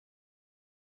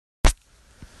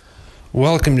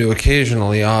Welcome to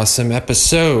Occasionally Awesome,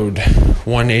 episode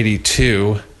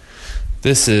 182.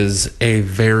 This is a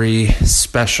very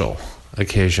special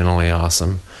Occasionally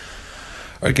Awesome.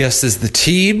 Our guest is the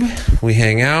Teeb. We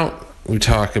hang out. We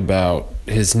talk about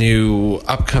his new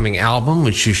upcoming album,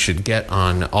 which you should get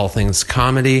on All Things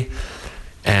Comedy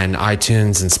and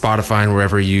iTunes and Spotify and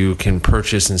wherever you can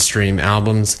purchase and stream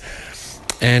albums.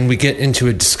 And we get into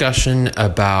a discussion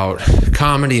about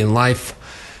comedy and life.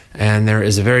 And there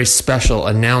is a very special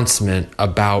announcement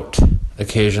about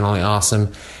Occasionally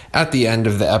Awesome. At the end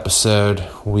of the episode,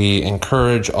 we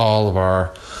encourage all of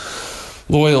our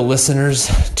loyal listeners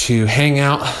to hang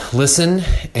out, listen,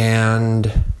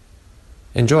 and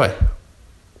enjoy.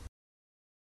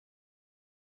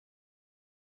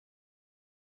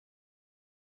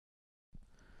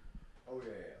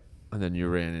 And then you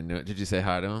ran into it. Did you say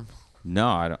hi to him? No,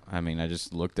 I don't. I mean, I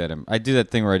just looked at him. I do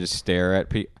that thing where I just stare at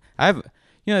people.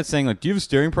 You know that saying, like, do you have a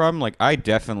staring problem? Like, I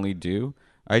definitely do.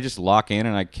 I just lock in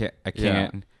and I can't. Yeah.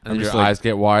 And your eyes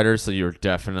get wider, so you're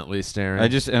definitely staring.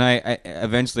 I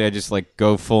eventually just like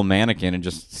go full mannequin and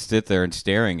just sit there and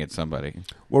staring at somebody.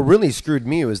 What really screwed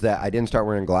me was that I didn't start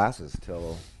wearing glasses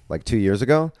till like 2 years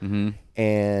ago. Mm-hmm.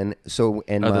 And so,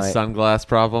 the sunglass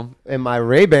problem? And my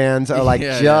Ray-Bans are like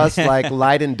like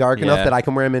light and dark enough that I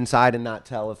can wear them inside and not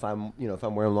tell if I'm wearing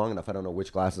them long enough. I don't know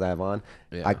which glasses I have on.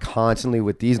 Yeah. I constantly,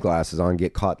 with these glasses on,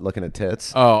 get caught looking at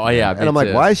tits. Oh yeah. And I'm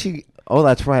like, why is she... Oh,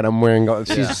 that's right. I'm wearing...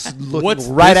 She's looking What's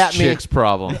right this at me. Chick's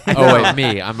problem? Oh, wait,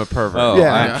 me. I'm a pervert. Oh,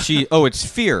 yeah. It's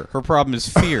fear. Her problem is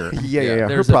fear. Yeah.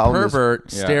 There's Her a problem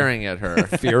pervert staring at her.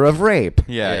 Fear of rape.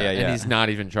 Yeah. And he's not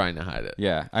even trying to hide it.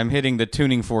 Yeah. I'm hitting the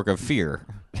tuning fork of fear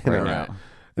right now.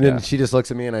 And then she just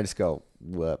looks at me and I just go,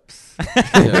 whoops. When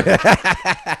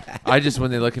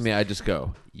they look at me, I just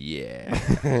go, yeah.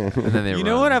 And then they You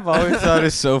know what I've always thought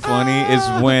is so funny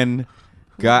is when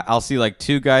I'll see like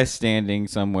two guys standing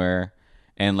somewhere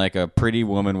and like a pretty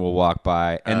woman will walk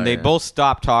by and they both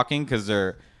stop talking because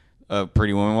a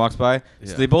pretty woman walks by.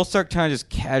 So they both start kind of just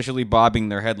casually bobbing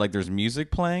their head like there's music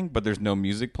playing, but there's no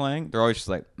music playing. They're always just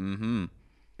like, mm-hmm.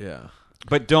 Yeah.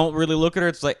 But don't really look at her.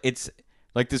 It's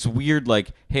like this weird, like,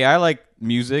 hey, I like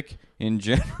music in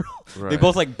general. Right. They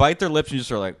both like bite their lips and just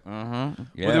are like, yeah.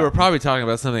 Well, they were probably talking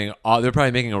about something. They're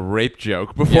probably making a rape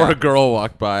joke before a girl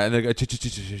walked by, and they go. But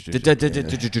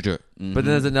then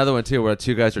there's another one too, where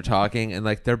two guys are talking, and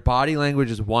like their body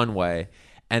language is one way,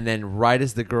 and then right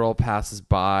as the girl passes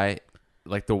by,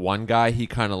 like the one guy, he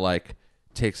kind of like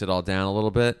takes it all down a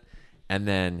little bit, and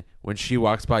then when she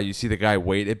walks by, you see the guy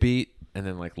wait a beat. And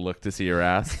then, like, look to see her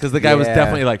ass. Because the guy was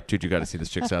definitely like, dude, you got to see this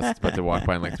chick's ass. It's about to walk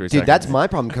by in, like, 3 seconds. Dude, that's my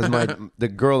problem because the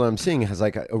girl that I'm seeing has,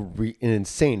 like, an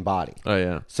insane body. Oh,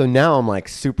 yeah. So now I'm, like,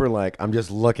 super, like, I'm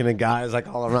just looking at guys, like,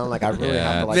 all around. Like, I really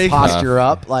have to, like, posture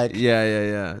up. Like,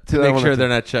 Yeah. To make sure they're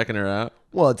not checking her out.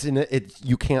 Well,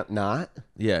 you can't not.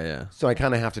 Yeah. So I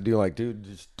kind of have to do, like, dude,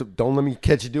 just don't let me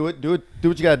catch you. Do what you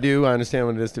got to do. I understand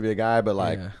what it is to be a guy, but,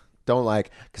 like... Yeah. Don't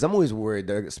because I'm always worried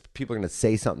people are going to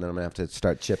say something and I'm going to have to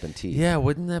start chipping teeth. Yeah,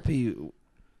 wouldn't that be...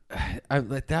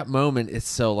 at that moment, it's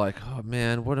so like, oh,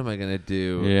 man, what am I going to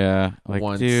do? Yeah.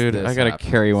 Like, dude, I got to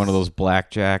carry one of those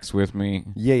blackjacks with me.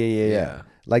 Yeah.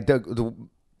 Like,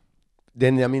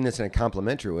 then, I mean, it's in a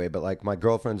complimentary way, but, like, my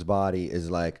girlfriend's body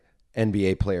is like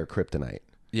NBA player kryptonite.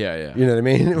 Yeah. You know what I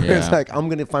mean? Where it's like, I'm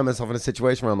going to find myself in a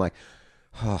situation where I'm like,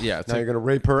 oh, now you're going to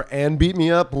rape her and beat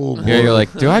me up? Yeah, you're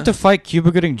like, do I have to fight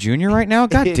Cuba Gooding Jr. right now?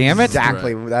 God damn it.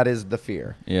 Exactly. Right. That is the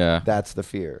fear. Yeah. That's the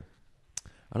fear.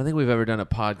 I don't think we've ever done a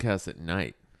podcast at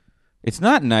night. It's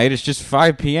not night. It's just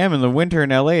 5 p.m. in the winter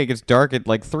in L.A. It gets dark at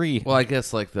like 3. Well, I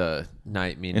guess like the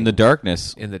night meaning... In the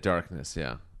darkness.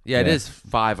 Yeah. Yeah, it is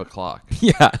 5 o'clock.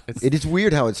 Yeah. It is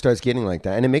weird how it starts getting like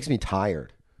that, and it makes me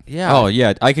tired. Yeah. Oh,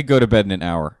 yeah. I could go to bed in an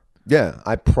hour. Yeah,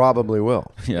 I probably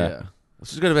will. Yeah.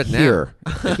 Let's just go to bed Here.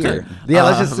 Yeah,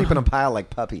 let's just sleep in a pile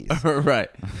like puppies. Right.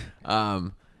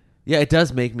 Yeah, it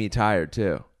does make me tired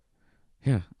too.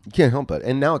 Yeah. You can't help it.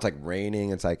 And now it's like raining.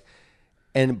 It's like,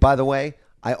 and by the way,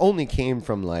 I only came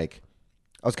from like,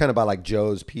 I was kind of by like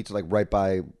Joe's Pizza, like right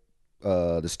by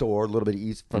the store, a little bit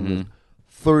east from the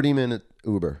 30-minute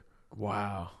Uber.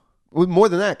 Wow. More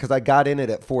than that, because I got in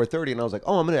it at 4:30 and I was like,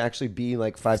 oh, I'm going to actually be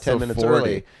like 5-10 minutes 40.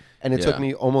 Early. And it took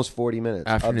me almost 40 minutes.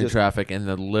 Afternoon traffic and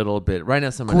the little bit. Right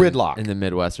now, someone gridlock in the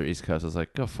Midwest or East Coast is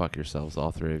like, go fuck yourselves,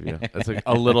 all three of you. It's like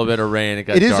a little bit of rain. It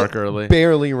got dark early.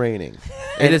 Barely raining.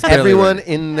 It is barely everyone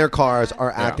raining. In their cars are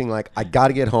acting like, I got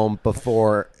to get home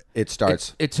before it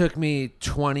starts. It took me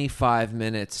 25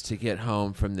 minutes to get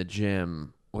home from the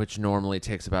gym, which normally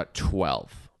takes about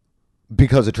 12.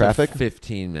 Because of traffic?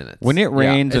 15 minutes. When it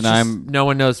rains and no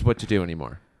one knows what to do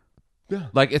anymore. Yeah.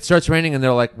 Like, it starts raining and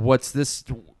they're like, what's this?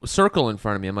 circle in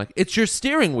front of me. I'm like, it's your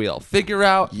steering wheel. Figure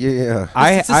out. Yeah.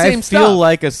 It's the I same feel stuff.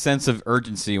 like a sense of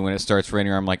urgency when it starts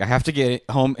raining. I'm like, I have to get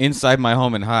home inside my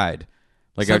home and hide.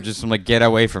 Like I'm like, get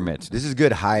away from it. This is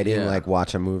good hiding, Yeah. like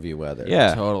watch a movie weather.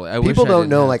 Yeah, Totally. People don't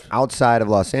know, like outside of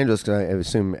Los Angeles.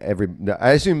 'Cause I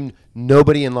assume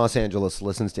nobody in Los Angeles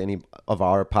listens to any of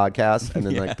our podcasts, and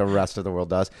then like the rest of the world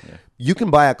does. Yeah. You can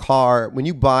buy a car when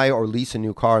you buy or lease a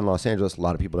new car in Los Angeles. A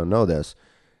lot of people don't know this.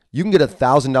 You can get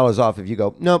 $1,000 off if you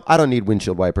go, nope, I don't need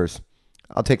windshield wipers.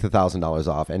 I'll take the $1,000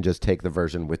 off and just take the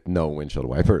version with no windshield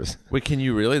wipers. Wait, can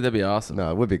you really? That'd be awesome. No,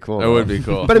 it would be cool. It would be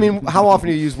cool. But I mean, how often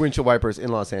do you use windshield wipers in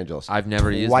Los Angeles? I've never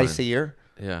used Twice mine. a year?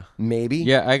 Yeah. Maybe?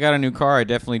 Yeah, I got a new car. I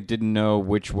definitely didn't know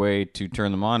which way to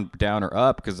turn them on, down or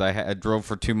up, because I drove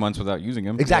for 2 months without using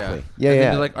them. Exactly. Yeah, And then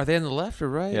yeah. you're like, are they on the left or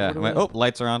right? Yeah. What do I went, we- oh,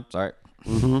 lights are on. Sorry.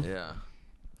 Yeah.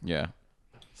 Yeah.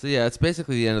 So yeah, it's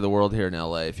basically the end of the world here in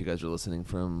LA. If you guys are listening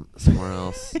from somewhere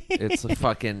else, it's a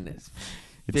fucking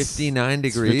 59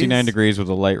 It's degrees. 59 degrees with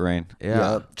a light rain.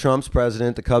 Yeah. Trump's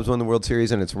president. The Cubs won the World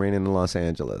Series, and it's raining in Los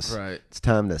Angeles. Right. It's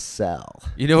time to sell.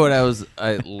 You know what?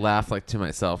 I laughed like to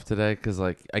myself today because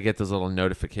like I get those little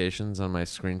notifications on my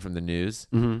screen from the news,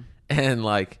 and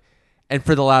like, and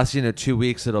for the last 2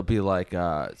 weeks it'll be like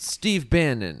Steve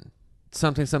Bannon,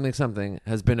 something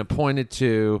has been appointed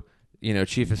to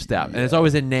chief of staff, and it's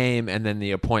always a name and then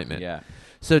the appointment. Yeah.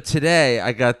 So today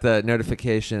I got the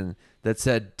notification that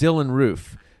said Dylan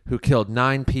Roof, who killed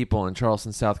 9 people in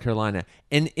Charleston, South Carolina.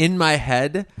 And in my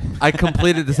head, I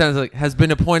completed the sentence like, has been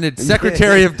appointed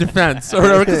Secretary of Defense or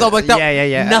whatever. Because I'm like,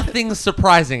 nothing's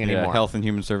surprising anymore. Yeah, Health and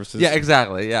Human Services. Yeah,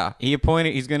 exactly. Yeah.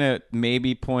 He's going to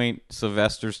maybe point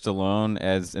Sylvester Stallone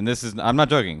as, and this is, I'm not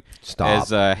joking,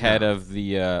 Stop. as head of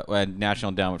the National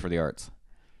Endowment for the Arts.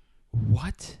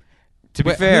 What? To be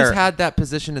Wait, fair, who's had that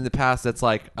position in the past that's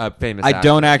like a famous I actor?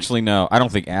 don't actually know. I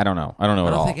don't know I at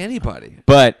don't all. think anybody.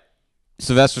 But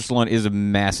Sylvester Stallone is a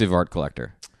massive art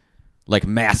collector. Like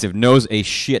massive, knows a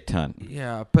shit ton.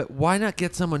 Yeah, but why not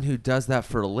get someone who does that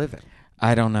for a living?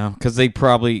 I don't know, because he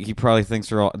probably thinks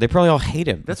they probably all hate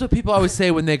him. That's what people always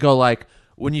say when they go like,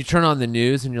 when you turn on the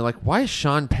news and you're like, why is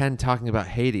Sean Penn talking about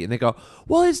Haiti? And they go,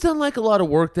 well, he's done like a lot of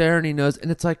work there and he knows.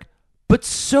 And it's like, but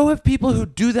so have people who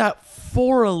do that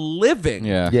for a living.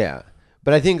 Yeah. Yeah.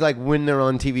 But I think like when they're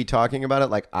on TV talking about it,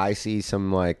 like I see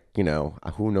some like,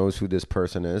 who knows who this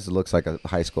person is. It looks like a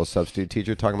high school substitute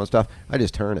teacher talking about stuff. I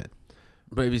just turn it.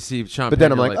 But if you see Sean But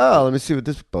Penn, then I'm you're like, oh, let me see what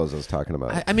this bozo's talking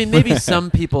about. I mean, maybe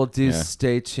some people do Yeah.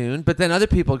 stay tuned, but then other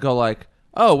people go like,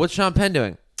 oh, what's Sean Penn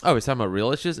doing? Oh, he's talking about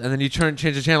real issues? And then you change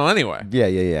the channel anyway.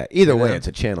 Yeah. Either way, Yeah. it's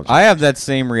a channel. I have that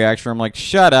same reaction where I'm like,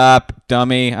 shut up,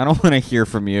 dummy. I don't want to hear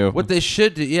from you. What they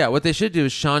should do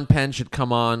is Sean Penn should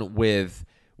come on with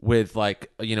like,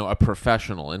 a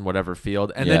professional in whatever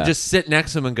field and Yeah. then just sit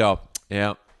next to him and go,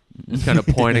 yeah. Just kind of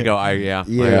point and go, I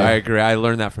agree. I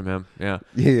learned that from him. Yeah.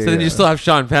 Yeah, So then yeah. you still have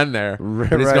Sean Penn there.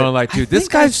 Right, and he's right. going like, dude, this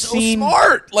think guy's I've so seen-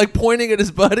 smart. Like pointing at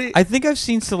his buddy. I think I've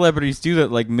seen celebrities do that,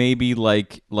 like maybe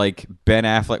like Ben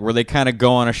Affleck, where they kind of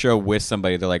go on a show with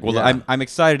somebody. They're like, well, Yeah. I'm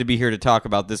excited to be here to talk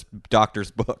about this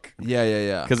doctor's book.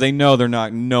 Yeah. Because they know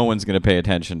no one's going to pay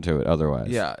attention to it otherwise.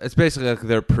 Yeah, it's basically like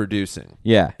they're producing.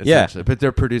 Yeah. Essentially. But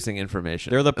they're producing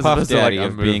information. They're the As Puff opposed to, like, Daddy a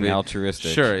of being movie.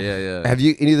 altruistic. Sure, yeah. Have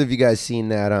any of you guys seen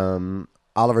that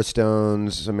Oliver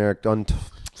Stone's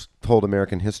Untold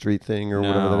American History thing or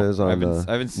whatever that is on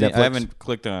I haven't seen. Netflix? I haven't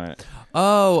clicked on it.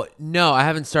 Oh, no, I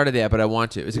haven't started yet, but I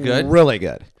want to. Is it good? Really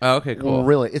good. Oh, okay, cool.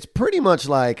 Really, it's pretty much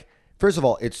like. First of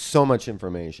all, it's so much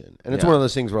information, and it's Yeah. one of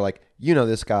those things where like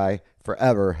this guy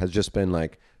forever has just been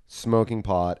like smoking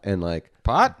pot and like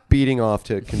beating off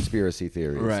to conspiracy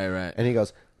theories. Right. And he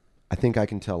goes, I think I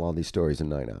can tell all these stories in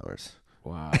 9 hours.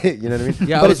 Wow. You know what I mean?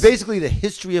 Yeah, but it's basically the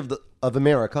history of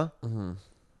America,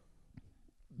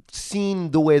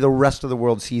 seen the way the rest of the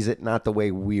world sees it, not the way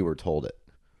we were told it.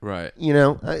 Right.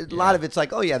 A lot of it's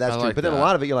like, oh yeah, that's I true. like But then a that.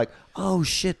 lot of it, you're like, oh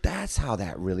shit, that's how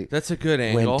that really That's a good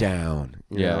angle. went down.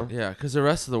 you Yeah. know? Yeah, because the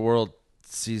rest of the world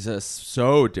sees us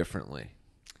so differently.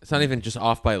 It's not even just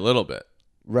off by a little bit.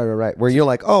 Right. Where you're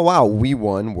like, oh wow, we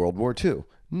won World War II.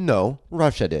 No,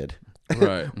 Russia did.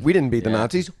 Right. We didn't beat the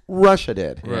Nazis. Russia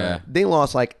did. Right. They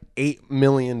lost like 8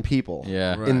 million people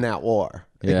Yeah. Right. in that war.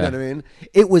 You Yeah. know what I mean?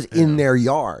 It was in their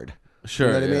yard. Sure,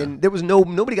 You know what yeah. I mean? There was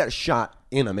nobody got shot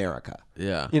in America.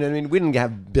 Yeah. You know what I mean? We didn't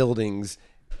have buildings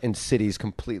and cities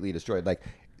completely destroyed. Like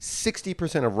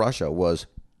 60% of Russia was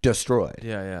destroyed.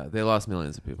 Yeah. They lost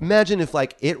millions of people. Imagine if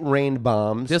like it rained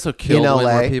bombs They also in killed way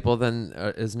LA. more people than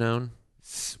is known.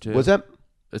 too. Was that?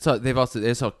 They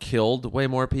also killed way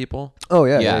more people. Oh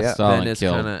yeah. Yeah, Stalin Then it's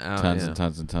killed kinda out, tons yeah. and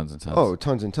tons and tons and tons. Oh,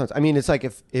 tons and tons. I mean, it's like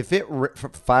if it for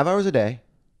 5 hours a day,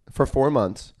 for 4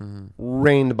 months,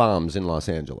 rained bombs in Los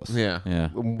Angeles. Yeah. Yeah.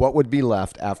 What would be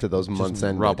left after those months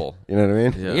ended? rubble. You know what I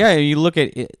mean? Yeah. Yeah, you look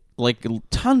at it, like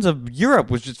tons of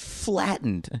Europe was just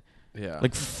flattened. Yeah.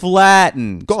 Like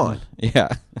flattened. Gone. Yeah.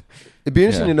 It'd be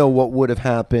interesting Yeah. to know what would have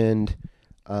happened.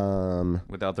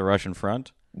 Without the Russian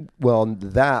front? Well,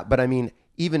 that, but I mean,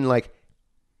 even like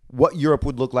what Europe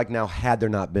would look like now had there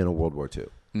not been a World War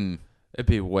II. It'd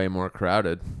be way more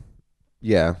crowded.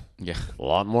 Yeah. Yeah. A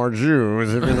lot more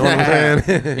Jews, if you know what I'm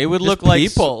saying. It would Just look like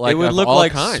people. it would of look all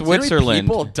like kinds. You know how many Switzerland.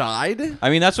 people died.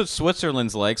 I mean, that's what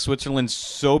Switzerland's like. Switzerland's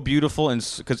so beautiful, and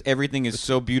because everything is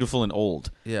so beautiful and old.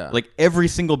 Yeah. Like every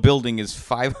single building is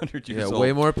 500 years Yeah, old.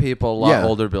 way more people, a lot Yeah.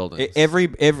 older buildings.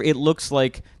 It looks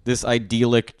like this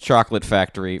idyllic chocolate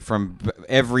factory from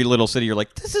every little city. You're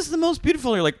like, this is the most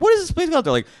beautiful. You're like, what is this place called?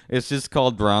 They're like, it's just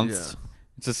called Bronx. Yeah.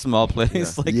 It's a small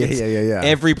place. Like Yeah, it's- yeah.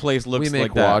 Every place looks we make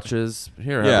like that. watches.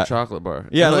 Here, Yeah. have a chocolate bar.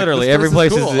 Yeah, You're like, literally. this Every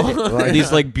place cool. is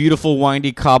these like beautiful,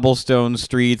 windy cobblestone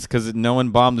streets because no one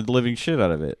bombed the living shit out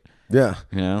of it. Yeah.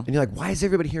 You know? And you're like, why is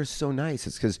everybody here so nice?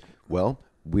 It's because, well,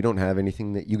 we don't have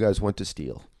anything that you guys want to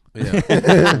steal.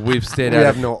 Yeah. We've stayed We out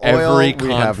have of no every oil, we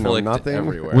conflict have no nothing.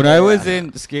 everywhere. When I was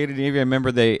in Scandinavia, I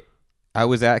remember I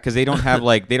was at because they don't have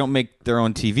they don't make their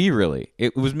own TV really.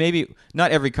 It was maybe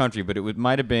not every country, but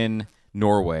might have been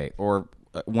Norway or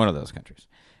one of those countries.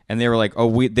 And they were like,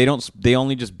 they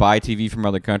only just buy TV from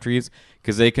other countries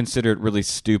because they consider it really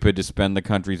stupid to spend the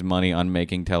country's money on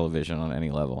making television on any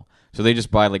level. So they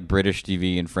just buy like British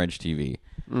TV and French TV.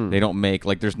 They don't make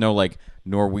there's no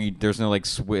there's no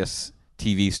Swiss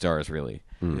TV stars really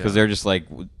because they're just like,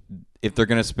 if they're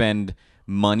gonna spend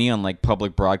money on like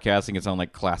public broadcasting, it's on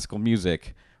like classical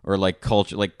music or like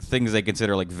culture, like things they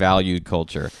consider like valued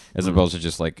culture, as opposed to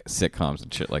just like sitcoms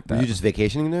and shit like that. Were you just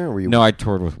vacationing there? Or were you? No, I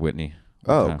toured with Whitney.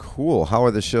 Oh, Yeah. cool. How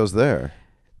are the shows there?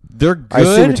 They're good. I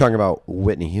assume you're talking about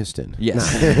Whitney Houston.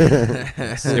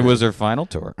 Yes, it was her final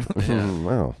tour.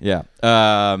 Wow. Yeah.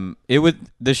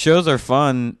 The shows are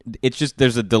fun. It's just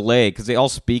there's a delay because they all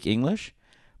speak English,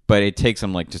 but it takes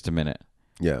them like just a minute,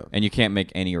 Yeah. and you can't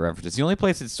make any references. The only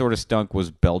place that sort of stunk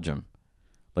was Belgium.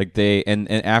 Like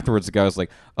and afterwards the guy was like,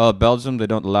 "Oh, Belgium, they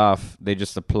don't laugh, they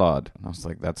just applaud." And I was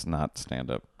like, "That's not stand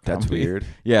up. That's weird.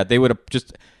 Yeah, they would have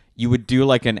just. You would do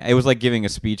like it was like giving a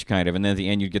speech kind of, and then at the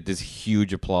end you'd get this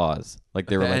huge applause. Like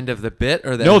they were the like, end of the bit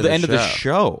or the no, end the of end of the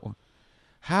show.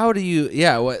 How do you?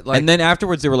 Yeah. What? Like, And then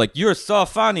afterwards they were like, "You're so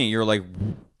funny." You're like,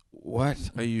 "What?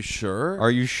 are you sure?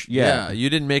 Are you? Yeah. You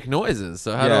didn't make noises,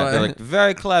 so how Yeah, do I? they're like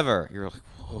very clever. You're like,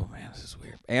 "Oh man, this is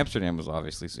weird." Amsterdam was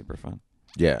obviously super fun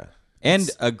Yeah. and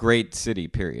a great city.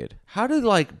 Period. how did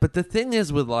But the thing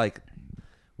is with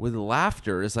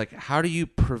laughter is like, how do you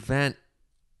prevent?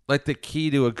 Like the key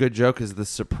to a good joke is the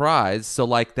surprise. So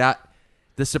like that,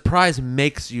 the surprise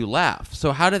makes you laugh.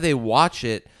 So how do they watch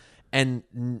it and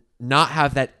not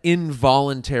have that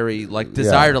involuntary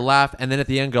desire to laugh, and then at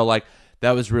the end go like,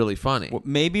 that was really funny? Well,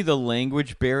 maybe the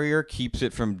language barrier keeps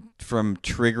it from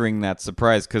triggering that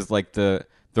surprise because like the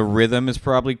rhythm is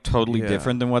probably totally Yeah.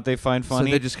 different than what they find funny.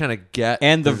 So they just kind of get,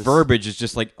 and the there's- verbiage is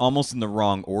just like almost in the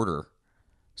wrong order.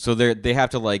 So they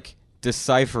have to like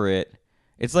decipher it.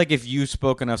 It's like if you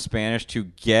spoke enough Spanish to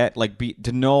get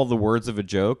to know all the words of a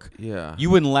joke. Yeah. You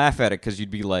wouldn't laugh at it because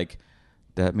you'd be like,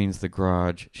 that means the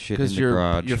garage. Shit in because the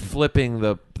garage. you're flipping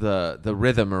the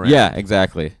rhythm around. Yeah,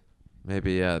 exactly.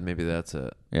 Maybe that's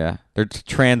it. Yeah, they're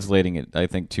translating it. I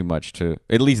think too much to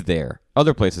at least there.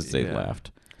 Other places they've Yeah. laughed.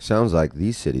 Sounds like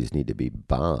these cities need to be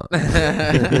bombed. But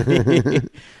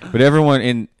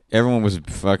everyone was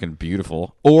fucking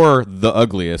beautiful, or the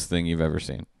ugliest thing you've ever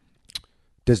seen.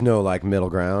 There's no middle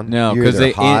ground. No, You're because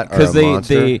either hot or a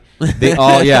monster.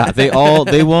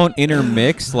 they won't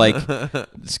intermix. Like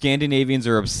Scandinavians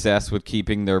are obsessed with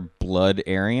keeping their blood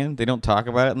Aryan. They don't talk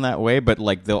about it in that way, but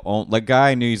guy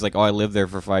I knew, he's like, oh, I lived there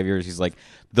for 5 years. He's like,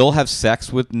 they'll have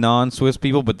sex with non-Swiss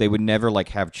people, but they would never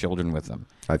have children with them.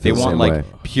 I They feel the want same way.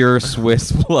 pure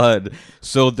Swiss blood,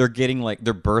 so they're getting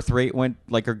their birth rate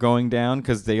are going down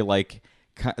because they're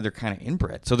kind of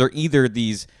inbred. So they're either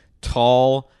these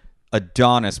tall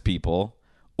Adonis people,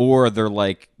 or they're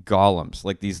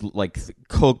golems, these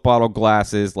Coke bottle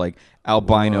glasses,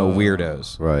 albino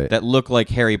weirdos, Right. That look like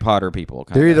Harry Potter people.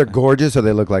 They're either gorgeous or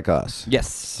they look like us.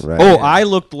 yes. Right. Oh, I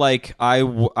looked like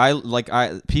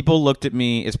people looked at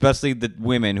me, especially the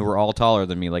women who were all taller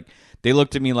than me. They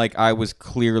looked at me like I was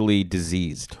clearly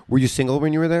diseased. Were you single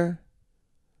when you were there?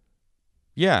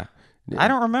 Yeah. I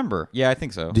don't remember. Yeah, I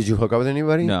think so. Did you hook up with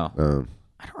anybody? No. Oh.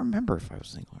 I don't remember if I was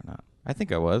single or not. I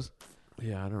think I was.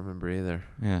 Yeah, I don't remember either.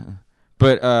 Yeah.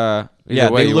 But yeah,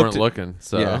 Either way, they you looked weren't looking.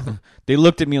 So Yeah. They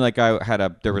looked at me like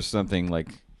there was something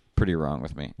pretty wrong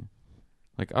with me.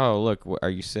 Like, oh, look, are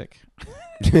you sick?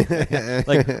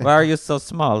 Like, why are you so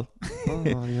small?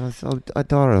 Oh, you're so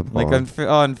adorable. Like,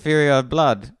 inferior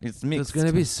blood. It's mixed. There's going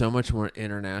to be so much more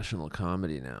international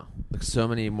comedy now. Like, so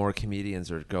many more comedians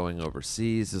are going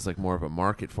overseas. There's, like, more of a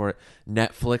market for it.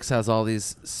 Netflix has all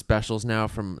these specials now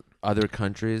from other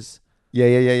countries. Yeah.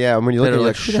 And when you look that at are, it,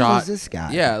 like, who the hell is this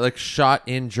guy? Yeah, like, shot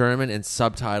in German and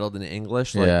subtitled in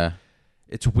English. Like, Yeah.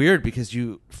 it's weird because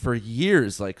for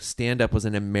years, like, stand-up was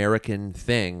an American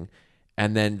thing,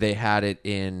 and then they had it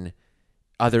in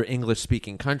other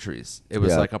English-speaking countries. It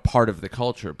was like a part of the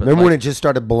culture. But remember like, when it just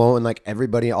started blowing? Like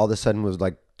everybody all of a sudden was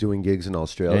like doing gigs in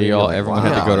Australia. Yeah, Like, everyone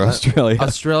wow. had to go to Australia.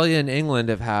 Australia and England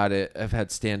have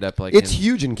had stand-up. Like It's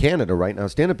huge in Canada right now.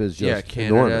 Stand up is just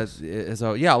Canada enormous. is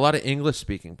a lot of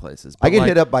English-speaking places. I But get like,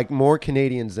 hit up by more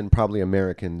Canadians than probably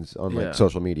Americans on like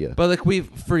social media. But like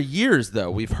for years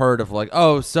though, we've heard of like,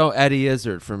 oh, so Eddie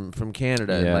Izzard from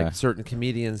Canada, and like certain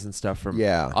comedians and stuff from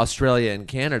Australia and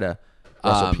Canada.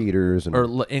 Russell Peters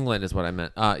and England is what I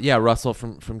meant. Russell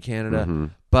from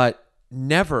Canada. But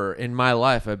never in my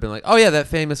life I've been like, oh yeah, that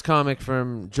famous comic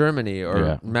from Germany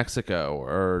or Mexico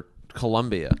or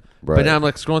Colombia. Right. But now I'm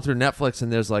like scrolling through Netflix and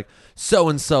there's like so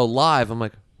and so live. I'm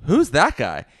like, who's that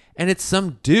guy? And it's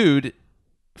some dude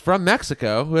from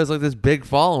Mexico who has like this big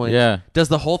following. Yeah. Does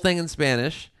the whole thing in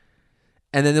Spanish.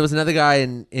 And then there was another guy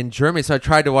in Germany, so I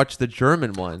tried to watch the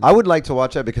German one. I would like to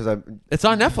watch that because It's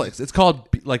on Netflix. It's called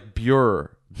like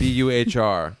Buhr,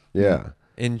 Buhr. Yeah.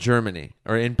 In Germany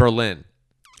or in Berlin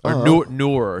or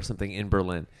Nur or something in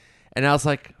Berlin. And I was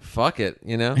like, fuck it,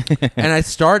 you know? And I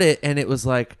started and it was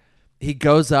like he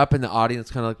goes up and the audience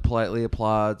kind of like politely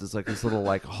applauds. It's like this little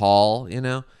like hall, you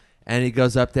know? And he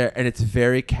goes up there and it's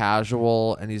very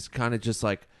casual and he's kind of just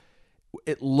like,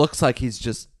 it looks like he's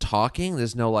just talking.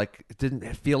 There's no like, it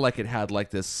didn't feel like it had like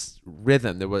this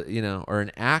rhythm. There was, you know, or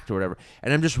an act or whatever.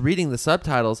 And I'm just reading the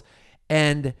subtitles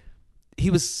and he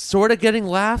was sort of getting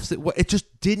laughs. It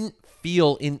just didn't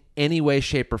feel in any way,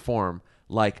 shape, or form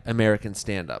like American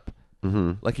stand-up.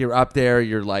 Mm-hmm. Like you're up there,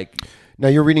 you're like... Now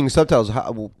you're reading subtitles.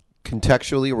 How,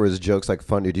 contextually, or his jokes like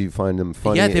funny? Do you find them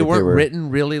funny? Yeah, they weren't written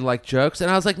really like jokes.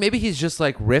 And I was like, maybe he's just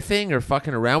like riffing or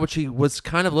fucking around, which he was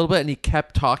kind of a little bit. And he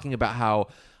kept talking about how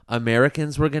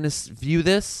Americans were going to view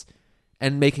this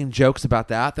and making jokes about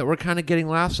that were kind of getting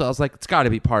laughs. So I was like, it's got to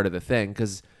be part of the thing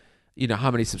because... You know,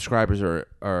 how many subscribers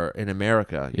are in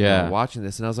America watching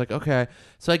this. And I was like, okay.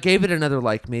 So I gave it another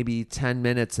like maybe 10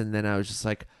 minutes. And then I was just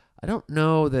like, I don't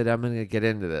know that I'm going to get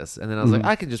into this. And then I was like,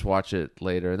 I can just watch it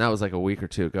later. And that was like a week or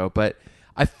two ago. But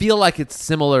I feel like it's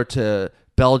similar to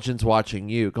Belgians watching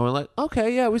you going like,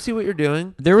 okay, yeah, we see what you're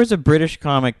doing. There was a British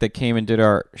comic that came and did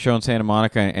our show in Santa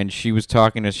Monica. And she was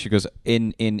talking to us. She goes,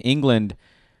 in England,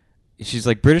 she's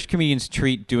like, British comedians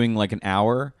treat doing like an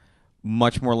hour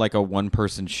much more like a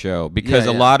one-person show because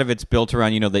a lot of it's built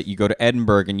around, you know, that you go to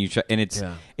Edinburgh and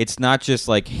it's not just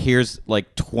like here's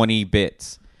like 20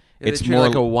 bits. It's more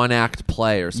like a one-act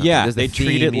play or something. Yeah, they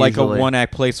treat it like a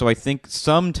one-act play. So I think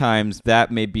sometimes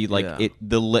that may be like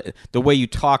the way you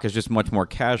talk is just much more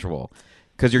casual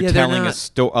because you're telling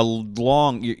a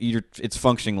long. It's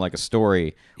functioning like a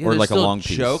story or like a long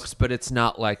piece. Jokes, but it's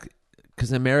not like.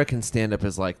 Because American stand-up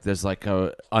is like, there's like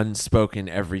a unspoken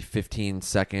every 15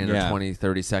 second or 20,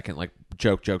 30 second, like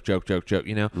joke, you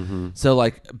know? Mm-hmm. So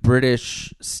like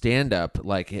British stand-up,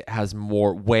 like it has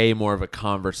way more of a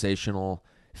conversational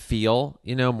feel,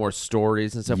 you know, more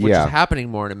stories and stuff, which is happening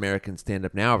more in American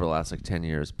stand-up now over the last like 10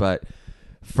 years. But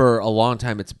for a long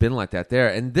time, it's been like that there.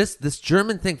 And this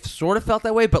German thing sort of felt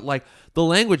that way, but like the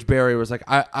language barrier was like,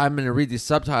 I'm going to read these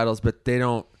subtitles, but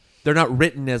they're not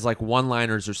written as like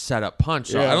one-liners or set-up punch,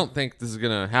 so I don't think this is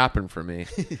going to happen for me.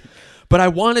 But I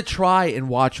want to try and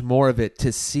watch more of it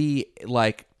to see,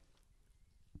 like,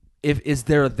 is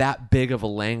there that big of a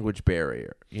language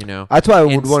barrier, you know? That's why I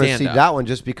would want to see that one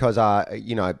just because, I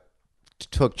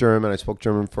took German. I spoke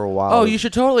German for a while. Oh, you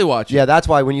should totally watch it. Yeah, that's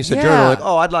why when you said German, I'm like,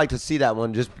 oh, I'd like to see that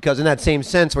one just because in that same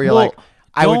sense where you're like,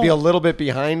 I would be a little bit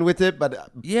behind with it,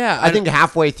 but I think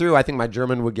halfway through, I think my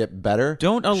German would get better.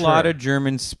 Don't a lot of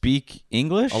Germans speak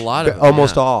English? A lot of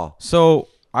almost all. So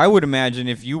I would imagine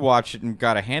if you watched it and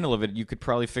got a handle of it, you could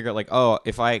probably figure out like, oh,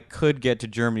 if I could get to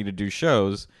Germany to do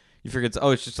shows, you figure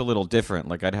it's just a little different.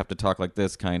 Like I'd have to talk like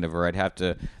this kind of, or I'd have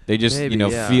to. They just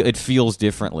feel it feels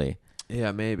differently.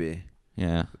 Yeah, maybe.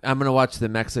 Yeah, I'm gonna watch the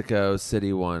Mexico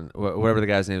City one, whatever the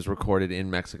guy's name is, recorded in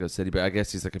Mexico City. But I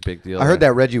guess he's like a big deal. I heard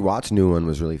that Reggie Watts' new one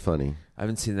was really funny. I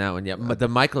haven't seen that one yet. But the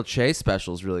Michael Che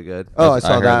special is really good. Oh, I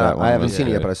saw that. I haven't seen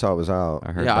it yet, but I saw it was out.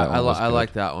 I heard that one I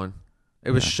like that one.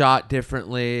 It was shot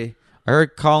differently. I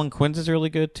heard Colin Quinn's is really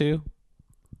good too.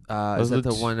 Is that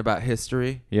the one about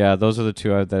history? Yeah, those are the two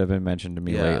that have been mentioned to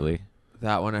me Yeah. lately.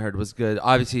 That one I heard was good.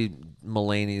 Obviously,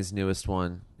 Mulaney's newest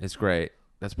one is great.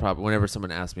 That's probably whenever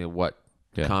someone asks me what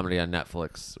comedy on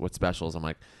Netflix, what specials, I'm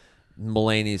like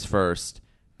Mulaney's first.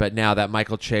 But now that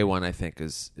Michael Che one, I think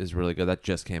is really good. That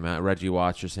just came out. Reggie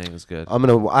Watts, you're saying is good. I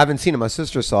haven't seen it. My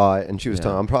sister saw it, and she was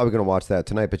telling. I'm probably gonna watch that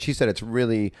tonight. But she said it's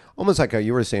really almost like how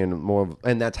you were saying, more,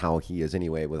 and that's how he is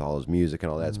anyway with all his music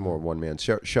and all that. It's more one man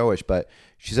showish. But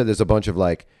she said there's a bunch of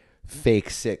like fake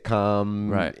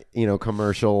sitcom,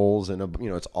 commercials, and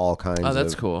it's all kinds. Oh,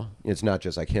 that's of, cool. It's not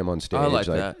just like him on stage, I like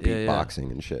that. beatboxing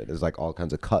and shit. There's like all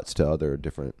kinds of cuts to other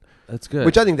different. That's good.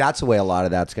 Which I think that's the way a lot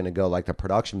of that's going to go. Like the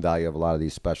production value of a lot of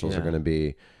these specials are going to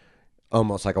be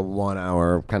almost like a 1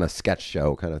 hour kind of sketch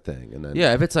show kind of thing. And then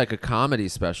if it's like a comedy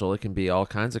special, it can be all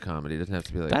kinds of comedy. It doesn't have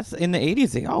to be like that's in the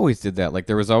 80s. They always did that. Like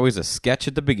there was always a sketch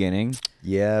at the beginning.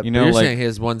 Yeah, you're like, saying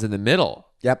his one's in the middle.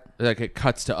 Yep. Like it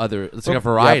cuts to other. It's like a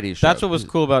variety show. That's what was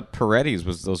cool about Peretti's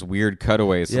was those weird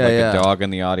cutaways. Like a dog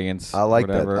in the audience. I like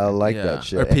whatever. that. I like that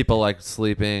shit. Or people like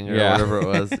sleeping or whatever it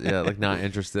was. Like not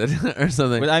interested or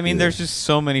something. But I mean, there's just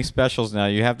so many specials now.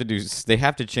 You have to do. They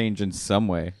have to change in some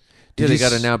way. They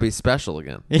got to now be special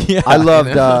again. Yeah, I loved.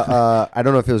 I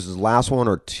don't know if it was his last one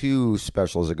or two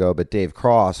specials ago, but Dave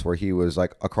Cross, where he was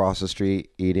like across the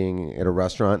street eating at a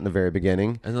restaurant in the very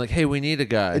beginning, and like, hey, we need a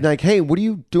guy. And like, hey, what are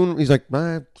you doing? He's like,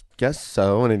 I guess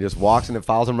so, and he just walks and it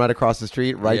follows him right across the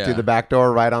street, right through the back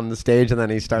door, right on the stage, and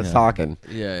then he starts talking.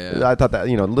 Yeah. I thought that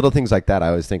little things like that, I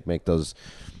always think make those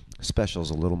specials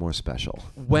a little more special.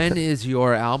 When is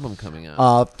your album coming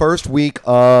out? First week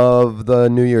of the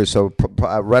New Year, so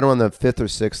right around the 5th or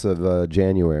 6th of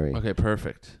January. Okay,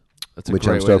 perfect. That's a which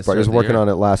great I'm way stoked to for. I start was the working year. on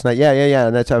it last night. Yeah,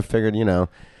 and that's how I figured,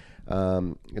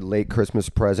 late Christmas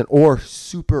present or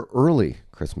super early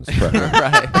Christmas present.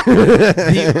 Right.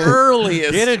 The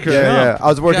earliest. Get it, Yeah. I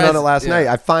was working on it last yeah. night.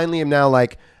 I finally am now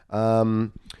like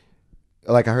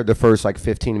I heard the first like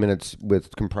 15 minutes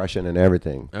with compression and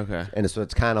everything. Okay. And so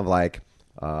it's kind of like,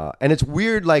 and it's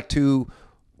weird like to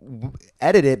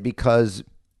edit it because,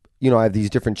 I have these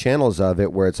different channels of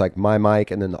it where it's like my mic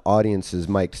and then the audience is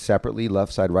mic'd separately,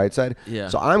 left side, right side. Yeah.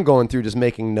 So I'm going through just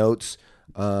making notes,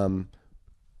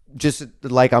 just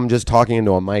like I'm just talking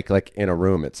into a mic, like in a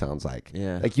room, it sounds like.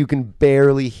 Yeah. Like you can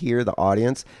barely hear the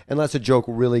audience unless a joke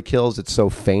really kills. It's so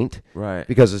faint. Right.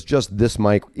 Because it's just this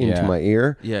mic into my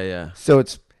ear. Yeah. So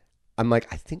I'm like,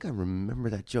 I think I remember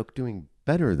that joke doing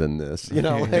better than this.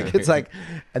 It's like,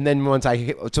 and then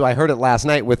I heard it last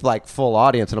night with like full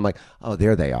audience and I'm like, oh,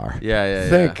 there they are. Yeah.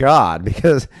 Thank God.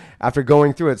 Because after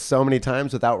going through it so many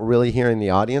times without really hearing the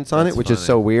audience on it, which is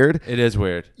so weird. It is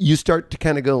weird. You start to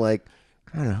kind of go like,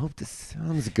 God, I hope this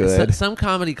sounds good. Some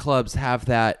comedy clubs have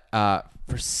that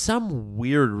for some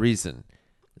weird reason.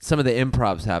 Some of the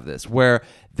improvs have this where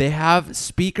they have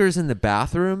speakers in the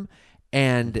bathroom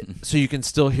and so you can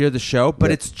still hear the show,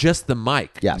 but it's just the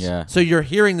mic. Yes. Yeah. So you're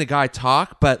hearing the guy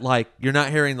talk, but like you're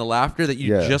not hearing the laughter that you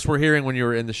just were hearing when you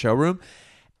were in the showroom.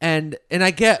 And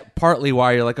I get partly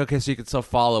why you're like, okay, so you can still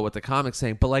follow what the comic's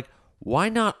saying, but like, why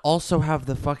not also have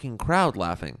the fucking crowd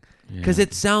laughing? Because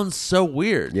it sounds so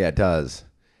weird. Yeah, it does.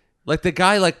 Like the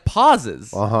guy like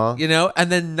pauses, Uh-huh.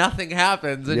 and then nothing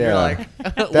happens, and Yeah. you're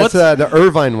like, That's the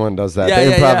Irvine one does that.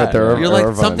 They improv at the You're like,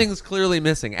 Irvine. something's clearly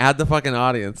missing. Add the fucking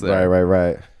audience there.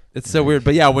 Right. It's so weird.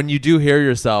 But yeah, when you do hear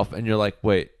yourself and you're like,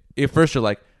 wait, at first you're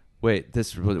like, wait,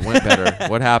 this went better.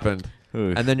 What happened?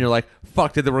 And then you're like,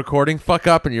 fuck, did the recording fuck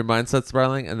up? And your mind starts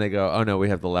spiraling. And they go, oh no, we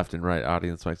have the left and right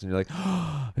audience mics. And you're like,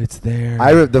 oh, it's there.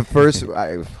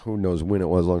 Who knows when it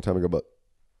was, a long time ago, but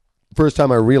first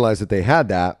time I realized that they had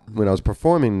that when I was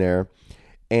performing there.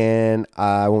 And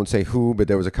I won't say who, but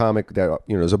there was a comic that,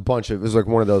 there's a bunch of, it was like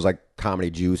one of those like Comedy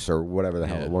Juice or whatever the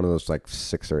hell, one of those like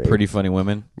 6 or 8. Pretty Funny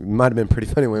Women. Might have been Pretty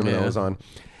Funny Women I was on.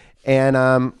 And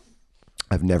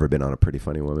I've never been on a Pretty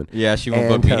Funny Woman. Yeah, she won't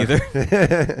book me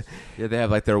either. Yeah, they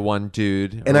have like their one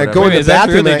dude. And I go in the Is that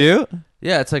true? bathroom. They do?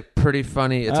 Yeah, it's like Pretty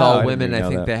Funny. It's Oh, I all didn't women. even I know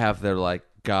think that. they have their like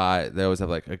guy. They always have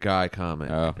like a guy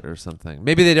comic or something.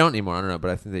 Maybe they don't anymore. I don't know,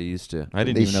 but I think they used to. I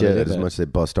didn't They even know shit they did as that. much as they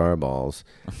bust our balls.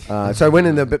 So I went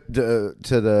in to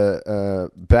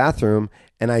the bathroom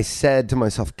and I said to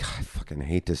myself, God, I fucking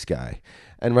hate this guy.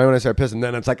 And right when I start pissing,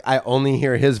 then it's like I only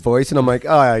hear his voice and I'm like,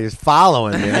 oh, he's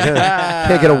following me. I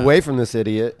can't get away from this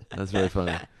idiot. That's really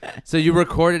funny. So you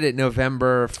recorded it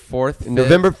November 4th?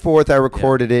 November 4th, I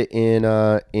recorded it in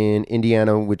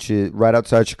Indiana, which is right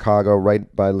outside Chicago,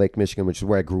 right by Lake Michigan, which is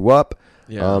where I grew up.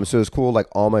 Yeah. So it was cool. Like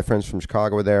all my friends from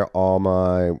Chicago were there. All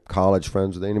my college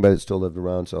friends, anybody that still lived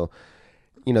around. So,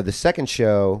 the second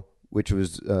show, which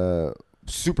was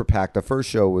super packed. The first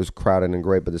show was crowded and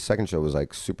great, but the second show was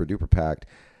like super duper packed.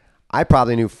 I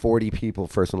probably knew 40 people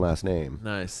first and last name.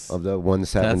 Nice. Of the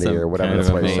 170 That's or whatever kind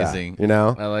the of place is amazing. at, you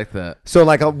know? I like that. So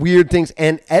like weird things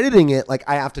and editing it, like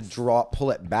I have to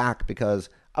pull it back because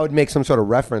I would make some sort of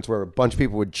reference where a bunch of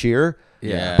people would cheer.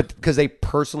 Yeah. But because they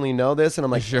personally know this, and I'm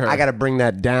like, Sure. I got to bring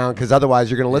that down because otherwise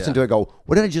you're going to listen to it and go,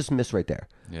 what did I just miss right there?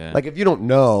 Yeah. Like if you don't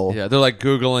know. Yeah, they're like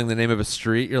Googling the name of a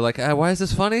street. You're like, why is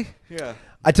this funny? Yeah.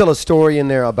 I tell a story in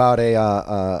there about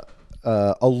a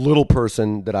little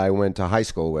person that I went to high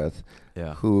school with.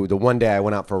 Yeah. Who the one day I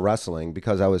went out for wrestling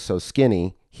because I was so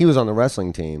skinny. He was on the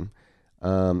wrestling team.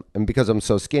 And because I'm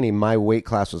so skinny, my weight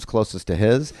class was closest to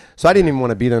his. So I didn't even want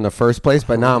to be there in the first place.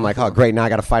 But now I'm like, oh, great. Now I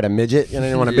got to fight a midget. And I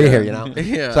didn't want to be here, you know?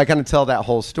 Yeah. So I kind of tell that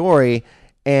whole story.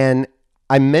 And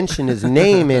I mention his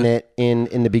name in it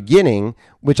in the beginning,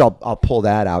 which I'll pull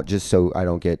that out just so I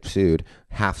don't get sued.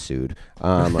 Half sued.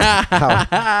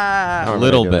 A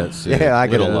little bit. Sued. Yeah, I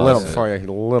get a little. sued. Sorry,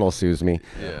 a little sues me.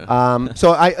 Yeah.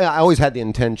 So I always had the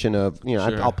intention of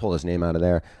I'll pull his name out of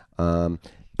there.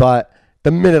 But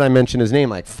the minute I mention his name,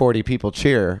 like 40 people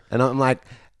cheer, and I'm like,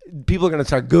 people are gonna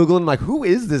start Googling, like, who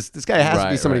is this? This guy has to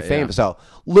be somebody famous. So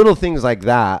little things like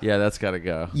that. Yeah, that's got to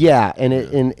go. Yeah, and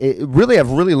it really,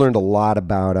 I've really learned a lot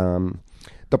about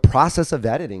the process of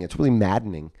editing. It's really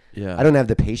maddening. Yeah. I don't have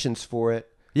the patience for it.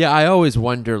 Yeah, I always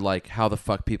wonder like how the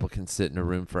fuck people can sit in a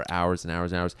room for hours and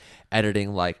hours and hours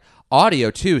editing. Like audio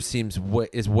too is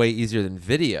way easier than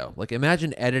video. Like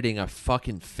imagine editing a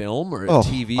fucking film or a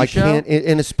TV I show. can't,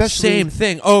 and especially Same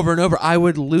thing over and over. I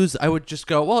would just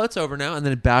go, well, it's over now, and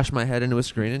then bash my head into a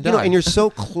screen and die. and you're so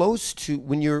close to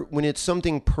when it's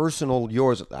something personal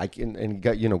yours. I can and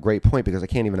got great point because I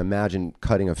can't even imagine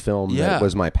cutting a film that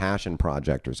was my passion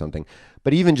project or something.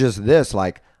 But even just this,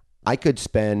 like I could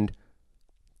spend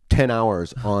 10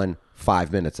 hours on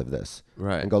 5 minutes of this,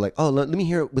 Right. and go like, oh, let me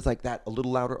hear it with like that a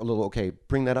little louder, a little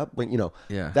bring that up.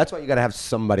 Yeah. That's why you got to have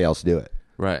somebody else do it.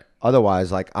 Right.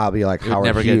 Otherwise, like I'll be like would Howard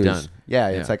never get Hughes. done. Yeah,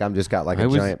 it's like I'm just got like I a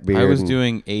was, giant beard. I was and-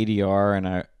 doing ADR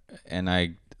and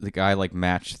I the guy like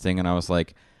matched thing and I was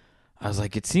like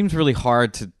it seems really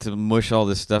hard to mush all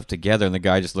this stuff together, and the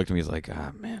guy just looked at me. He's like,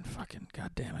 ah, man, fucking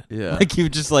goddamn it. Yeah. Like he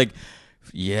was just like,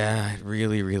 yeah, it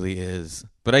really, really is.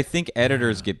 But I think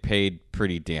editors get paid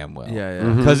pretty damn well. Yeah,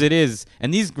 yeah. Because it is,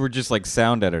 and these were just like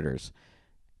sound editors.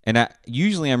 And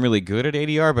usually I'm really good at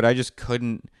ADR, but I just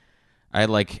couldn't. I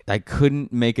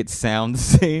couldn't make it sound the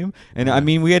same. And I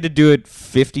mean, we had to do it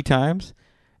 50 times.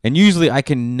 And usually I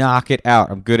can knock it out.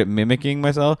 I'm good at mimicking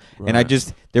myself. Right.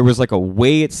 And there was like a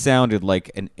way it sounded, like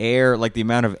an air, like the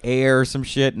amount of air or some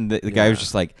shit. And the guy was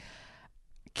just like,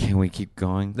 can we keep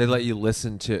going? They let you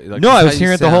listen to like, no, I was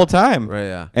hearing it the whole time. Right,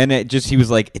 yeah. And he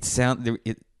was like,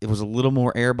 it was a little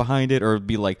more air behind it, or it'd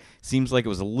be like, seems like it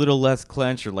was a little less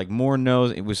clenched or like more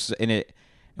nose. It was in it.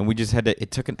 And we just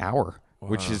it took an hour,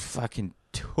 which is fucking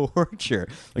torture.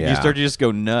 Like you start to just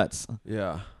go nuts.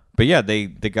 Yeah. But yeah, the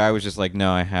guy was just like,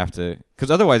 no, I have to,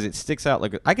 because otherwise it sticks out.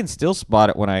 Like I can still spot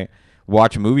it when I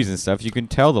watch movies and stuff. You can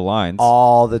tell the lines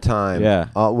all the time. Yeah.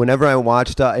 Whenever I watch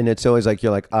stuff, and it's always like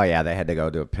you're like, oh yeah, they had to go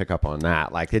do a pickup on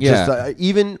that. Like it just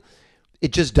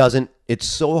it just doesn't. It's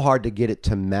so hard to get it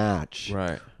to match.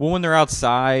 Right. Well, when they're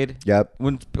outside. Yep.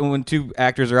 When two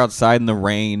actors are outside in the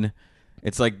rain,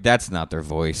 it's like that's not their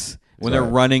voice. When they're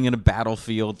running in a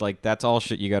battlefield, like that's all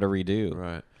shit you got to redo.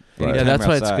 Right. Anytime Yeah, that's we're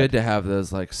why it's outside. good to have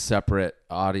those like separate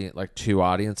audience, like two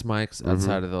audience mics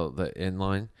outside of the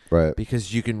inline, Right.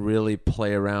 because you can really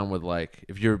play around with like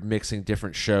if you're mixing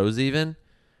different shows even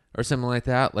or something like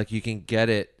that. Like you can get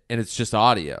it, and it's just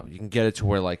audio. You can get it to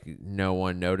where like no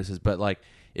one notices. But like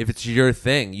if it's your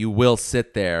thing, you will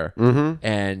sit there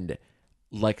and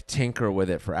like tinker with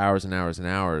it for hours and hours and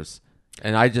hours.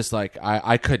 And I just like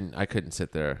I couldn't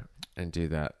sit there and do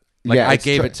that. Like Yeah, I it's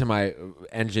gave it to my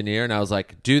engineer and I was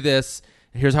like, do this.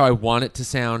 Here's how I want it to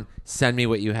sound. Send me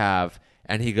what you have.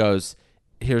 And he goes,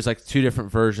 here's like two different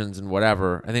versions and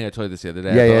whatever. I think I told you this the other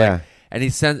day. Yeah, But, yeah. like, and he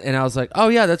sent, and I was like, oh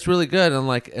yeah, that's really good. And I'm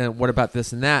like, and what about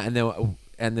this and that?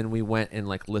 And then we went and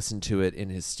like listened to it in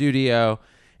his studio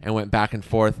and went back and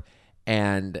forth.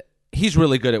 And he's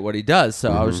really good at what he does.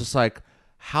 So I was just like,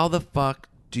 how the fuck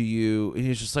do you? And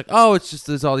he's just like, oh, it's just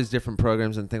there's all these different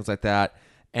programs and things like that.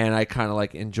 And I kind of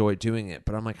like enjoy doing it.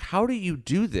 But I'm like, how do you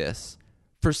do this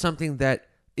for something that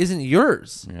isn't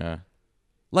yours? Yeah.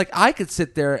 Like I could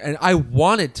sit there and I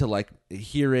wanted to like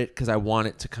hear it because I want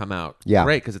it to come out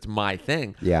great because it's my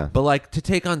thing. Yeah. But like to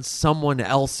take on someone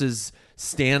else's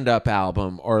stand-up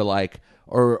album or like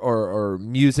or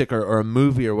music or a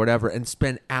movie or whatever and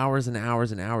spend hours and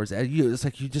hours and hours. It's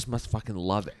like you just must fucking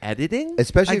love editing,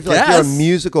 Especially if like, you're a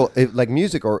musical, like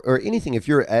music or anything. If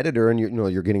you're an editor and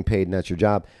you're getting paid and that's your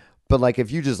job, but like if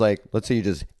you just like, let's say you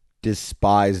just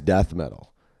despise death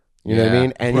metal. You know what I Yeah,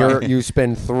 mean? And you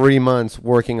spend 3 months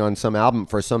working on some album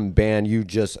for some band.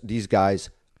 These guys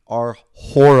are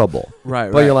horrible.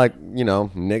 Right, But right. you're like,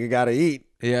 nigga gotta eat.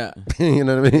 Yeah. You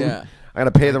know what I mean? Yeah. I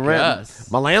gotta pay the rent. guess.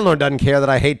 My landlord doesn't care that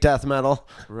I hate death metal.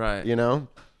 Right.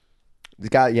 The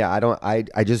guy,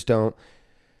 I just don't.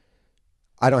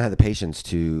 I don't have the patience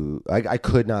to. I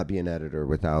could not be an editor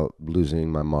without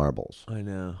losing my marbles. I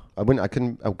know. I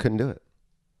couldn't do it.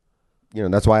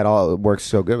 That's why it works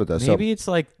so good with us. Maybe it's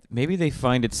like they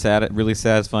find it really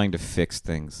satisfying to fix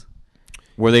things.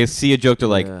 Where they see a joke, they're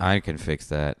like, I can fix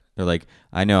that. They're like,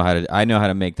 I know how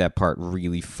to make that part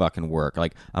really fucking work.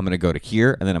 Like, I'm gonna go to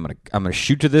here, and then I'm gonna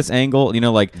shoot to this angle.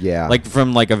 Like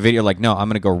from like a video. Like, no, I'm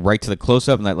gonna go right to the close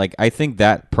up, and I think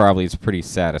that probably is pretty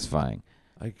satisfying.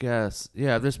 I guess.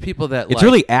 Yeah, there's people that It's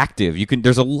really active.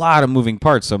 There's a lot of moving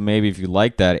parts, so maybe if you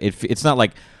like that, it's not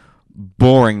like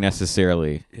boring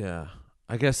necessarily. Yeah.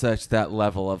 I guess that's that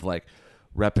level of like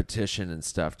repetition and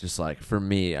stuff. Just like for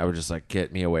me, I would just like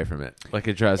get me away from it. Like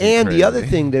it drives me And crazy. the other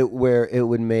thing that where it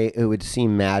would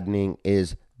seem maddening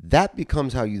is that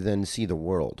becomes how you then see the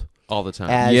world all the time.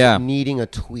 as needing a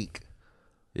tweak.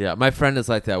 Yeah, my friend is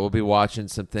like that. We'll be watching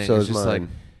something. So it's is just mine. like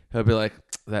he'll be like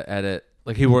that edit.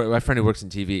 Like my friend who works in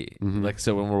TV. Mm-hmm. Like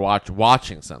so when we're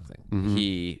watching something,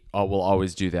 he will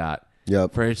always do that.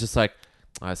 Yep. For he's just like,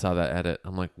 I saw that edit.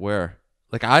 I'm like, where?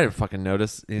 Like I didn't fucking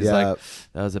notice. He's like,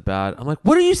 that was a bad. I'm like,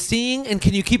 what are you seeing? And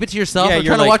can you keep it to yourself? Yeah, I'm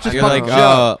you're trying to watch this fucking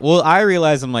show. well, I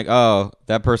realize I'm like,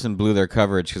 that person blew their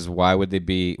coverage because why would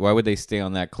they stay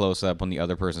on that close up when the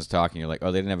other person's talking? You're like,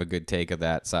 they didn't have a good take of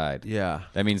that side. Yeah.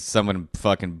 That means someone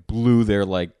fucking blew their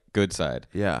like good side.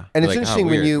 Yeah. And it's Like, interesting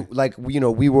when weird.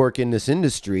 you we work in this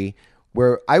industry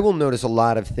where I will notice a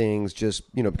lot of things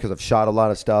just, because I've shot a lot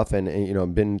of stuff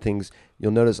and been things.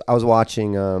 You'll notice I was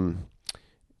watching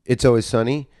It's Always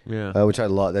Sunny, which I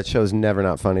love. That show's never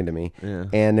not funny to me. Yeah.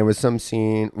 And there was some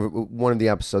scene, one of the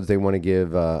episodes, they want to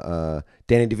give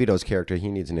Danny DeVito's character, he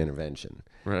needs an intervention.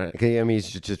 Right. Okay, I mean, he's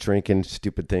just drinking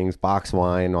stupid things, box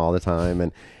wine all the time.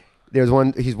 And there's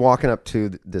one, he's walking up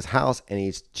to this house and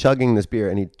he's chugging this beer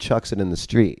and he chucks it in the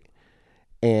street.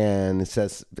 And it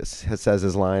says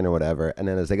his line or whatever. And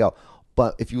then as they go,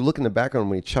 but if you look in the background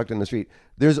when he chucked it in the street,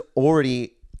 there's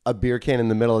already a beer can in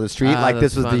the middle of the street. Like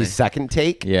this was funny. the second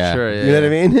take. Yeah. Sure, yeah. You know what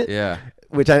I mean? Yeah.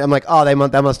 Which I'm like, they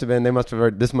must have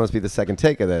heard, this must be the second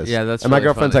take of this. Yeah, that's And my really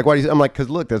girlfriend's funny. like, why do you, I'm like, because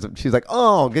look, she's like,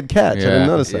 oh, good catch. I didn't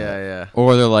notice that. Yeah.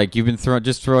 Or they're like,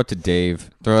 just throw it to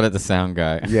Dave, throw it at the sound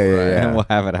guy. Yeah. And we'll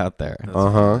have it out there.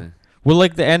 Uh-huh. Well,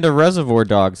 like the end of Reservoir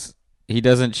Dogs, he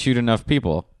doesn't shoot enough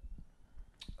people.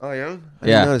 Oh, yeah? I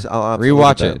Yeah. didn't notice. I'll absolutely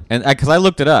Rewatch look at it, and because I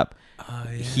looked it up,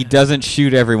 he doesn't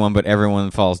shoot everyone, but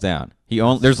everyone falls down.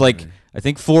 There's like I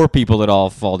think 4 people that all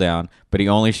fall down, but he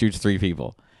only shoots 3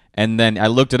 people. And then I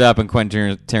looked it up, and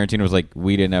Quentin Tarantino was like,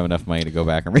 "We didn't have enough money to go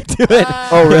back and redo it."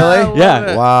 Oh, really?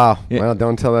 Yeah. Wow. Yeah. Well,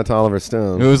 don't tell that to Oliver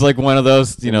Stone. It was like one of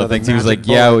those Another things. He was like,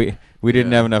 magic "Yeah, bullet." we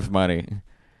didn't have enough money."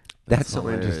 That's so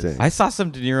hilarious. interesting. I saw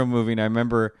some De Niro movie, and I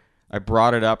remember I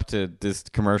brought it up to this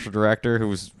commercial director who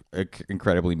was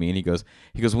incredibly mean. He goes,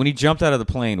 when he jumped out of the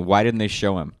plane, why didn't they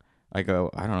show him? I go,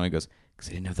 I don't know. He goes, because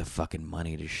they didn't have the fucking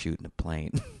money to shoot in a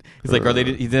plane. He's like,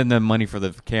 he didn't have money for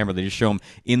the camera. They just show him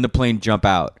in the plane jump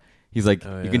out. He's like,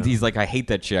 he's like, I hate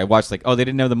that shit. I watched they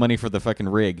didn't have the money for the fucking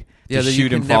rig to shoot you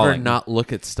can him never falling. not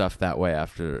look at stuff that way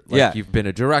after. Like, you've been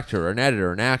a director or an editor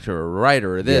or an actor or a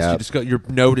writer or this. Yeah. You just you're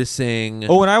noticing.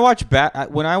 Oh, when I watched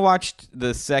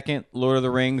the second Lord of the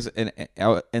Rings and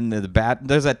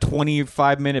there's that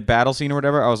 25-minute battle scene or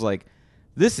whatever, I was like,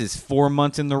 this is 4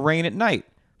 months in the rain at night.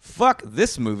 Fuck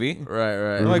this movie.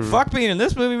 Right. I'm like, fuck being in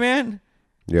this movie, man.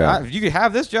 Yeah. If you could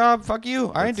have this job, fuck you.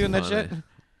 I ain't doing that funny. shit.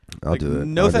 I'll do it.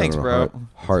 no I'll do it thanks, on a bro.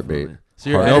 Heartbeat. So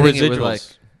you're No editing it with, residuals. like,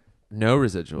 no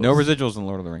residuals. No residuals in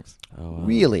Lord of the Rings. Oh, wow.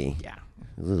 Really? Yeah.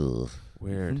 Ugh.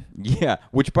 Weird. Yeah.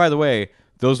 Which, by the way,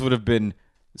 those would have been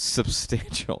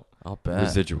substantial I'll bet.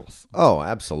 residuals. Oh,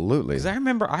 absolutely. Because I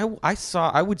remember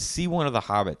I would see one of the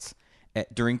Hobbits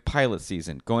during pilot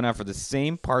season going out for the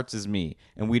same parts as me,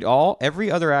 and every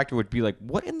other actor would be like,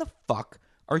 "What in the fuck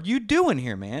are you doing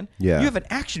here, man? Yeah. You have an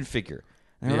action figure."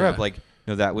 And Yeah. I'm like,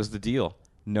 "No, that was the deal.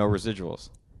 No residuals."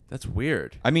 That's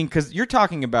weird. I mean, because you're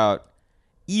talking about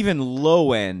even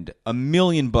low end $1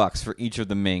 million for each of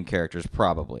the main characters,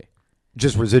 probably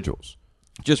Just residuals.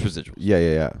 just residuals.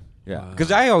 Yeah. Yeah,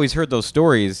 because I always heard those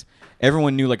stories.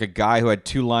 Everyone knew like a guy who had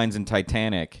 2 lines in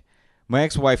Titanic. My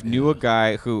ex-wife knew a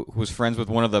guy who was friends with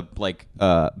one of the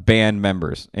band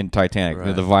members in Titanic,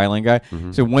 Right. the violin guy.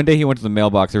 So one day he went to the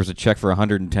mailbox. There was a check for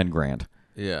 $110,000.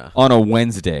 Yeah. On a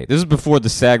Wednesday. This is before the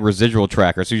SAG residual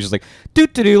tracker. So you're just like,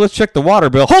 let's check the water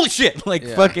bill. Holy shit! Like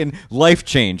fucking life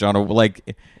change on a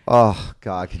like. Oh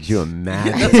God, could you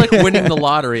imagine? That's like winning the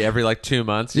lottery every like 2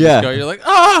 months. You Yeah. just go, you're like,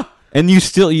 ah. And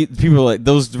people are like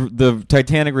those. The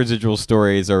Titanic residual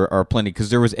stories are plenty because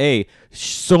there was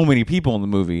so many people in the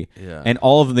movie, and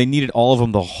all of them, they needed all of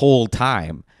them the whole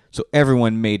time. So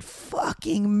everyone made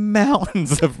fucking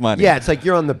mountains of money. Yeah, it's like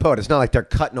you're on the boat. It's not like they're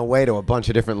cutting away to a bunch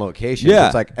of different locations. Yeah.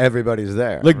 It's like everybody's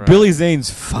there. Like Billy Zane's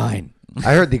fine.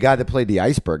 I heard the guy that played the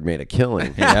iceberg made a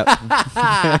killing.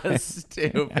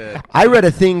 Stupid. I read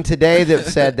a thing today that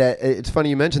said that it's funny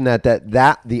you mentioned that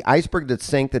the iceberg that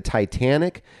sank the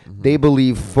Titanic, they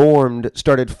believe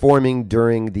started forming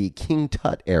during the King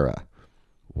Tut era.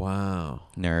 Wow.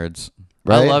 Nerds.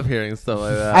 Right? I love hearing stuff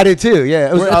like that. I do too. Yeah,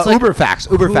 it was It's like- Uberfax.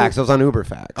 Uberfax. I was on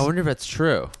Uberfax. I wonder if that's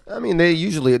true. I mean,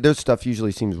 their stuff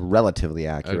usually seems relatively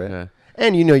accurate. Okay.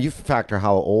 And you factor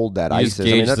how old that You ice just is. I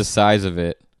mean, gauge the that's- size of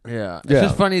it. Yeah. It's Yeah.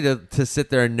 just funny to sit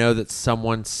there and know that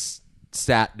someone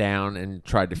sat down and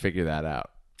tried to figure that out.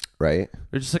 right.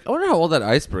 They're just like, I wonder how old that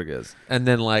iceberg is. And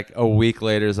then like a week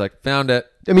later is like, found it.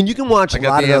 I mean, you can watch a got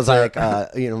lot of the those,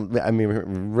 answer. I mean,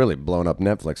 really blowing up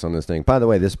Netflix on this thing. By the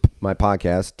way, my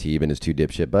podcast, Teeb and his two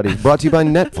dipshit buddies, brought to you by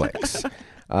Netflix.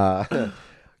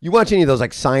 You watch any of those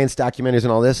like science documentaries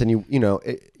and all this, and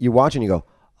you watch and you go,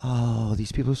 oh,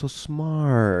 these people are so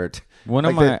smart. One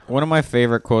of my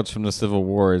favorite quotes from the Civil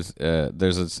War is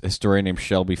there's a historian named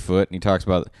Shelby Foote, and he talks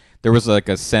about there was like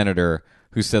a senator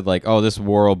who said like, oh, this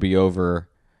war will be over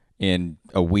in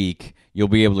a week. You'll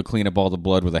be able to clean up all the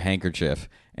blood with a handkerchief.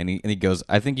 And he goes,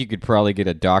 I think you could probably get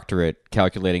a doctorate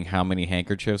calculating how many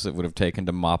handkerchiefs it would have taken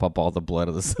to mop up all the blood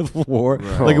of the Civil War.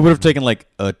 Right. Like it would have taken like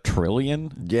 1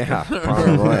 trillion. Yeah,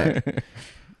 probably.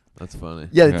 That's funny.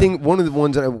 Yeah, the thing. One of the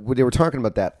ones that they were talking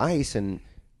about that ice, and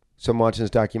so I'm watching this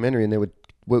documentary, and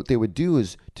what they would do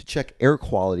is to check air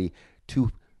quality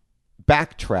to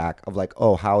backtrack of like,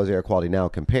 oh, how is air quality now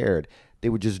compared? They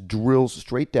would just drill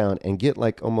straight down and get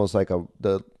like almost like about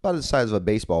the size of a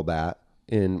baseball bat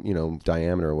in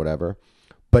diameter or whatever,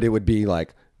 but it would be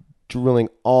like drilling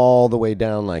all the way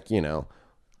down like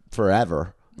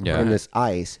forever in this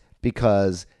ice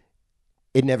because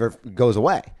it never goes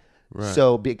away. Right.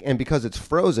 So because it's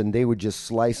frozen, they would just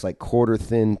slice like quarter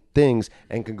thin things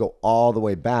and can go all the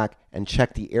way back and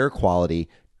check the air quality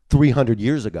 300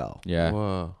 years ago. Yeah.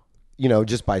 Whoa.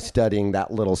 Just by studying that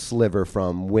little sliver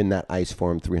from when that ice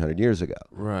formed 300 years ago.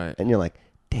 Right. And you're like,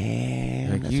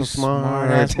 damn, Like, that's you so smart.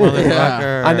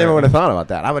 motherfucker. I never would have thought about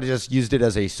that. I would have just used it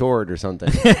as a sword or something.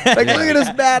 Like, look at this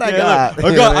bat I got.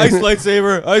 I got ice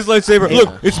lightsaber.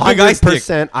 Look, it's a big ice dick.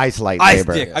 100% ice lightsaber. Ice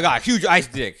dick. I got a huge ice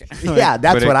dick. Yeah,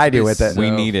 that's what I do with it.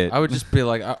 We need it. I would just be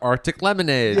like, Arctic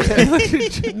lemonade.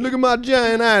 Look at my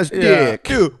giant ice dick.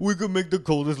 Dude, we could make the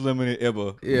coldest lemonade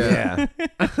ever. Yeah.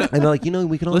 And they're like, we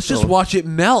can also... Let's just watch it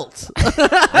melt.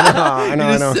 I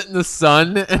know. You just sit in the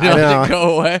sun and I know. let it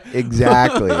go away.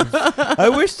 Exactly. I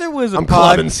wish there was a I'm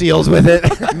clubbing seals with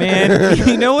it. Man,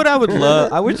 you know what I would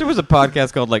love? I wish there was a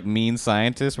podcast called like Mean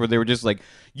Scientists where they were just like,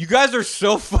 you guys are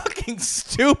so fucking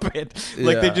stupid.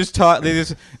 Like they just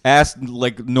asked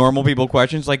like normal people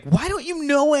questions like, why don't you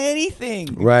know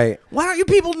anything? Right. Why don't you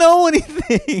people know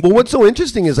anything? Well, what's so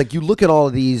interesting is like you look at all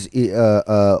of these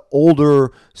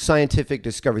older scientific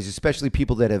discoveries, especially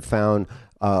people that have found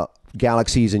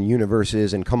galaxies and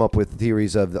universes and come up with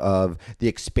theories of the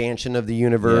expansion of the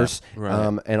universe,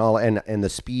 and the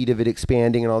speed of it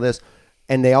expanding and all this,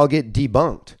 and they all get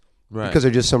debunked because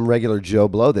they're just some regular Joe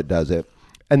Blow that does it.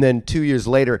 And then 2 years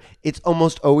later, it's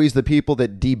almost always the people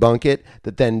that debunk it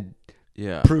that then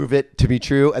prove it to be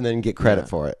true and then get credit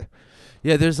for it.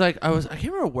 Yeah, there's like I can't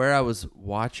remember where I was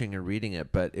watching or reading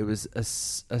it, but it was a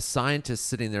scientist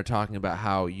sitting there talking about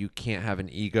how you can't have an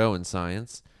ego in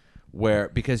science,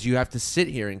 because you have to sit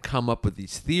here and come up with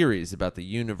these theories about the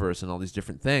universe and all these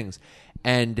different things,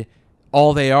 and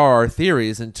all they are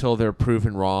theories until they're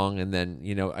proven wrong, and then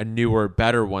a newer,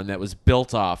 better one that was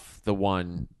built off the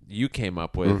one you came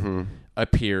up with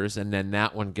appears, and then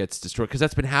that one gets destroyed because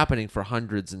that's been happening for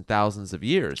hundreds and thousands of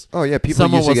years. Oh yeah, people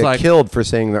used to get killed for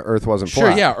saying the Earth wasn't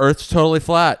flat. Sure, yeah, Earth's totally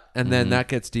flat, and then that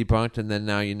gets debunked, and then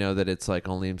now you know that it's like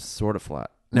only sort of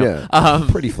flat. No. Yeah,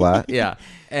 pretty flat. Yeah,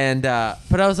 and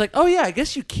but I was like, oh yeah, I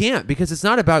guess you can't because it's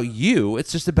not about you.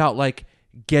 It's just about like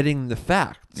getting the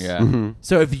facts. Yeah. Mm-hmm.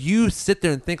 So if you sit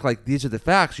there and think like these are the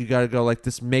facts, you got to go like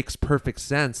this makes perfect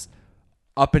sense.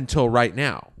 Up until right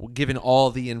now, given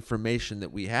all the information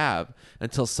that we have,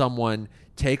 until someone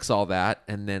takes all that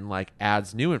and then like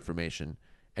adds new information,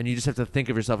 and you just have to think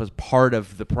of yourself as part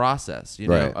of the process,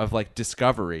 of like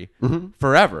discovery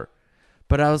forever.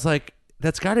 But I was like,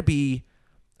 that's got to be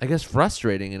I guess,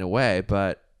 frustrating in a way,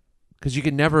 but because you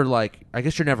can never I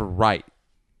guess you're never right,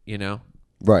 you know?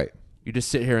 Right. You just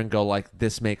sit here and go like,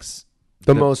 this makes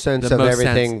The most sense the of most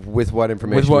everything sense with what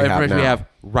information, with what we, have information now. we have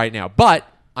right now. But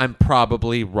I'm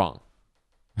probably wrong.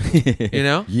 You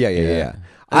know? Yeah.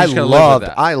 I just gotta live with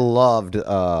that. I loved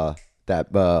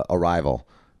that Arrival.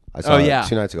 I saw it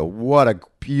 2 nights ago. What a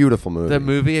beautiful movie. The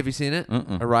movie, have you seen it?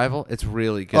 Arrival? It's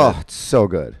really good. Oh, it's so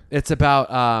good. It's about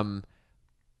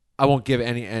I won't give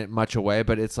any much away,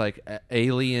 but it's like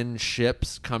alien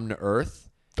ships come to Earth.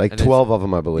 Like And 12 of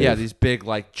them, I believe. Yeah, these big,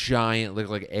 giant, look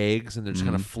like eggs, and they're just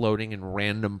kind of floating in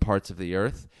random parts of the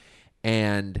Earth.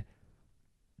 And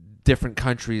different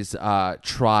countries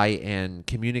try and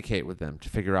communicate with them to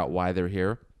figure out why they're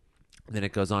here. And then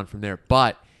it goes on from there.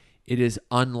 But it is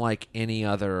unlike any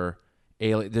other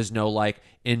alien. There's no,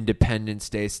 Independence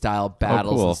Day style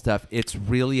battles cool. and stuff. It's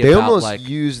really They about, almost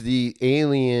use the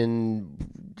alien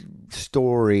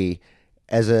story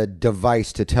as a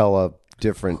device to tell a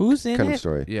different Who's in kind it? of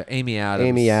story. yeah, Amy Adams.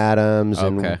 Amy Adams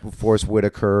Okay. and Forrest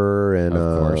Whitaker and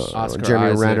Of course. Oscar Jeremy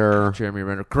Isaac, Renner. Jeremy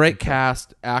Renner. Great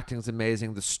cast. Acting's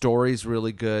amazing. The story's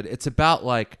really good. It's about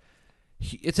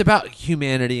it's about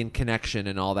humanity and connection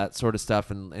and all that sort of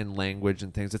stuff and language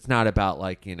and things. It's not about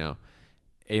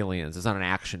aliens. It's not an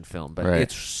action film, but Right.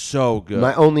 it's so good.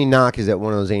 My only knock is that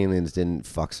one of those aliens didn't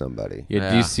fuck somebody. Yeah, do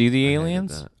Yeah. you see the I hated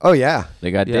aliens? that. Oh, yeah. They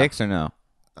got Yeah. dicks or no?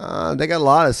 They got a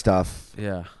lot of stuff.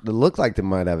 Yeah, They look like they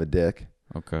might have a dick.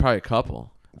 Okay. probably a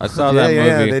couple. I saw yeah, that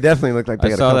yeah, movie. they definitely look like they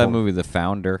I got saw a that couple. movie, The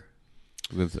Founder,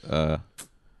 with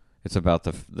it's about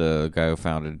the guy who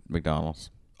founded McDonald's.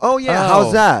 Oh, yeah.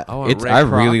 How's that? Oh, It's Ray I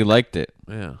Kroc. really liked it.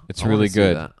 Yeah, It's I wanna really see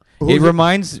good. that. Who's It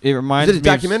reminds Is me it a of-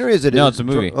 documentary? Is it? No, it's a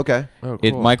movie. Okay. Oh,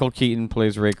 It cool. Michael Keaton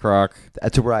plays Ray Kroc.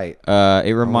 That's right.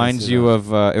 It reminds see you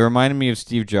that. of. It reminded me of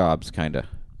Steve Jobs, kind of,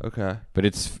 Okay. but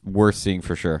it's worth seeing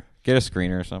for sure. Get a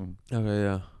screener or something. Okay.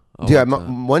 Yeah. Yeah,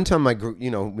 one time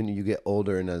when you get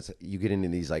older and as you get into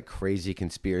these crazy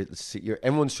conspiracy,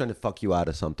 everyone's trying to fuck you out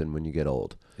of something when you get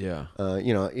old. Yeah.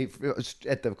 If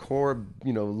at the core,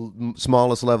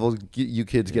 smallest level, you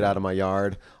kids get out of my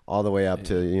yard, all the way up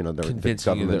to the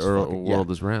Convincing you the government's fucking- world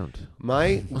is round.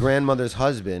 My grandmother's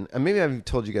husband, and maybe I've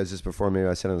told you guys this before, maybe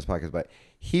I said it on this podcast, but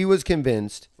he was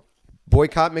convinced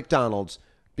boycott McDonald's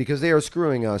because they are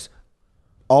screwing us.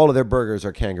 All of their burgers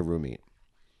are kangaroo meat.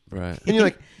 Right. And you're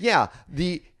like, yeah,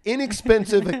 the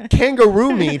inexpensive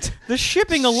kangaroo meat. The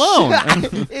shipping alone.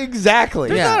 Exactly.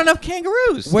 There's not enough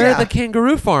kangaroos. Where Yeah. are the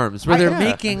kangaroo farms where they're Yeah.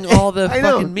 making all the I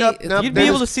know. fucking meat? Nope. You'd be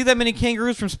able to see that many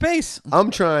kangaroos from space. I'm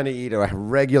trying to eat a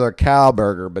regular cow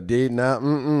burger, but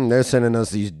they're sending us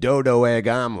these dodo egg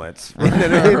omelets.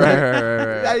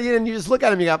 Right. And you just look at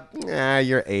them, you go,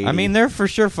 you're 80. I mean, they're for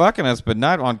sure fucking us, but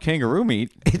not on kangaroo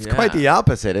meat. it's Yeah. quite the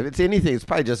opposite. If it's anything, it's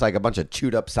probably just like a bunch of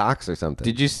chewed up socks or something.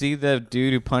 Did you see the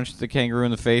dude who punched the kangaroo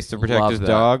in the face to protect Love his that.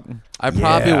 dog? I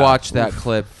probably Yeah. watched that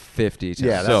clip 50 times.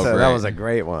 Yeah, So that great. was a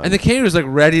great one. And the kangaroo's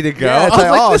ready to go. yeah, it's I was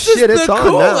like, oh this shit, is it's the on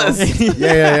coolest. now.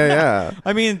 yeah.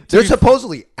 I mean, They're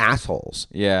supposedly assholes.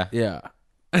 yeah. Yeah.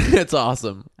 It's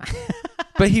awesome.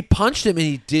 But he punched him and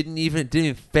he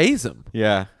didn't phase him.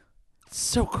 Yeah. It's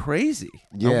so crazy.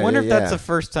 I wonder if that's the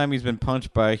first time he's been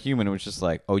punched by a human. It was just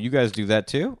like, oh, you guys do that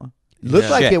too? Looked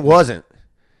Yeah. like Shit. it wasn't.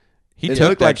 He It took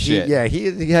looked that like shit.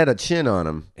 he had a chin on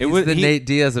him. It He's was the Nate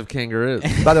Diaz of kangaroos.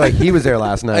 By the way, he was there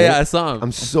last night. Yeah, I saw him.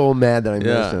 I'm so mad that I missed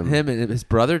Yeah, him. him and his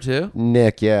brother too.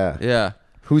 Nick, yeah. Yeah,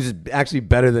 Who's actually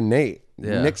better than Nate.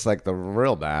 Yeah. Nick's like the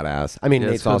real badass. I mean, yeah.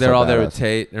 Nate's So also they're all there with badass.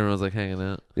 Tate. Everyone's hanging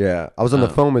out. Yeah. I was on the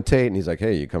Oh. phone with Tate, and he's like,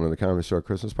 hey, you coming to the Comedy Store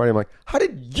Christmas party? I'm like, how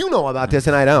did you know about this?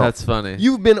 And I don't. That's funny.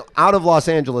 You've been out of Los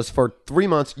Angeles for 3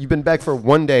 months. You've been back for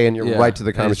 1 day, and you're Yeah. right to the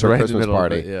And Comedy it's Store right in the Christmas middle of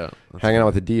party. it, yeah. Hanging out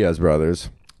with the Diaz brothers.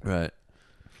 Right.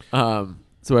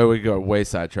 So we go way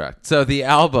sidetracked. So the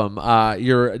album,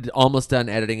 you're almost done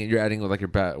editing it. You're editing with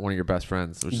one of your best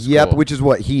friends. Which is Yep, cool. which is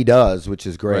what he does, which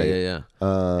is great. Right, yeah.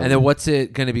 And then what's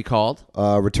it going to be called?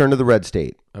 Return to the Red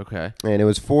State. Okay. And it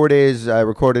was 4 days. I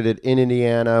recorded it in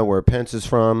Indiana, where Pence is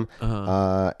from,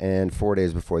 Uh-huh. and 4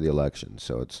 days before the election.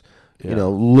 So it's, Yeah. a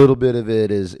little bit of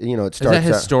it is, it Is starts that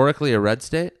historically a red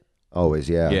state? always,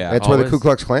 yeah. Yeah. That's where the Always? Ku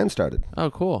Klux Klan started. Oh,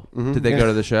 cool. Did they go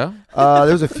to the show?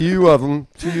 There was a few of them.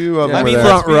 I mean, were there.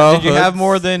 front row did you have hoods.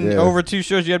 more than Yeah. over 2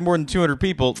 shows? You had more than 200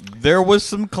 people. There was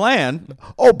some Klan.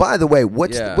 Oh, by the way,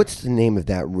 what's Yeah. what's the name of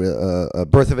that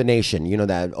Birth of a Nation? You know,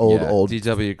 that old.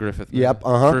 D.W. Griffith. Yep,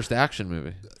 movie. uh-huh. First action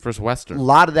movie. First A Western.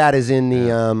 lot of that is in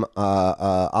the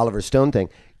Oliver Stone thing.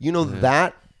 You know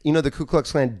that. The Ku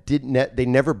Klux Klan they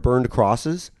never burned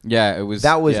crosses. Yeah, it was.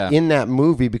 That was yeah. in that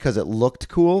movie because it looked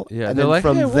cool. Yeah, and they're then like,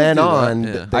 from "Hey, we'll then do that." on,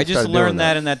 Yeah. they I just started doing learned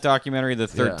that in that documentary, The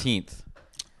Yeah. 13th.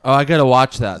 Oh, I gotta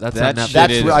watch that. That's That on shit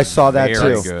Netflix. is I saw that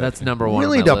very too. good. That's number one.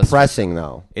 Really on my list. depressing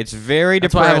though. It's very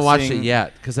That's why I depressing. haven't watched it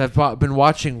yet because I've been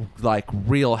watching like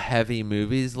real heavy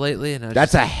movies lately, and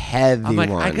That's a heavy I'm like,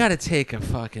 one. I gotta take a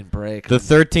fucking break. The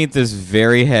 13th is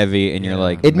very heavy, and you're Yeah.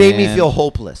 like, It made me "Man." feel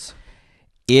hopeless.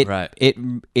 It Right.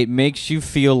 it makes you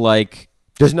feel like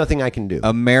There's nothing I can do.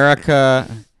 America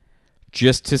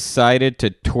just decided to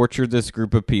torture this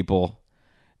group of people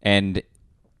and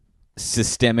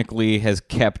systemically has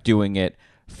kept doing it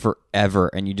forever.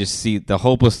 And you just see the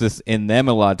hopelessness in them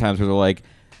a lot of times where they're like,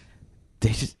 they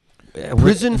just.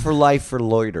 Prison for life for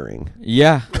loitering.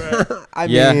 Yeah. I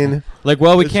Yeah. mean, Like,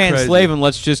 well, we It's can't crazy. enslave them.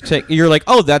 Let's just take. You're like,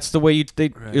 oh, that's the way you.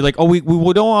 You're like, oh, we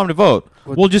don't want them to vote.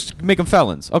 We'll just make them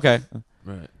felons. Okay.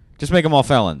 right. Just make them all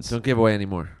felons. Don't give away any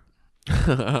more.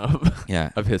 Yeah.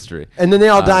 Of history. and then they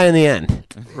all die in the end.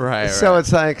 Right. So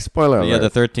it's like spoiler alert. Yeah, the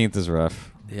 13th is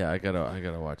rough. I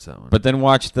gotta watch that one. But then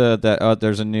watch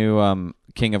there's a new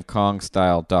King of Kong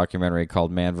style documentary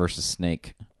called Man vs.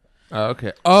 Snake.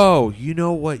 okay. Oh, you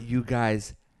know what you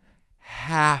guys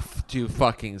have to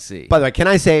fucking see. By the way, can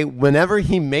I say, whenever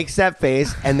he makes that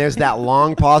face and there's that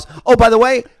long pause, oh, by the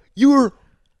way, you were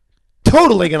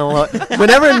totally going to look.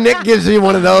 Whenever Nick gives you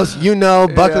one of those, you know,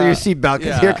 buckle Yeah. your seatbelt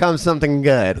because Yeah. here comes something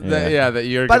good. that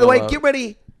you're. By the gonna way, love. get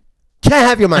ready. Can't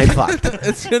have your mind fucked.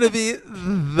 It's gonna be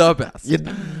the best. You're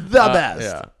the best.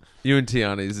 Yeah. You and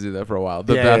Tiana used to do that for a while.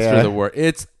 The Yeah, best yeah. or the worst.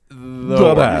 It's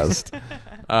the worst.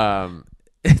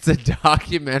 It's a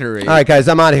documentary. All right, guys,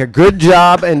 I'm out of here. Good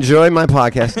job. Enjoy my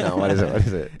podcast. No, what is it? What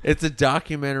is it? It's a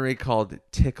documentary called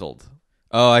Tickled.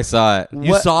 Oh, I saw it. You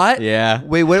What? saw it? Yeah.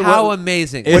 Wait, what? How what,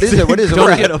 amazing! what is it? What is it? Don't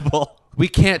What is it? Incredible. We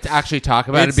can't actually talk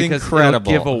about It's it because incredible.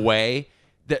 it'll give away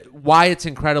that. Why it's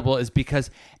incredible is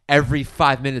because every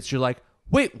 5 minutes you're like,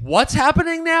 wait, what's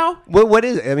happening now? What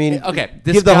is it? I mean, Okay,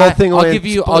 this give the guy- whole thing away. I'll and give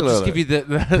you. spoiler I'll just alert. give you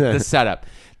the setup.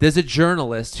 There's a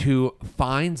journalist who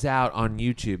finds out on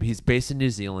YouTube. He's based in New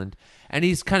Zealand, and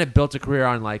he's kind of built a career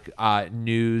on like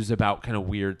news about kind of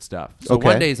weird stuff. So Okay.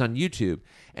 one day he's on YouTube,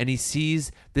 and he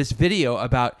sees this video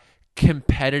about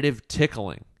competitive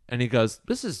tickling, and he goes,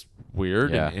 "This is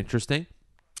weird Yeah. and interesting."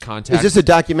 Contact Is this a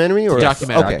documentary or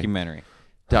documentary. Okay. Documentary.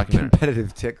 documentary.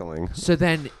 Competitive tickling. So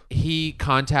then he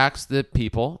contacts the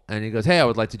people and he goes, "Hey, I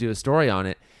would like to do a story on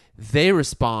it." They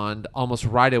respond almost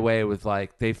right away with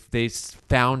like they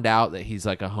found out that he's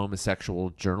like a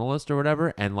homosexual journalist or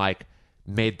whatever, and like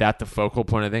made that the focal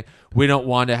point of the thing. We don't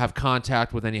want to have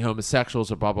contact with any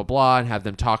homosexuals or blah blah blah, and have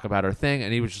them talk about our thing.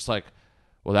 And he was just like,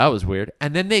 "Well, that was weird."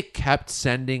 And then they kept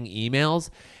sending emails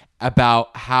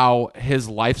about how his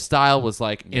lifestyle was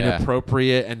like Yeah.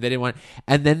 inappropriate, and they didn't want.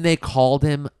 And then they called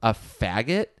him a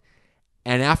faggot.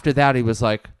 And after that, he was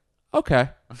like, "Okay,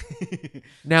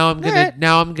 now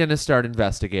I'm gonna start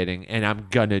investigating, and I'm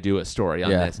gonna do a story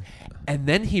on Yeah. this." And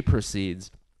then he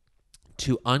proceeds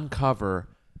to uncover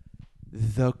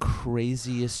the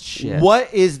craziest shit.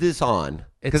 What is this on?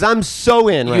 Because It's- I'm so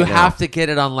in right you now. have to get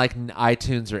it on like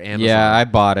iTunes or Amazon. Yeah, I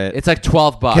bought it. It's like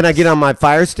 $12. Can I get on my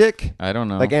Fire Stick? I don't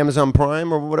know. Like Amazon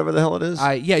Prime or whatever the hell it is?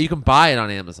 Yeah, you can buy it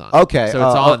on Amazon. Okay. so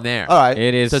it's all in there. All right.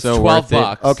 It is So it's so 12 worth it.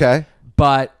 bucks. Okay.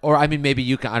 But or I mean maybe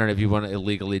you can, I don't know if you want to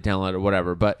illegally download it or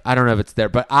whatever, but I don't know if it's there.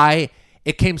 But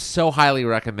it came so highly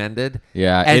recommended.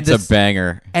 Yeah, And it's this- a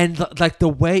banger. And like the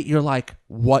way you're like,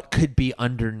 what could be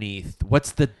underneath?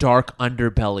 What's the dark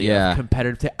underbelly Yeah. of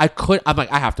competitive? I'm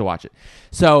like, I have to watch it.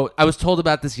 So I was told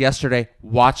about this yesterday.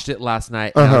 Watched it last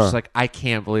night. And I was just like, I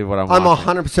can't believe what I'm I'm watching.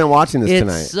 100% watching this It's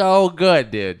tonight. so good,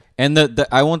 dude. And the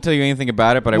I won't tell you anything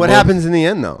about it, but What happens in the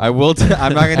end, though? I'm not going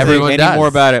to tell you Everyone any does. more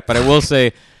about it, but I will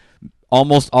say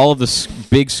almost all of the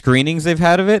big screenings they've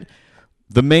had of it,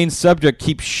 the main subject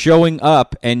keeps showing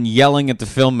up and yelling at the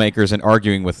filmmakers and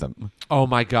arguing with them. Oh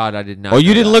my god, I did not. Oh, you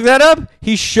know didn't that. look that up?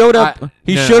 He showed up.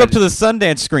 He no, showed I up to the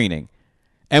Sundance screening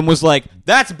and was like,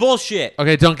 "That's bullshit."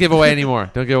 Okay, don't give away anymore.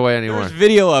 Don't give away anymore. There's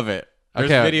video of it. There's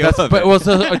Okay, video of but it. well,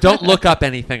 so don't look up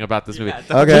anything about this movie.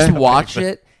 Okay. Just watch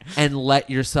it and let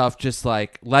yourself just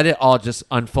like let it all just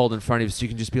unfold in front of you, so you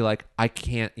can just be like, I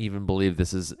can't even believe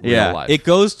this is real life. It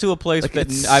goes to a place Like, that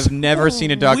it's I've so never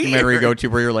seen a documentary weird. go to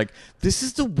where you're like, this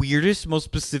is the weirdest, most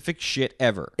specific shit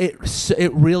ever. it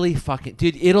really fucking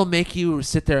dude. It'll make you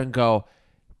sit there and go,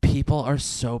 people are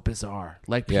so bizarre.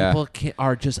 Like Yeah. people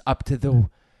are just up to the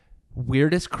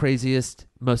weirdest, craziest,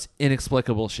 most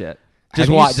inexplicable shit.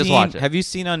 Just watch it. Have you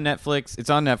seen on Netflix?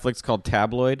 It's on Netflix called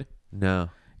Tabloid.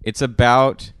 No. It's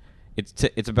about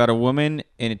it's about a woman,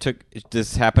 and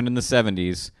this happened in the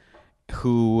 70s,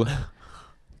 who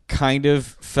kind of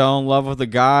fell in love with a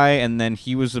guy, and then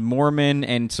he was a Mormon,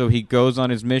 and so he goes on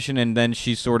his mission, and then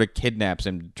she sort of kidnaps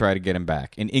him to try to get him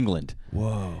back in England.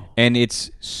 Whoa. And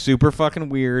it's super fucking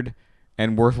weird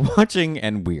and worth watching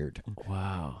and weird.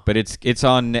 Wow. But it's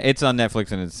on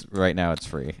Netflix, and it's right now it's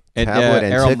free. Tabloid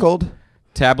and Tickled?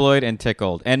 Tabloid and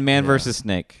Tickled. And Man vs.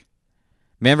 Snake.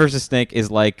 Man vs. Snake is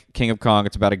like King of Kong.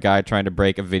 It's about a guy trying to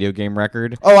break a video game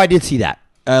record. Oh, I did see that.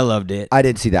 I loved it. I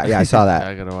did see that. Yeah, I saw that.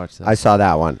 I gotta watch that. I saw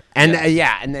that one. And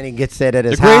and then he gets it at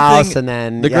his great house, thing- and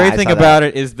then The yeah, great I thing saw about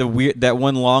it is that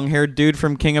one long-haired dude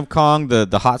from King of Kong,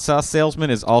 the hot sauce salesman,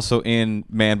 is also in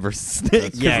Man vs.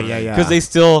 Snake. Yeah. Because they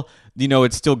still,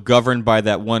 it's still governed by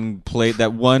that one plate.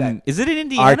 Is it in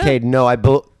Indiana? Arcade. No,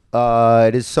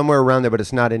 it is somewhere around there, but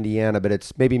it's not Indiana. But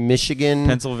it's maybe Michigan,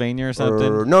 Pennsylvania or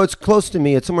something. no, it's close to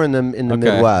me. It's somewhere in the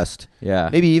Midwest. Yeah.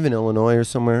 Maybe even Illinois or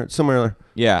somewhere.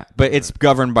 Yeah, but it's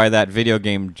governed by that video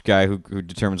game guy who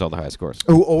determines all the high scores.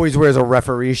 Who always wears a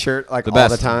referee shirt like all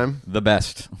the time. The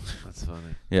best. That's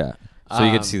funny. Yeah. So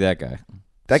you get to see that guy.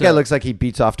 That guy looks like he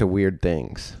beats off to weird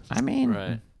things. I mean,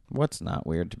 Right. what's not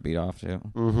weird to beat off to?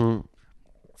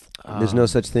 There's no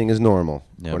such thing as normal,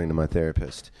 Yep. according to my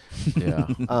therapist. Yeah.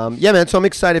 Yeah, man. So I'm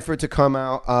excited for it to come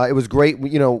out. It was great.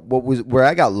 Where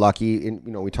I got lucky, and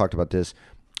we talked about this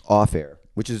off air,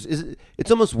 which is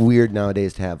it's almost weird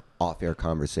nowadays to have off air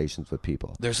conversations with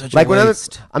people. There's such like a when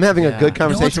waste. I'm having a good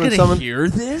conversation with someone. Hear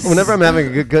this? Whenever I'm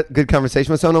having a good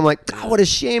conversation with someone, I'm like, what a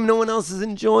shame no one else is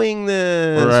enjoying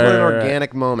this. Right, What an right,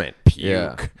 organic moment.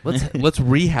 Yeah. Let's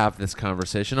rehab this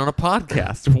conversation on a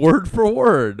podcast, word for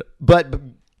word. But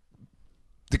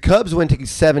the Cubs went to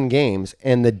 7 games,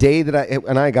 and the day that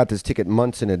I got this ticket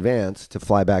months in advance to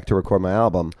fly back to record my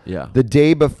album. Yeah. The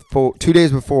day before, 2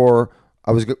 days before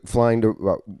I was flying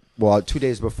to, 2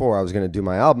 days before I was going to do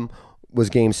my album was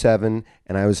Game 7,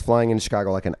 and I was flying in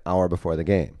Chicago like an hour before the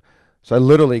game. So I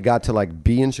literally got to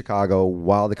be in Chicago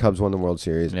while the Cubs won the World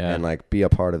Series and be a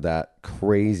part of that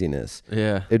craziness.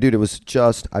 Yeah. Dude, it was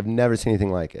just, I've never seen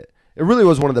anything like it. It really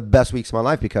was one of the best weeks of my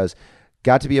life because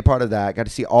got to be a part of that. Got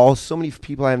to see so many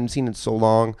people I haven't seen in so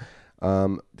long.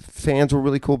 Fans were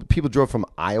really cool. People drove from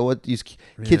Iowa. These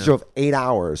kids drove 8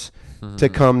 hours to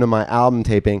come to my album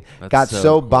taping. That's got so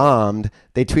so cool. bombed.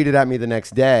 They tweeted at me the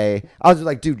next day. I was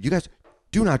like, dude, you guys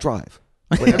do not drive.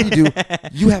 Whatever you do,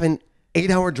 you have an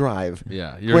 8-hour drive.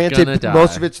 Yeah, you're Granted, gonna die.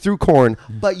 most of it's through corn,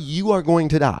 but you are going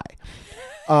to die.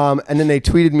 And then they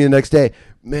tweeted me the next day,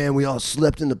 man, we all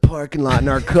slept in the parking lot in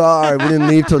our car. We didn't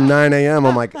leave till 9 a.m.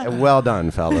 I'm like, well done,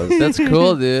 fellas. That's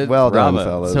cool, dude. Well done, Bravo.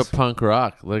 fellas. So punk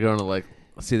rock. They're going to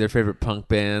see their favorite punk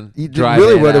band. You drive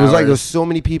really 8 would. It was like hours. there's so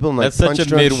many people in That's such a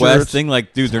punch-drunk Midwest shirts. thing.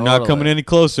 Like, dude, they're not Totally. coming any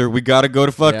closer. We got to go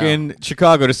to fucking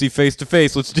Chicago to see Face to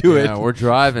Face. Let's do Yeah, it. we're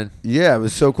driving. Yeah, it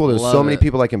was so cool. There was Love so many it.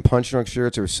 people in punch drunk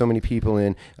shirts. There were so many people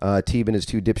in Teeb and his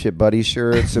 2 dipshit buddies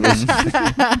shirts. It was.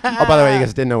 Oh, by the way, you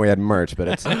guys didn't know we had merch, but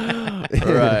it's.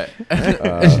 Right.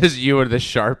 It's just you and the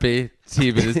Sharpie.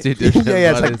 Steve and his two different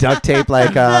yeah, it's like buddies. duct tape.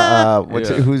 Like Yeah.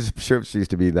 whose shirts used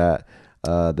to be that?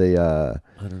 I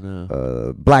don't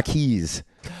know. Black Keys.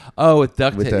 Oh, with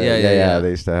duct With tape. the, Yeah. They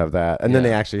used to have that, and then Yeah.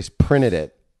 they actually printed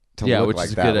it to Yeah, look which like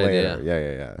is a that good later.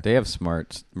 idea. Yeah. They have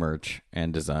smart merch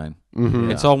and design. Mm-hmm.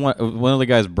 Yeah. It's all one of the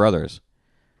guy's brothers.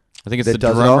 I think it's That the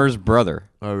does it all? drummer's brother.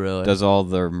 Oh, really? Does all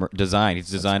their design. He's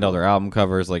designed all their album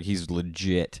covers. Like, he's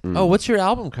legit. Oh, what's your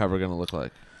album cover going to look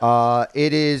like?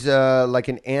 It is like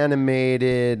an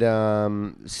animated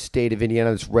state of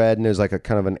Indiana that's red, and there's like a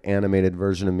kind of an animated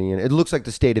version of me, and it looks like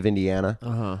the state of Indiana.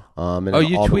 Uh-huh. And Oh,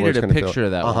 you all the words tweeted a kinda picture fill-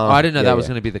 of that one. Uh-huh. Oh, I didn't know Yeah, that was yeah.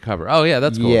 going to be the cover. Oh, yeah,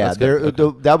 that's cool. Yeah, That's good.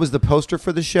 Okay. that was the poster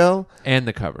for the show, And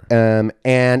the cover. and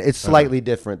it's slightly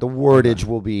different. The wordage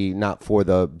will be not for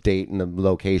the date and the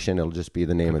location; it'll just be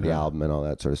the name of the album and all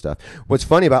that sort of stuff. What's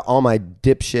funny about all my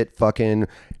dipshit fucking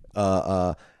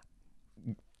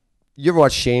you ever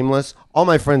watch Shameless? All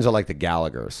my friends are like the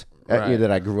Gallaghers Right. that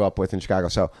I grew up with in Chicago.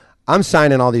 So I'm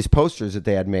signing all these posters that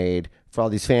they had made for all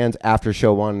these fans after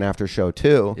show 1 and after show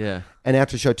 2. Yeah. And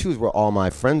after show 2 is where all my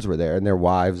friends were there and their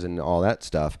wives and all that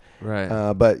stuff.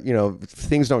 Right. But,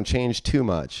 things don't change too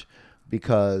much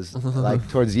because, like,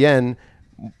 towards the end,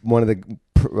 one of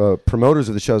the promoters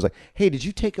of the show is like, hey, did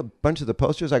you take a bunch of the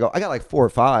posters? I go, I got like 4 or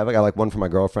 5. I got like one for my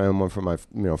girlfriend, one for my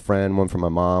friend, one for my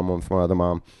mom, one for my other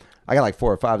mom. I got like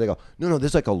 4 or 5. They go, no,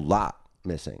 there's like a lot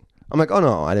missing. I'm like, oh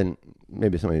no, I didn't.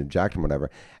 Maybe somebody jacked them or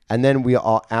whatever. And then we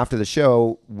all, after the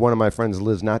show, one of my friends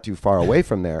lives not too far away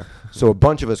from there. So a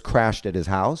bunch of us crashed at his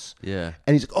house. Yeah.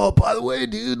 And he's like, oh, by the way,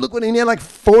 dude, look what he had like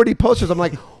 40 posters. I'm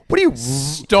like, What are you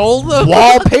Stole them?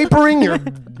 wallpapering your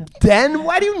den?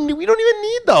 Why do you? We don't even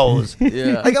need those.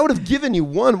 Yeah. Like I would have given you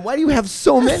one. Why do you have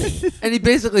so many? And he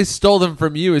basically stole them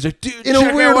from you. He's like, dude, In a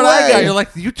check weird out what I way. got. You're like,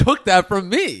 you took that from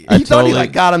me. He thought he totally-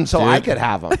 like got them so I could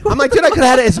have them. I'm like, dude, I could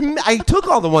have had it. I took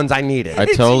all the ones I needed. I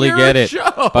totally your get it.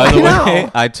 show. By the I way,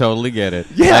 know. I totally get it.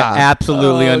 Yeah. I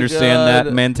absolutely Oh, understand God.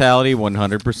 that mentality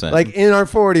 100%. Like in our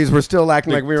 40s, we're still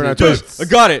acting like we were in our Dude, 20s. I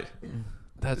got it.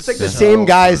 That's It's like the same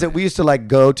guys that we used to like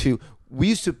go to. We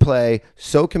used to play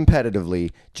so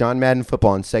competitively John Madden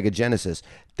football and Sega Genesis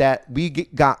that we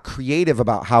got creative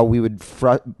about how we would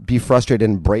be frustrated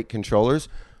and break controllers.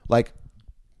 Like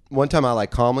one time, I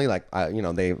like calmly, like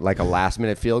they like a last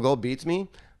minute field goal beats me.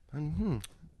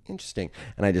 Interesting,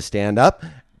 and I just stand up,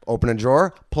 open a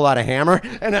drawer, pull out a hammer,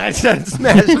 and I start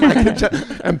smashing my controller,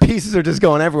 and pieces are just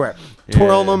going everywhere,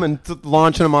 twirling them and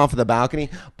launching them off of the balcony.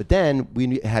 But then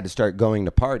we had to start going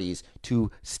to parties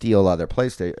to steal other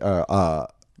PlayStation, Sega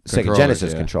Controllers,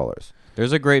 Genesis yeah. controllers.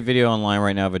 There's a great video online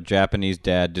right now of a Japanese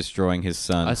dad destroying his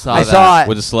son I saw I that. saw it.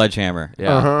 with a sledgehammer.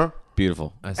 Yeah. Uh-huh.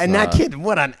 Beautiful. I saw And that it. kid,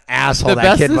 what an asshole The that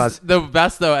best kid is, was. the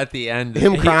best though at the end,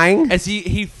 Him crying? as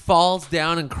he falls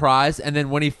down and cries, and then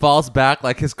when he falls back,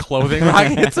 like his clothing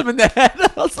rack hits him in the head.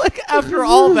 I was like, after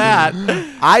all that,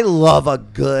 I love a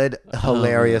good,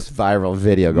 hilarious viral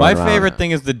video going My around. favorite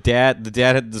thing is the dad. The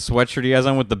dad had the sweatshirt he has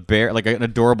on with the bear, like an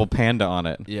adorable panda on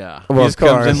it. yeah, Well, he of just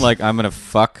comes in course. like, I'm gonna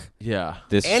fuck yeah.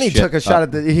 this. And he shit took a shot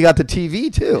up. at he got the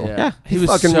TV too. Yeah, he He was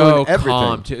fucking so ruined everything.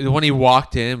 calm too. When he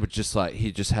walked in, but just like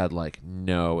he just had like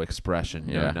no expression,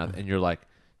 no Yeah. nothing, and you're like,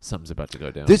 something's about to go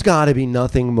down. There's got to be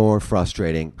nothing more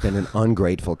frustrating than an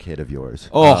ungrateful kid of yours.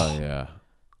 Oh, yeah,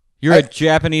 you're a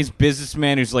Japanese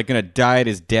businessman who's like gonna die at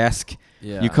his desk.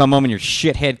 Yeah. You come home and your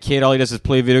shithead kid, all he does is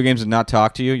play video games and not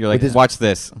talk to you. You're like, With his- watch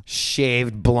this.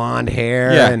 Shaved blonde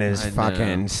hair Yeah. and his I know.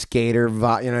 fucking skater,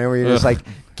 where you're just like,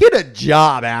 get a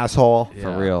job, asshole. Yeah.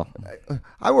 For real.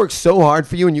 I work so hard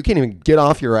for you and you can't even get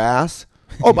off your ass.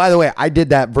 Oh, by the way, I did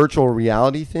that virtual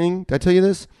reality thing. Did I tell you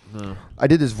this? No. I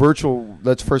did this virtual.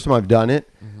 That's the first time I've done it.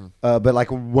 But like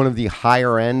one of the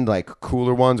higher end, like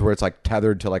cooler ones where it's like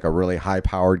tethered to like a really high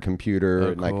powered computer.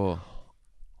 Oh, and like cool.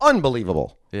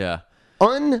 unbelievable. Yeah,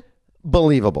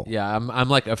 Unbelievable. yeah. I'm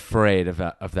like afraid of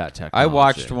that technology. I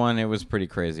watched one. It was pretty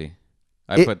crazy.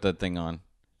 I It- put the thing on.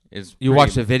 It's You pretty-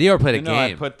 watched a video or played a No,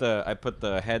 game?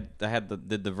 I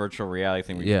did the virtual reality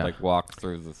thing where Yeah. you like walk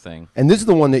through the thing. And this is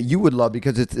the one that you would love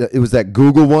because it was that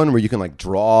Google one where you can like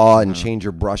draw and change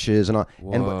your brushes and all.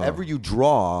 And Whoa. whatever you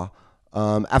draw,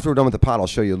 after we're done with the pod, I'll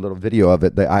show you a little video of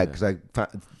it.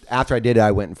 After I did it,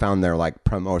 I went and found their like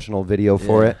promotional video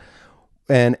for it.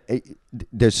 And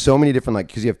there's so many different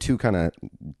because you have two kind of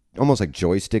almost like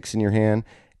joysticks in your hand.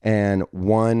 And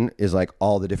one is like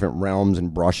all the different realms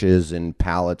and brushes and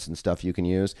palettes and stuff you can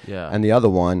use. Yeah. And the other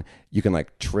one, you can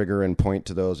like trigger and point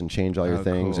to those and change all your Oh,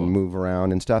 things cool. and move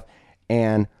around and stuff.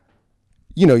 And,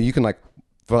 you can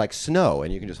for like snow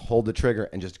and you can just hold the trigger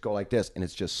and just go like this and it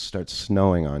just starts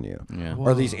snowing on you. Yeah.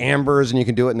 Or these ambers and you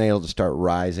can do it and they'll just start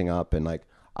rising up and like,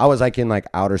 I was like in like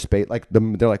outer space, like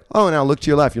they're like, oh, now look to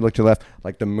your left. You look to your left,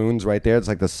 like the moon's right there. It's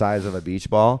like the size of a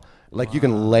beach ball. Like you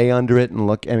can lay under it and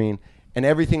look. I mean, and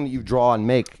everything that you draw and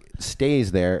make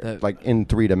stays there, like in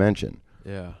 3 dimension.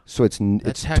 Yeah. So it's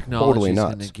That technology totally is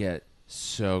nuts. going to get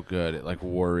so good. It like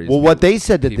worries. Well, what they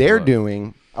said that people they're out.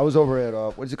 doing, I was over at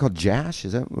what is it called, Jash?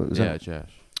 Is that? What is Yeah, that? Josh.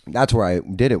 That's where I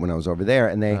did it when I was over there,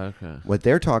 and Okay. what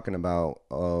they're talking about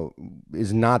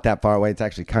is not that far away. It's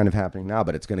actually kind of happening now,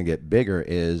 but it's going to get bigger.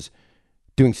 Is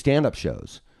doing stand-up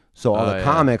shows. So all Oh, the yeah.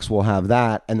 comics will have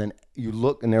that, and then you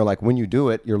look, and they're like, when you do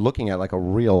it, you're looking at like a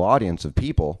real audience of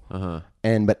people,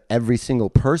 but every single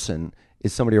person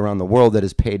is somebody around the world that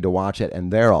is paid to watch it,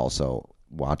 and they're also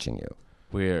watching you,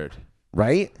 Weird.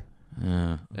 right?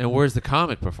 Yeah. And where's the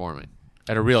comic performing?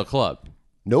 At a real club.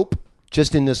 Nope,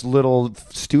 just in this little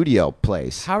studio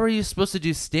place. How are you supposed to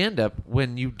do stand up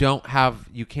when you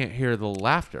can't hear the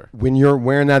laughter? When you're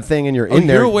wearing that thing and you're Oh, in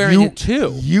there, you're wearing it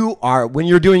too. You are, when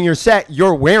you're doing your set,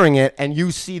 you're wearing it and you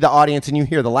see the audience and you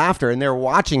hear the laughter and they're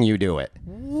watching you do it.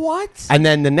 What? And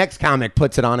then the next comic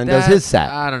puts it on and does his set.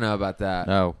 I don't know about that.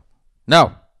 No.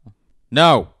 No.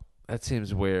 No. That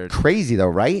seems weird. Crazy though,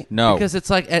 right? No. Because it's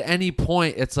like at any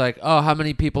point, it's like, oh, how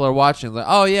many people are watching? Like,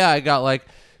 oh, yeah, I got like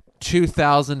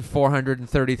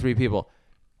 2,433 people.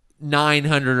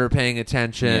 900 are paying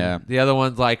attention. Yeah. The other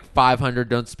one's like 500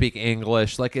 don't speak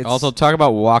English. Like it's Also, talk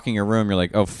about walking your room. You're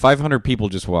like, oh, 500 people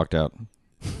just walked out.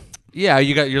 yeah,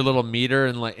 you got your little meter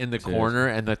and like in the corner,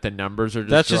 and like the numbers are just.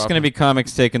 That's just going to dropping. be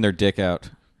comics taking their dick out.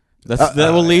 That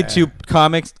will lead to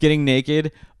comics getting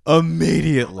naked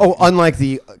immediately. Oh, unlike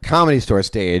the Comedy Store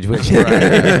stage, which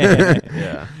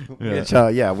yeah.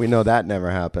 Yeah, we know that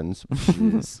never happens.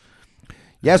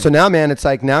 Yeah, so now, man, it's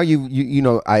like now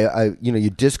you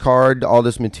discard all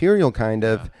this material kind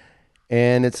of,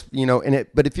 and it's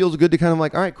but it feels good to kind of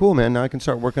like, all right, cool, man. Now I can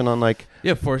start working on like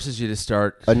Yeah, it forces you to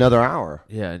start. another hour.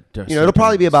 Yeah. It'll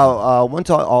probably be about once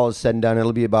all is said and done,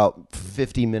 it'll be about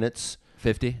 50 minutes.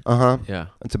 50. Yeah,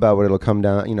 that's about what it'll come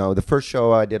down. The first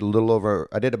show I did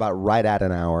I did about right at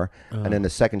an hour, and then the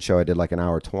second show I did like an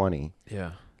hour 20.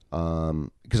 Yeah.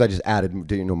 Because I just added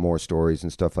more stories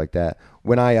and stuff like that.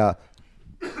 When I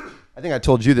think I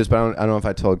told you this, but I don't know if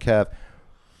I told Kev.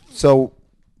 So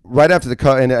right after the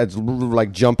cut, and it's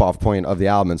like jump off point of the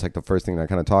album. It's like the first thing that I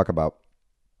kind of talk about.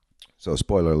 So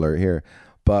spoiler alert here,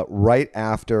 but right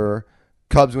after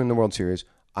Cubs win the World Series,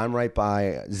 I'm right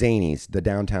by Zanies, the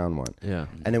downtown one. Yeah.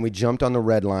 And then we jumped on the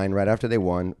red line right after they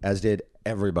won, as did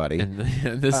everybody. In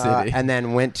the city. And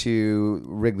then went to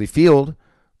Wrigley Field.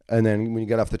 And then when you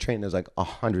got off the train, there's like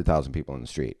 100,000 people in the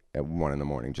street at 1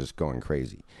 a.m, just going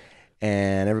crazy.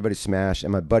 And everybody smashed.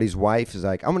 And my buddy's wife is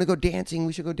like, I'm going to go dancing.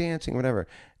 We should go dancing, whatever.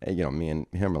 And, me and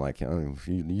him are like, oh,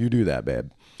 you do that, babe.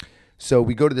 So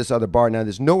we go to this other bar. Now,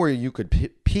 there's nowhere you could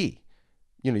pee.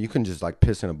 You couldn't just like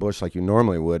piss in a bush like you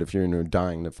normally would if you're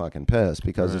dying to fucking piss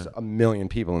because there's a million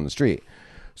people in the street.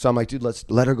 So I'm like, dude, let's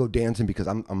let her go dancing because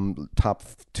I'm top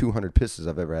 200 pisses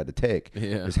I've ever had to take.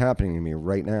 Yeah. It's happening to me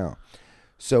right now.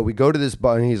 So we go to this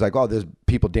bar and he's like, oh, there's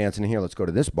people dancing in here. Let's go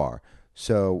to this bar.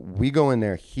 So we go in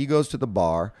there. He goes to the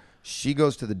bar. She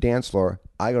goes to the dance floor.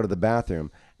 I go to the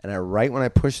bathroom. And right when I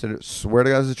push it, swear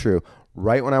to God, this is true.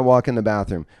 Right when I walk in the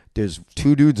bathroom, there's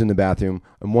 2 dudes in the bathroom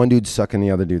and 1 dude's sucking the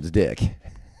other dude's dick.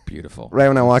 Beautiful. Right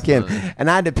when I walk in.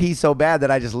 And I had to pee so bad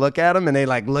that I just look at them and they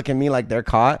like look at me like they're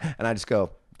caught. And I just go,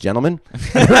 gentlemen.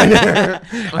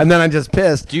 And then I just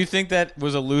pissed. Do you think that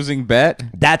was a losing bet?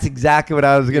 That's exactly what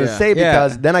I was going to say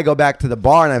because then I go back to the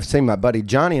bar and I've seen my buddy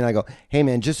Johnny and I go, hey,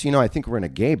 man, just so you know, I think we're in a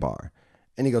gay bar.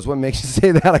 And he goes, what makes you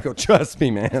say that? I go, trust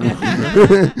me, man.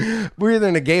 We're either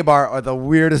in a gay bar or the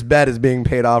weirdest bet is being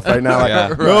paid off right now.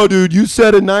 Like, no, dude, you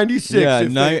said it 96. Yeah,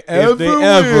 if they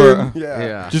ever. win.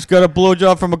 Yeah. Just got a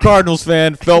blowjob from a Cardinals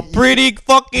fan. Felt pretty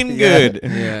fucking good.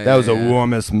 Yeah, that was the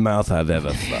warmest mouth I've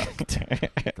ever fucked.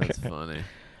 That's funny.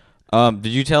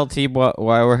 Did you tell T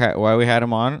why we had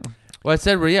him on? Well, I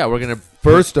said, we're going to...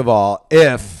 First of all,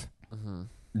 if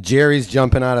Jerry's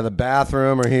jumping out of the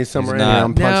bathroom or he's somewhere in here,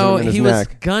 I'm punching him in his he neck.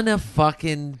 was gonna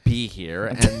fucking be here,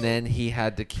 and then he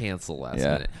had to cancel last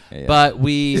minute. Yeah. But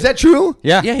we... Is that true?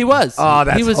 Yeah. Yeah, he was. Oh,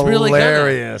 that's he was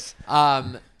hilarious. Really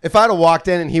gonna. If I'd have walked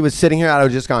in and he was sitting here, I'd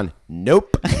have just gone,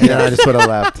 nope. And then I just would have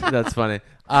left. That's funny.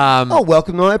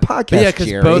 Welcome to my podcast, yeah, because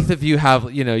Jerry. both of you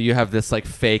have, you have this like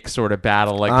fake sort of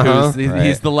battle, like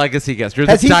he's the legacy guest. You're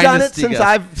Has the he done it dynasty since guest.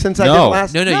 I did it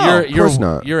last? No, of course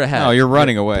not. You're ahead. No, you're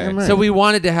running away. Damn right. So we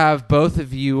wanted to have both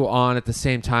of you on at the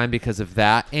same time because of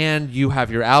that, and you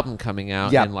have your album coming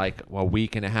out in like a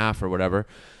week and a half or whatever.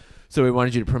 So we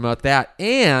wanted you to promote that,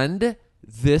 and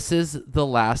this is the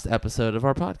last episode of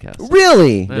our podcast.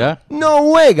 Really? Yeah. No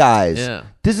way, guys. Yeah.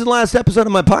 This is the last episode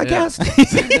of my podcast?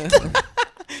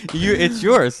 It's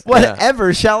yours.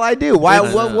 Whatever shall I do? Why?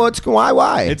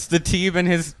 Why? It's the Teeb and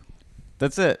his.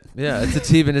 That's it. Yeah, it's a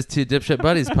Teeb and his 2 dipshit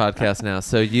buddies podcast now.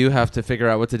 So you have to figure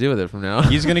out what to do with it from now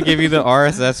on. He's gonna give you the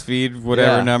RSS feed,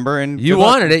 whatever number, and you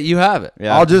wanted it, you have it.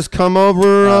 Yeah. I'll just come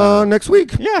over next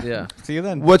week. Yeah. See you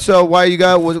then. What's why you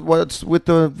got what's with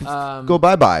the go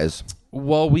bye-byes?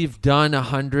 Well, we've done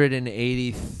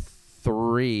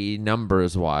 183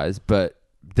 numbers wise, but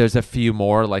there's a few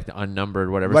more like the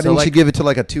unnumbered whatever. Why so didn't you give it to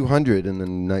like a 200 and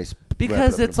then nice?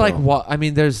 Because it's like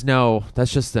there's no,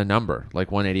 that's just a number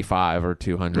like 185 or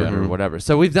 200 or whatever.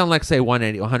 So we've done like say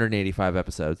 185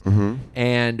 episodes,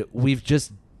 and we've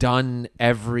just done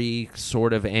every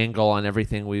sort of angle on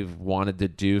everything we've wanted to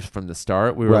do from the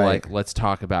start. We were like, let's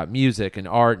talk about music and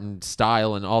art and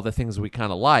style and all the things we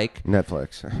kind of like.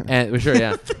 Netflix. And sure,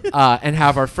 yeah. And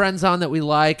have our friends on that we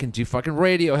like and do fucking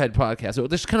Radiohead podcasts. So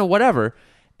just kind of whatever.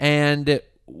 And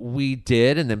we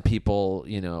did, and then people,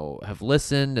 have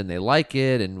listened and they like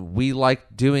it, and we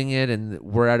like doing it, and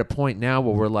we're at a point now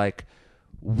where we're like,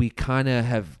 we kind of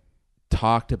have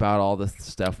talked about all the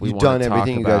stuff we want to talk about. You've done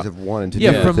everything you guys have wanted to do.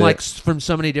 Yeah, from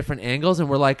so many different angles, and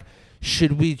we're like,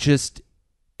 should we just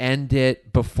end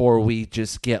it before we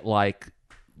just get like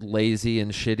lazy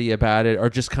and shitty about it, or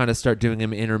just kind of start doing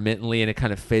them intermittently and it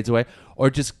kind of fades away,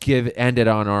 or just end it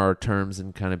on our terms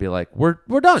and kind of be like, we're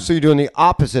done. So you're doing the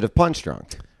opposite of Punch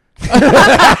Drunk.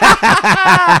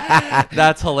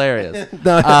 That's hilarious.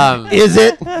 Is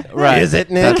it? Right. Is it,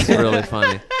 Nick? That's really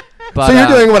funny. But, so you're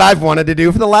doing what I've wanted to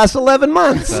do for the last 11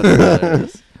 months. That's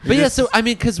hilarious. But yeah, so I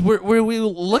mean, because we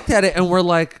looked at it and we're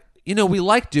like, we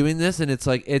like doing this, and it's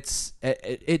like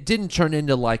it didn't turn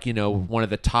into like one of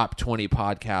the top 20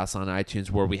 podcasts on iTunes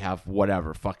where we have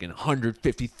whatever fucking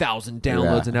 150,000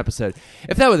 downloads an episode.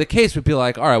 If that were the case, we'd be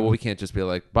like, all right, well, we can't just be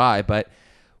like bye, but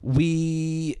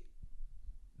we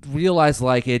realize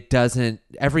like it doesn't.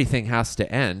 Everything has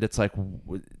to end. It's like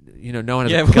no one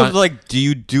has. Yeah, but like, do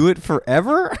you do it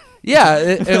forever?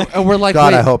 Yeah, and we're like,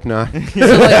 God, wait. I hope not.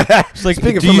 It's like,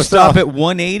 Speaking do for you myself. stop at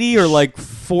 180 or like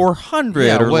 400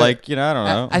 Yeah, or what- like I don't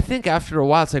know. I think after a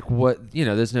while, it's like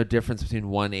there's no difference between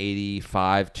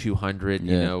 185, 200,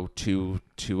 Yeah.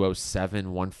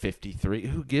 207, 153.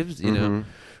 Who gives, who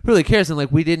really cares? And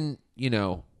like, we didn't,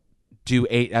 do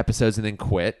 8 episodes and then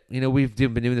quit. We've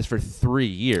been doing this for 3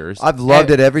 years. I've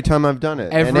loved it every time I've done it.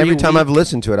 And Every every time week. I've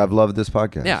listened to it, I've loved this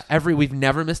podcast. Yeah, we've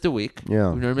never missed a week. Yeah.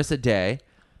 We've never missed a day.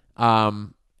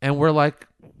 And we're like,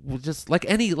 we'll just like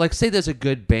say there's a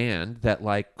good band that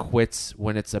like quits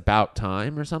when it's about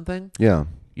time or something. Yeah.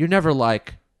 You're never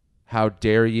like, how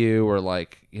dare you, or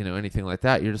like, anything like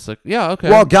that. You're just like, yeah, okay.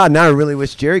 Well, God, now I really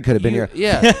wish Jerry could have been here.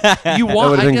 Yeah. You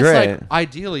want, would've I been guess, great. like,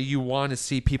 ideally, you want to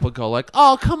see people go like,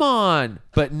 oh, come on.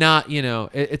 But not,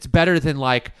 it's better than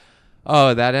like,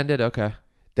 oh, that ended? Okay.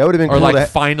 That would have been Or cool. like, to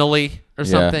finally, or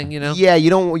something, Yeah, you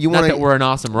Not want that we're an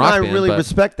awesome rock I band, really but-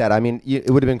 respect that. I mean, it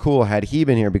would have been cool had he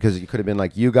been here because it could have been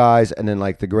like you guys and then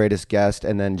like the greatest guest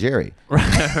and then Jerry.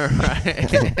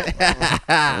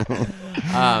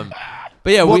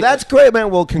 But yeah, Well, that's great,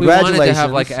 man. Well, we congratulations. wanted to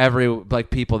have like every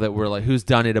like people that were like, who's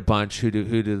done it a bunch, who do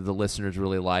the listeners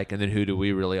really like, and then who do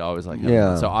we really always like.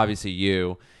 Yeah. So obviously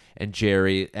you and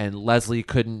Jerry and Leslie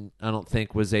couldn't. I don't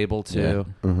think was able to.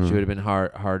 Mm-hmm. She would have been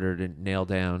harder to nail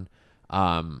down.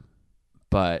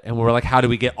 And we're like, how do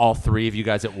we get all 3 of you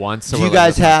guys at once? So Do we're you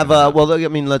like, guys have? Well, look, I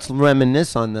mean, let's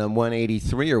reminisce on the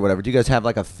 183 or whatever. Do you guys have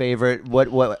like a favorite?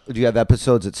 What do you have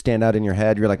episodes that stand out in your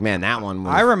head? You're like, man, that one.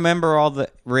 Was... I remember all the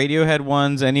Radiohead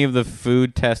ones, any of the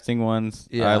food testing ones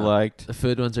I liked. The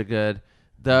food ones are good.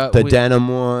 the denim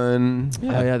one. Oh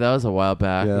yeah, that was a while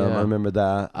back. Yeah, Yeah, I remember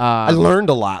that. I learned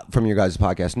a lot from your guys'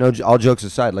 podcast. No, all jokes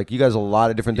aside, like you guys, a lot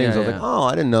of different things. Yeah, I was yeah. like, oh,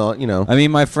 I didn't know. I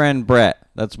mean, my friend Brett,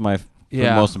 that's my the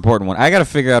most important one. I got to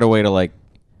figure out a way to like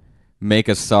make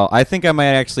a song. I think I might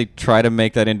actually try to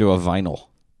make that into a vinyl.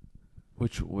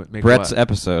 Make Brett's what?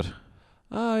 episode.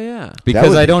 Oh yeah. Because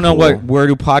would I be don't know cool. where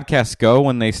do podcasts go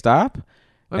when they stop.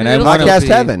 I mean, I it'll wanna- still Podcast be-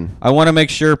 heaven. I want to make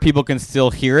sure people can still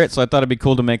hear it, so I thought it'd be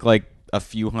cool to make like a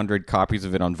few hundred copies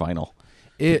of it on vinyl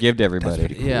to give to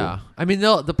everybody. Yeah, I mean,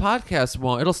 the podcast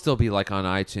won't. It'll still be like on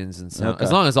iTunes and stuff. Okay.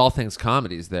 As long as All Things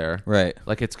Comedy's there, Right.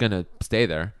 like it's gonna stay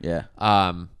there. Yeah.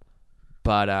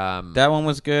 But That one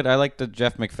was good. I liked the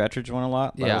Jeff McFetridge one a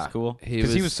lot. That Yeah, was cool. he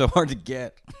Because he was- was so hard to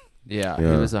get. yeah,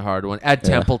 Yeah. it was a hard one. Ed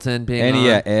Templeton being And on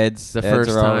yeah, Ed's the Ed's first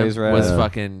are time always right. was Yeah.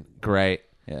 fucking great.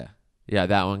 Yeah. Yeah,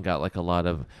 that one got like a lot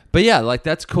of. But yeah, like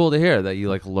that's cool to hear that you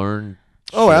like learn.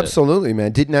 Oh, shit. absolutely,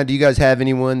 man. Do you guys have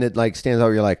anyone that like stands out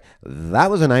where you're like, that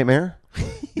was a nightmare?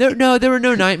 No, there were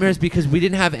no nightmares because we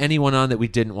didn't have anyone on that we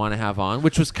didn't want to have on,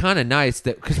 which was kind of nice.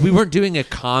 That because we weren't doing a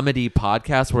comedy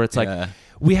podcast where it's like Yeah.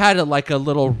 we had a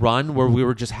little run where we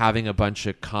were just having a bunch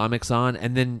of comics on,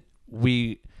 and then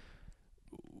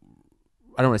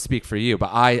I don't want to speak for you, but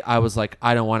I was like,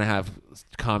 I don't want to have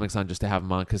comics on just to have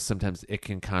them on because sometimes it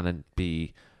can kind of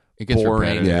be gets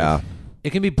boring. repetitive. It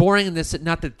can be boring in this,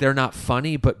 not that they're not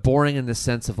funny, but boring in the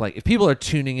sense of like, if people are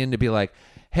tuning in to be like,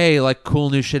 hey, like cool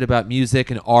new shit about music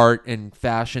and art and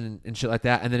fashion and shit like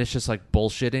that, and then it's just like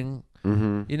bullshitting,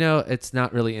 it's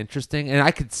not really interesting. And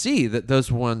I could see that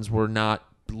those ones were not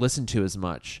listened to as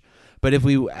much. But if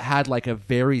we had like a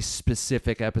very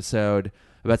specific episode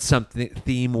about something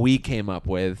theme we came up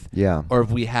with, Yeah. or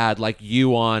if we had like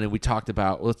you on and we talked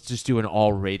about, let's just do an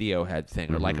all Radiohead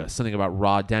thing, or like something about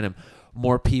raw denim,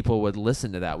 more people would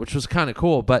listen to that, which was kind of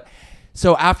cool. But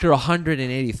so after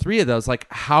 183 of those, like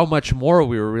how much more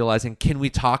we were realizing, can we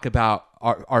talk about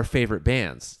our favorite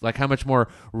bands? Like how much more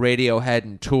Radiohead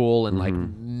and Tool and like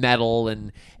metal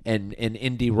and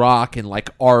indie rock and like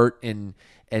art and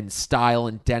style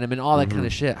and denim and all that kind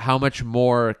of shit. How much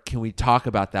more can we talk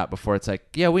about that before it's like,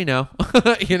 yeah, we know,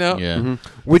 you know? Yeah.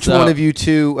 Which So- one of you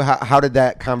two? How did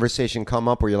that conversation come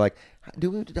up? Where you're like, and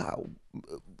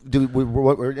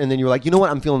then you're like, you know what?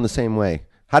 I'm feeling the same way.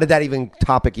 How did that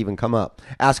topic even come up?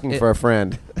 Asking for a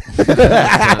friend.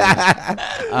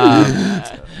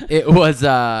 It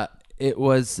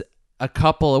was a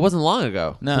couple. It wasn't long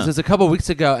ago. No. It was a couple weeks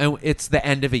ago, and it's the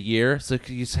end of a year, so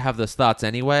you just have those thoughts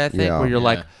anyway. I think Yeah. where you're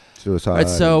like, Suicide. all right,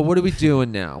 so what are we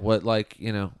doing now? What So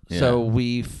Yeah.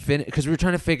 we because we were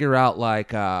trying to figure out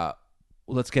like,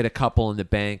 let's get a couple in the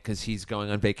bank because he's going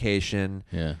on vacation.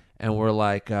 Yeah. And we're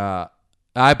like,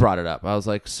 I brought it up. I was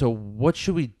like, so what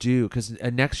should we do? Because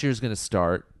next year's going to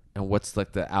start, and what's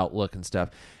like the outlook and stuff.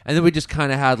 And then we just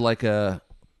kind of had like a,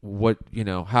 what,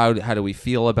 how do we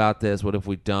feel about this? What have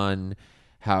we done?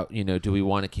 How, do we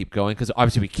want to keep going? Because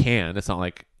obviously we can. It's not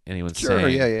like anyone's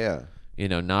saying,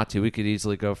 not to. We could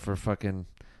easily go for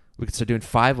we could start doing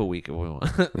 5 a week if we want.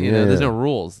 There's no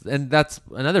rules. And that's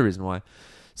another reason why.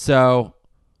 So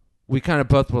we kind of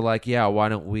both were like, yeah, why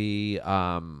don't we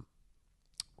end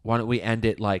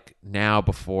it like now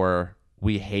before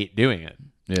we hate doing it?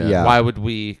 Yeah. Why would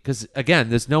we? Because again,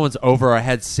 there's no one's over our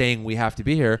heads saying we have to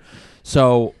be here.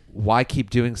 So why keep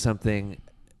doing something,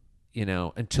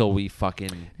 until we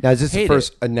fucking Now, is this the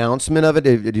first announcement of it?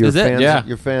 Is it? Yeah.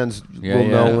 Your fans will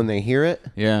know when they hear it?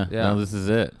 Yeah. Yeah. No, this is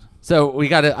it. So we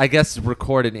got to, I guess,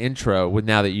 record an intro with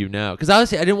now that you know. Because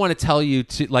honestly, I didn't want to tell you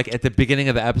to like at the beginning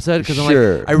of the episode because I'm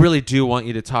like, I really do want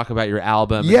you to talk about your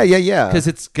album. Yeah. Because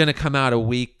it's gonna come out a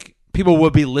week. People will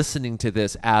be listening to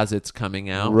this as it's coming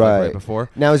out, right before.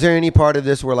 Now, is there any part of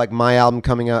this where like my album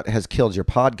coming out has killed your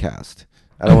podcast?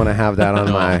 I don't want to have that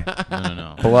on my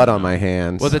No. blood on my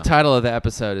hands. Well, the title of the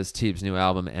episode is Teeb's new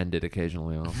album, Ended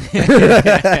Occasionally Awesome.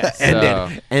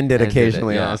 Ended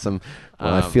Occasionally yeah. Awesome.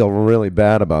 Well, I feel really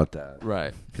bad about that.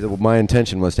 Right. Because my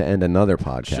intention was to end another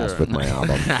podcast with my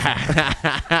album.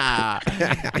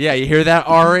 Yeah, you hear that,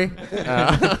 Ari?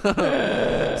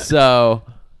 So...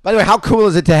 By the way, how cool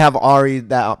is it to have Ari,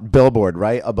 that billboard,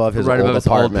 right above his old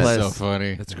apartment? Old place. So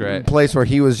funny. It's great. Place where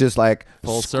he was just like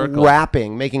Full circle.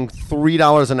 scrapping, making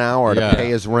 $3 an hour to pay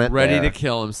his rent. Ready there. to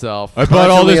kill himself. I bought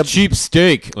all this cheap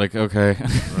steak. Like, okay.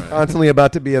 Constantly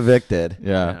about to be evicted.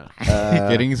 Yeah.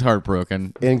 Getting his heart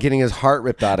broken. And getting his heart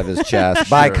ripped out of his chest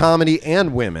by comedy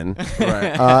and women.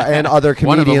 Right. And other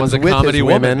One of them comedians was a with comedy his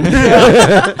woman.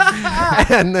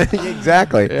 And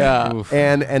exactly. Yeah. Oof.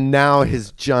 And now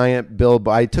his giant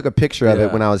billboard. I took a picture of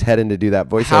it when I was heading to do that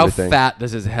voiceover How thing. fat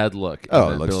does his head look? Oh, in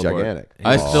it the looks billboard? gigantic.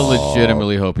 I still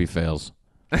legitimately hope he fails.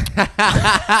 He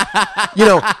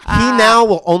now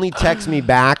will only text me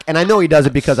back, and I know he does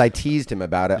it because I teased him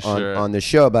about it on the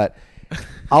show, but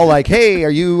I'll like, hey, are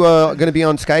you going to be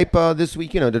on Skype this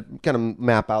week, to kind of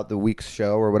map out the week's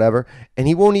show or whatever, and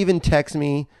he won't even text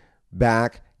me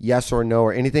back yes or no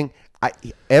or anything.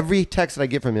 Every text that I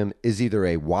get from him is either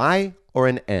a Y or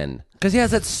an N. Because he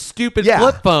has that stupid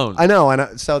flip phone. I know.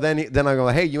 So then I go,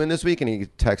 hey, you in this week? And he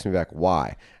texts me back,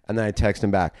 why? And then I text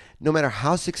him back. No matter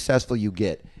how successful you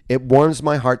get, it warms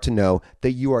my heart to know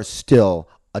that you are still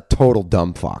a total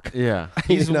dumb fuck. Yeah.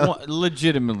 He's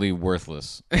legitimately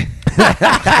worthless.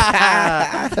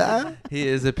 He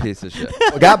is a piece of shit.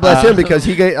 Well, God bless him because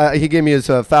he gave me his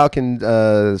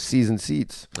Falcon season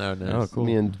seats. Oh, nice. Oh, cool.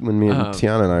 When me and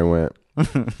Tiana and I went.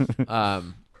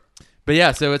 But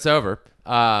yeah, so it's over.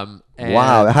 And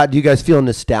Wow. How do you guys feel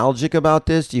nostalgic about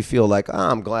this? Do you feel like,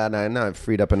 I'm glad I've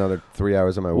freed up another 3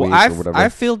 hours of my week or whatever? I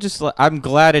feel just like I'm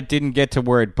glad it didn't get to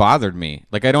where it bothered me.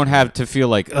 Like I don't have to feel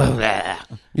like, ugh.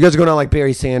 You guys are going out like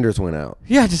Barry Sanders went out.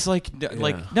 Yeah, just like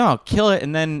no, kill it,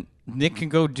 and then Nick can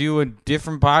go do a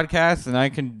different podcast, and I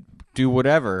can do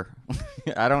whatever.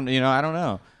 I don't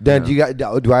know. Then do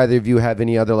either of you have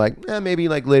any other maybe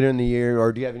like later in the year,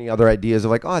 or do you have any other ideas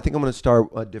of like, I think I'm going to start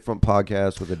a different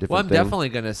podcast with a different Well, I'm thing? definitely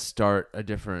going to start a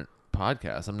different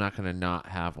podcast. I'm not going to not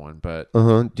have one, but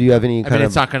Do you have any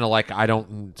it's not going to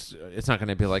it's not going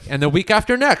to be like, and the week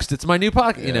after next, it's my new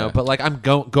podcast, but like I'm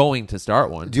going to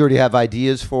start one. do you already have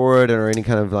ideas for it or any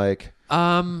kind of like...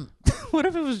 What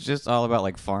if it was just all about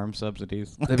like farm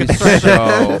subsidies? That'd be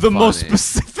so The most funny.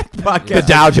 specific podcast. The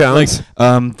Dow Jones.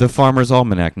 The Farmer's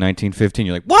Almanac, 1915.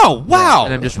 You're like, whoa, wow.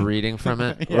 And I'm just reading from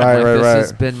it. Right, Like, right, this right.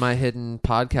 has been my hidden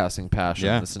podcasting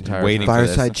passion this entire Waiting time.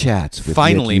 for Fireside Chats with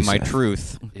Finally, Nick my Youssef.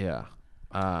 truth. Yeah.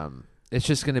 It's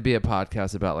just going to be a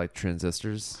podcast about like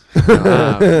transistors.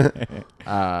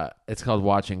 It's called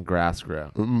Watching Grass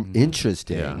Grow.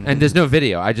 Interesting. Yeah. And there's no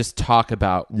video. I just talk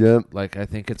about, Yep. like, I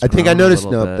think it's I think I grown a noticed.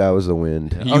 little Nope, bit. that was the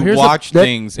wind. Yeah. You here's watch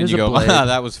things and here's you a go, blade.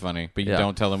 that was funny, but you Yeah.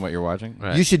 don't tell them what you're watching.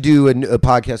 Right. You should do a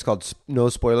podcast called No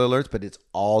Spoiler Alerts, but it's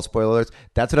all spoiler alerts.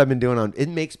 That's what I've been doing on. It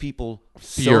makes people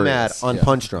so Furious. mad on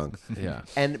Punch Drunk. Yeah.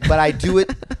 But I do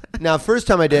it now. First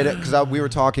time I did it because we were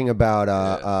talking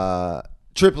about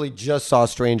Tripoli just saw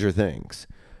Stranger Things,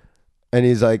 and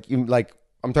he's like, I'm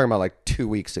talking about like 2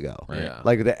 weeks ago. Yeah.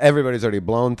 Like everybody's already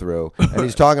blown through, and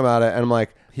he's talking about it, and I'm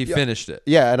like, He finished it.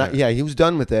 yeah, and he was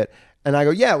done with it. And I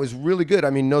go, yeah, it was really good. I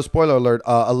mean, no spoiler alert.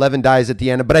 11 dies at the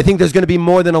end, but I think there's going to be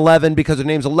more than 11 because her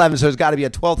name's 11, so there's got to be a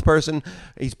 12th person.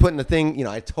 He's putting the thing,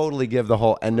 I totally give the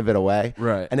whole end of it away.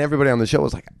 Right. And everybody on the show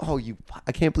was like,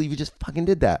 I can't believe you just fucking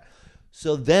did that.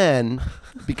 So then,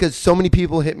 because so many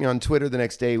people hit me on Twitter the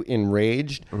next day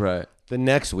enraged, Right. the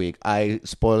next week I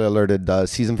spoiler alerted the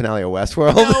season finale of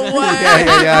Westworld.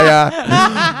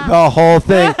 yeah. The whole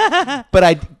thing.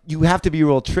 But you have to be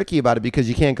real tricky about it because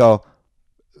you can't go,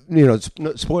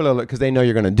 spoiler alert, because they know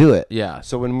you're going to do it. Yeah.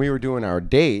 So when we were doing our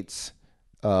dates,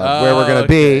 where we're going to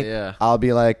be, I'll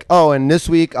be like, oh, and this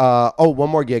week, one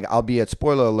more gig, I'll be at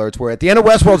spoiler alerts where at the end of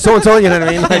Westworld, so-and-so, you know what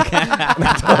I mean? Like,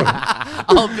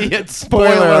 I'll be at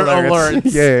spoiler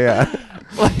alerts. Yeah.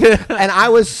 And I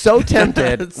was so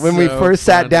tempted when we so first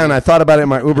sat down, I thought about it in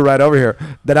my Uber ride over here,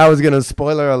 that I was going to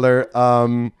spoiler alert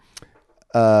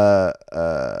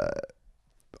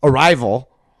Arrival.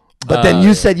 But then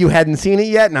you said you hadn't seen it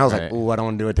yet, and I was like, "Ooh, I don't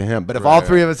want to do it to him." But if all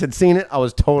three of us had seen it, I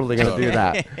was totally going to do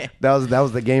that. That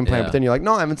was the game plan. Yeah. But then you're like,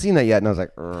 "No, I haven't seen that yet," and I was like,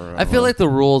 I feel like the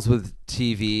rules with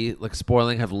TV, like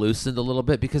spoiling, have loosened a little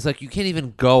bit because like you can't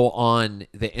even go on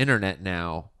the internet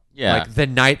now, like the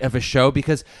night of a show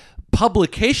because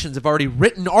publications have already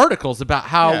written articles about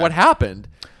what happened.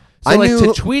 So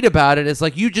to tweet about it is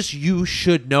like you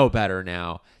should know better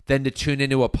now than to tune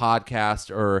into a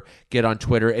podcast or get on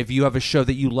Twitter. If you have a show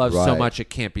that you love so much, it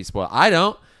can't be spoiled. I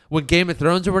don't. When Game of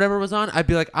Thrones or whatever was on, I'd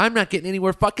be like, I'm not getting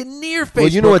anywhere fucking near Facebook. Well,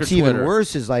 you know what's or even Twitter.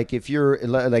 worse is like if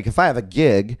I have a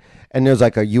gig and there's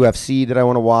like a UFC that I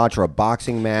want to watch or a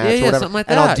boxing match or whatever, something like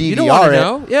and I'll that. DVR You don't wanna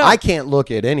know. Yeah. I can't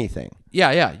look at anything.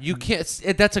 Yeah. You can't.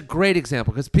 That's a great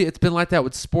example because it's been like that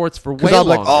with sports for way Because I'm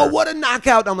longer. like, oh, what a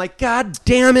knockout. I'm like, God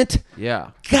damn it.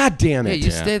 Yeah. God damn it. Yeah,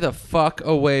 you stay the fuck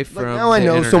away from Like now I the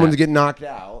know internet. someone's getting knocked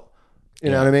out. You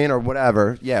know what I mean? Or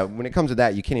whatever. Yeah, when it comes to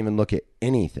that, you can't even look at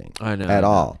anything at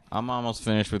all. I'm almost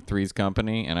finished with Three's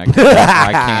Company, and I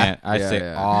can't. I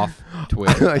say off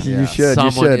Twitter. You should.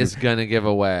 Someone is going to give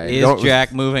away. Is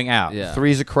Jack moving out? Yeah.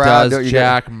 Three's a crowd. Does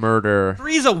Jack murder?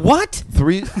 Three's a what?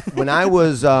 When I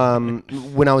was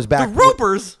back. The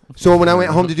Ropers. So when I went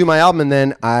home to do my album, and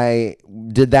then I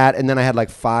did that, and then I had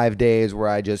like 5 days where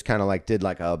I just kind of like did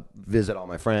like a visit all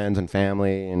my friends and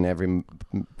family, and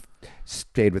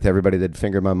stayed with everybody that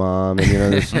fingered my mom,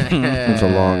 and it's a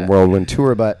long whirlwind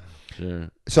tour. But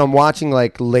so I'm watching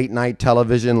like late night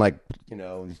television, like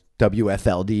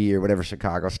WFLD or whatever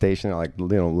Chicago station, like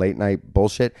late night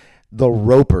bullshit. The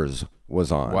Ropers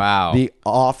was on. Wow.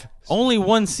 Only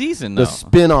one season though. The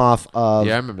spin-off of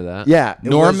Yeah, I remember that. Yeah,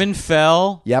 Norman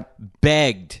Fell. Yep.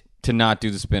 Begged to not do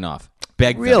the spinoff.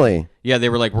 Begged them. Really? Yeah, they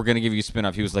were like, "We're going to give you a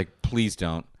spinoff." He was like, "Please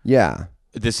don't. Yeah.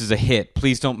 This is a hit.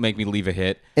 Please don't make me leave a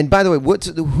hit." And by the way,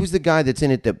 who's the guy that's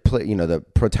in it that play? The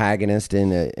protagonist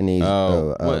and he's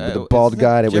the bald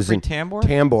guy that was Jeffrey in Tambor.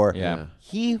 Tambor. Yeah.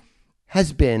 He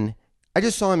has been. I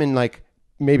just saw him in like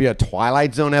maybe a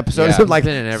Twilight Zone episode. Yeah, So, like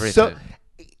he's been in everything. So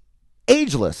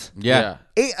ageless. Yeah.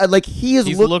 Like he has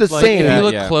He's looked looked the like- same. If you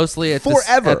look Yeah. closely at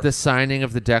Forever. at the signing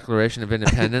of the Declaration of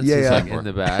Independence, Yeah, he's yeah. like in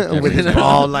the back. with his Everything.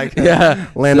 all like Yeah.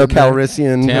 Lando Sitting there.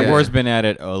 Calrissian. Tambor's been at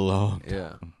it a long.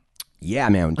 Yeah. Yeah,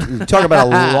 man. Talk about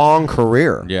a long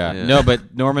career. Yeah. Yeah. No,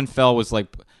 but Norman Fell was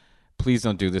like, "Please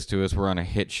don't do this to us. We're on a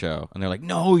hit show." And they're like,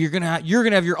 "No, you're gonna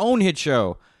have your own hit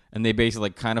show." And they basically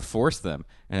like kind of forced them,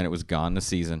 and then it was gone the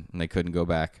season, and they couldn't go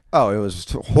back. Oh, it was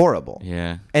horrible.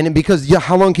 Yeah. And because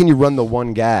how long can you run the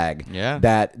one gag? Yeah.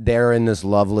 That they're in this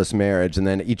loveless marriage, and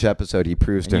then each episode he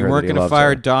proves to And you her weren't that he gonna loves fire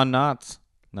her. Don Knotts,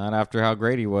 not after how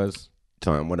great he was.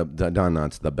 Don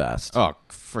Knotts the best. Oh,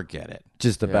 forget it.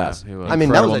 Just the best. he was. I mean,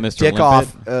 that was a Incredible Mr. dick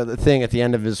off thing at the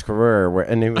end of his career,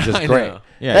 and it was just I great. know.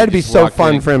 Yeah, That'd he be just so walked in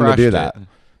fun and for him to crushed do it. that.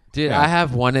 Dude, Yeah. I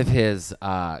have one of his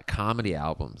comedy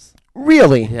albums.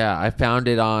 Really? Yeah, I found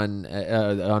it on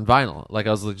vinyl. Like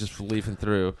I was like, just leafing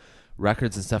through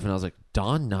records and stuff, and I was like,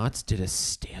 Don Knotts did a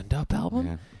stand-up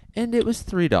album, and it was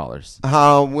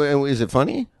 $3. Is it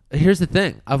funny? Here's the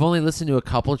thing: I've only listened to a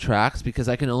couple tracks because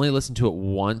I can only listen to it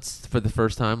once for the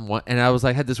first time. And I was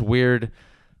like, had this weird.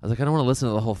 I was like, I don't want to listen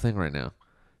to the whole thing right now.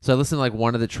 So I listened to like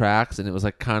one of the tracks, and it was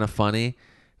like kind of funny.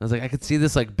 I was like, I could see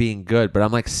this like being good, but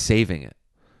I'm like saving it.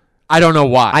 I don't know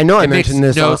why. I know I It makes mentioned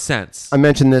this. No sense. I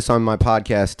mentioned this on my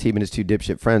podcast, Team and His Two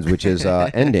Dipshit Friends, which is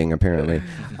ending apparently.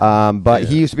 But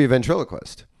he used to be a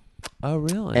ventriloquist. Oh,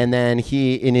 really? And then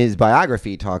he, in his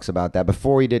biography, talks about that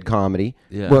before he did comedy,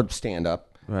 stand up.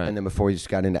 Right. And then before he just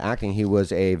got into acting, he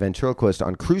was a ventriloquist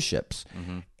on cruise ships.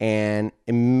 And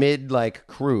in mid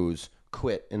cruise,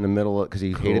 quit in the middle because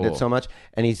he hated it Cool. so much.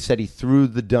 And he said he threw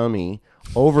the dummy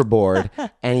overboard,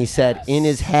 and he said in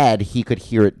his head he could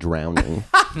hear it drowning.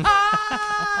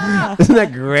 Isn't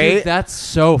that great? Dude, that's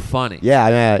so funny.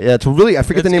 Yeah, it's really. I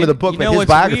forget the name of the book, you but know his what's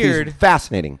biography weird? is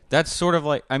fascinating. That's sort of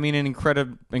like, I mean, in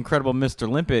Incredible Mr.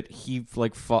 Limpet, he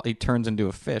like he turns into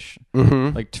a fish,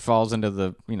 like falls into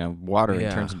the water and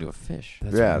Yeah. turns into a fish.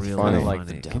 That's Yeah, it's really funny. funny. Like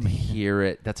the Could dummy. hear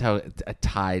it. That's how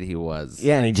tied he was.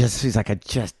 Yeah, and he's like,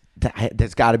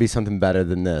 there's got to be something better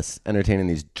than this. Entertaining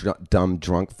these dumb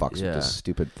drunk fucks with Yeah. this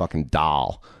stupid fucking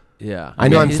doll. Yeah, I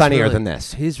know I'm he's funnier really- than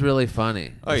this. He's really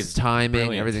funny. Oh, His he's timing,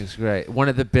 brilliant. everything's great. One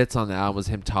of the bits on the album was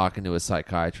him talking to a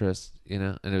psychiatrist,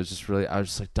 and it was just really. I was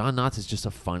just like, Don Knotts is just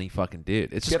a funny fucking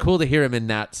dude. It's just cool to hear him in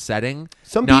that setting.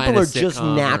 Some not people in a are just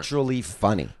sitcom or- naturally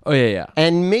funny, Oh yeah.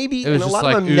 and maybe It was and a just lot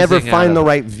like of them never oozing out find of the him.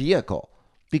 right vehicle I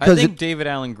because think David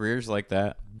Allen Greer's like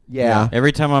that. yeah.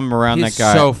 Every time I'm around He's that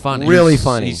guy, so funny. Really he's-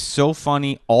 funny. He's so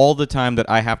funny all the time that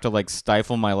I have to like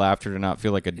stifle my laughter to not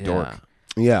feel like a dork.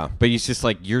 Yeah. But he's just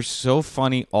like, you're so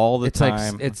funny all the It's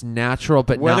time. like it's natural,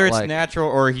 but Whether not it's like, natural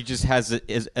or he just has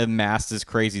amassed this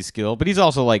crazy skill. But he's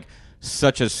also like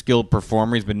such a skilled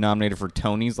performer. He's been nominated for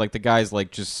Tonys. Like the guy's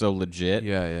like just so legit.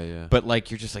 Yeah. But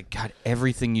like you're just like, God,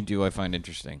 everything you do I find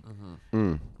interesting.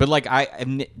 But like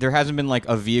there hasn't been like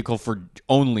a vehicle for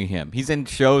only him. He's in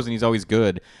shows and he's always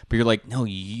good. But you're like, no,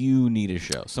 you need a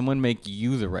show. Someone make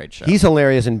you the right show. He's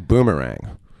hilarious in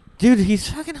Boomerang, Dude, he's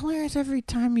fucking hilarious every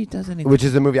time he does anything. which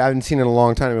is a movie I haven't seen in a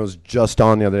long time. It was just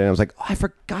on the other day, and I was like, oh, I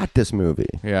forgot this movie.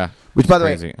 Yeah. Which, by the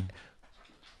way, Crazy.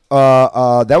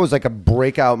 that was like a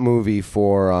breakout movie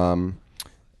for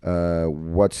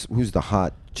who's the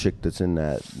hot chick that's in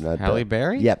that? Halle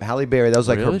Berry? Yep, Halle Berry. That was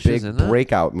like Really? her She was big in that?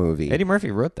 breakout movie. Eddie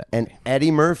Murphy wrote that. And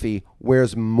Eddie Murphy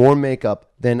wears more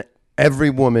makeup than every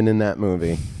woman in that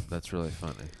movie. that's really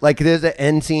funny. Like there's an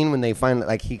end scene when they find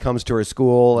like he comes to her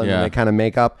school and Yeah. they kind of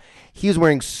make up. He's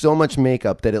wearing so much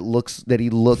makeup that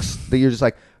that you're just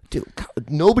like, dude, God,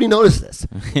 nobody noticed this.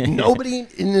 Nobody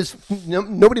in this,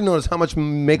 nobody noticed how much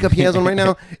makeup he has on right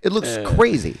now. It looks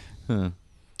crazy.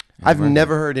 I've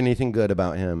never heard anything good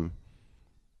about him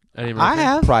Eddie I Murphy?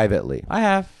 have. privately. I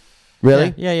have.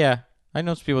 Really? Yeah. I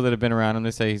know some people that have been around him.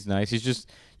 They say he's nice. He's just,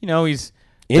 he's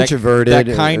Introverted.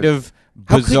 That kind of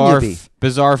How couldn't bizarre, you be?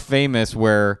 bizarre famous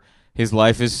where his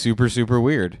life is super, super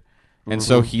weird. And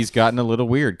so he's gotten a little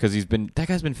weird because that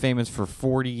guy's been famous for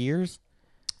 40 years.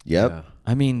 Yep. Yeah.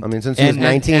 I mean, Since he was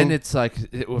 19. and it's like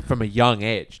from a young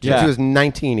age. too. Since Yeah. he was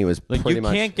 19, he was like pretty you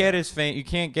much. can't get his fame. You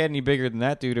can't get any bigger than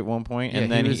that dude at one point. Yeah,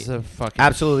 And then he was a fucking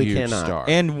Absolutely huge cannot. star.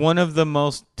 and one of the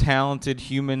most talented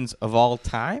humans of all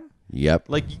time. Yep.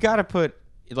 Like you got to put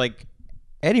like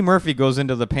Eddie Murphy goes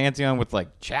into the pantheon with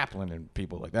like Chaplin and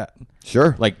people like that,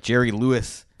 Sure. like Jerry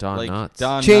Lewis, Don like, Knotts.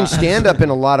 Don Change Knotts. stand up in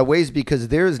a lot of ways because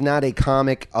there is not a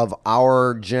comic of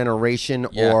our generation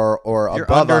Yeah. or You're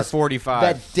above under us 45.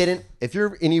 that didn't. If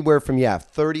you're anywhere from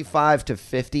 35 to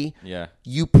 50, Yeah.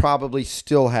 you probably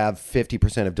still have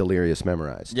 50% of Delirious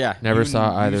memorized. Yeah, Never you-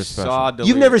 saw either you special. saw You've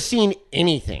Delirious. never seen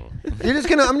anything.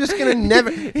 I'm just gonna never.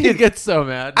 he gets so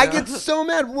mad. I now. get so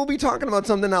mad. We'll be talking about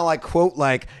something. I'll like quote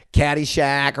like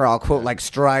Caddyshack, or I'll quote like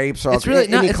Stripes, or It's I'll really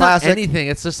any not, it's classic. not anything.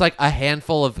 It's just like a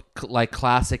handful of like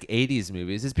classic 80s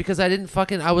movies. It's because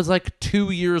I was like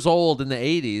 2 years old in the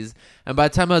 80s. And by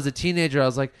the time I was a teenager, I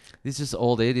was like, these are just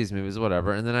old 80s movies,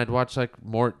 whatever. And then I'd watch like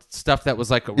more stuff that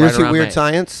was like You right ever see around Weird my-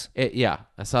 Science? Yeah,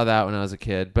 I saw that when I was a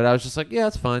kid. But I was just like, yeah,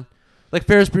 it's fun. Like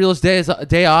Ferris Bueller's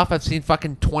Day Off, I've seen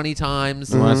fucking 20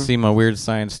 times. You want to see my weird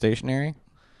science stationery?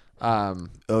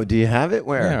 Oh, do you have it?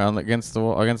 Where? Yeah, against the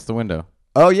wall, against the window.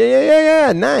 Oh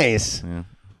yeah. Nice. Yeah,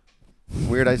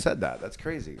 Weird. I said that. That's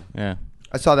crazy. yeah.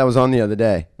 I saw that was on the other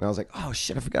day, and I was like, "Oh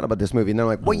shit, I forgot about this movie." And then I'm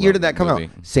like, "What year love did that that come out?"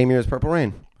 movie. Same year as Purple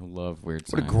Rain. I love weird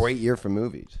What a science. great year for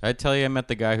movies. I tell you, I met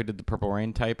the guy who did the Purple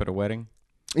Rain type at a wedding.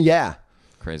 Yeah,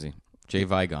 Crazy. Jay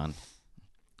Vigon.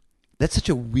 that's such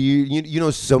a weird. You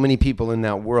know so many people in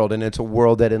that world, and it's a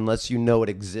world that unless you know it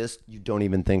exists, you don't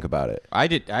even think about it. I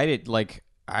did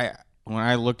when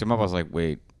I looked him up, I was like,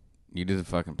 wait, you did the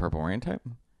fucking Purple Rain type?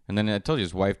 And then I told you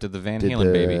his wife did the Van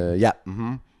Halen baby. Yeah.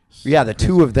 Mm-hmm. Yeah, the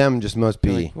two of them just must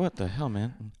You're be. like, what the hell,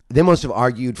 man? They must have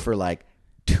argued for like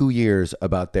 2 years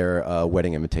about their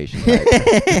wedding invitation. Right?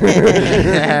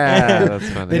 Yeah, that's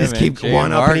funny. They just man, keep Jay one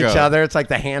and up each Margot. other. It's like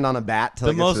the hand on a bat. Till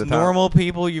The it gets to most top. normal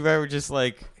people you've ever just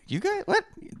like, you guys, what?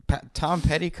 Tom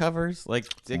Petty covers? Like,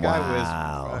 the guy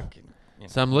Wow. was fucking.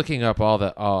 So I'm looking up all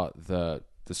the All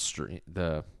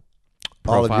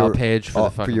of profile your- page for all-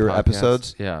 the for fucking your podcast.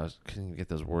 episodes? Yeah, I couldn't even get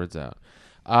those words out.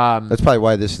 That's probably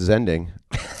why this is ending.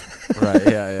 Right.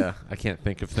 Yeah. I can't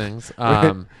think of things.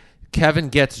 Kevin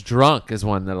Gets Drunk is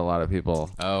one that a lot of people.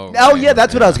 Oh, Oh yeah,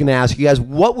 that's what I was going to ask you guys.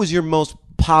 What was your most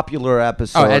popular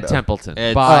episode? Oh, Ed Templeton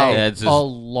Ed's- by Ed's is- a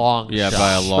long Yeah, shot.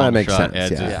 by a long makes shot.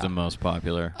 sense, Ed's yeah. is the most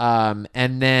popular.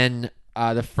 And then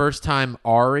the first time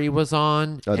Ari was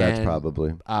on. Oh, that's and,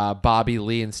 probably. Bobby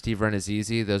Lee and Steve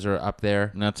Renazizi. Those are up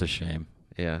there. That's a shame.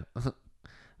 Yeah.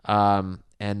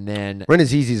 And then Ren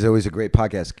Azizi is always a great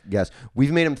podcast guest.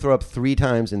 We've made him throw up 3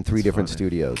 times in 3 different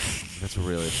studios. that's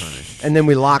really funny. And then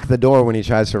we lock the door when he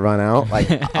tries to run out. Like,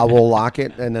 I will lock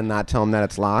it and then not tell him that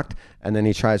it's locked. And then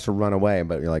he tries to run away.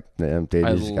 But you're like, damn, Dave,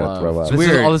 you just got to throw up. This is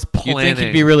Weird. all this You think planning.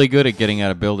 he'd be really good at getting out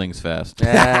of buildings fast?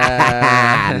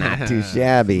 Not too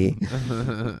shabby.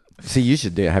 See, you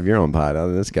should have your own pod.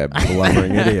 Oh, this guy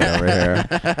blubbering idiot over here.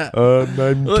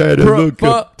 I'm tired of looking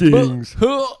at things.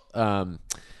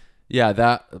 Yeah,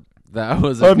 that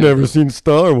was. I've never seen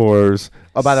Star Wars.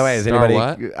 Oh, by the way, is Star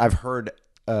anybody? what? I've heard.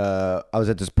 I was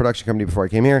at this production company before I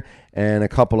came here, and a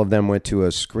couple of them went to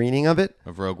a screening of it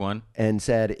Of Rogue One? and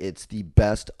said it's the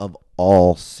best of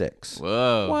all 6.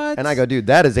 Whoa. What? And I go, dude,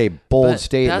 that is a bold But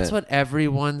statement. That's what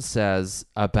everyone says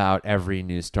about every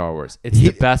new Star Wars. It's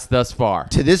the best thus far.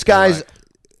 To this guy's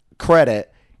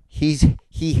credit, he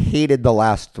hated the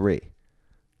last 3,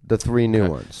 the 3 new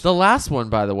ones. The last one,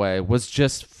 by the way, was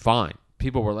just fine.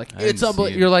 People were like, I "It's didn't see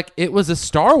unbelievable." it. You're like, "It was a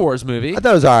Star Wars movie." I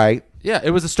thought it was all right. Yeah, it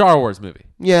was a Star Wars movie.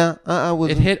 Yeah, I was.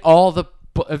 It hit all the.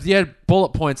 If you had bullet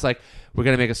points like, "We're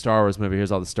gonna make a Star Wars movie.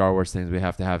 Here's all the Star Wars things we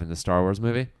have to have in the Star Wars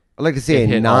movie." I'd like to see it a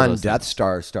hit all those non-Death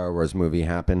things. Star Wars movie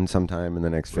happen sometime in the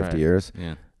next 50 Right. years.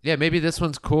 Yeah. Yeah, maybe this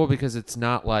one's cool because it's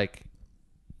not like,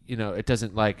 it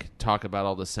doesn't like talk about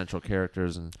all the central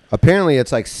characters and Apparently,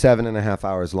 it's like 7.5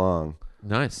 hours long.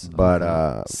 nice.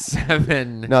 But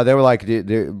 7. no, they were like,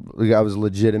 I was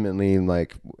legitimately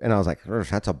like, and I was like,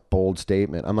 that's a bold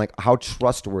statement. I'm like, how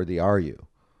trustworthy are you?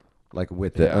 Like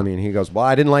with it, Yeah. I mean, he goes, well,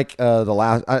 I didn't like the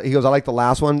last. He goes, I like the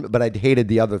last one, but I hated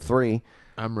the other 3.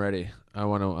 I'm ready. I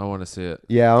want to see it.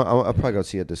 Yeah, I'll probably go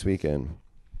see it this weekend.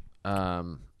 see.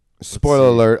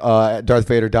 Spoiler alert: Darth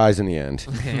Vader dies in the end.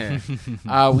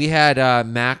 We had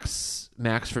Max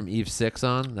from Eve 6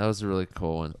 on. That was a really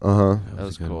cool one. That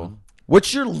was cool.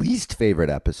 What's your least favorite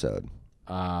episode?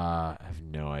 I have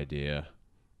no idea.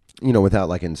 Without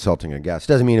like insulting a guest,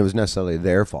 doesn't mean it was necessarily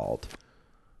their fault.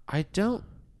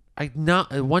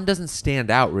 One doesn't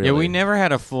stand out really. Yeah, we never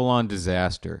had a full-on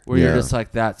disaster. where you're Yeah. just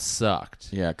like, that sucked.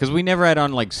 Yeah, because we never had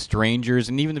on like strangers,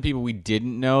 and even the people we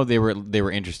didn't know, they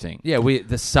were interesting. Yeah,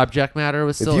 the subject matter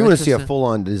was If still you want to see a interesting.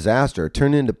 full-on disaster,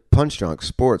 turn into Punch Drunk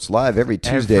Sports live every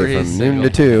Tuesday Every from noon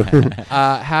to single- 2.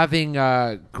 Having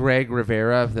Greg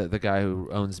Rivera, the guy who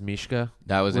owns Mishka,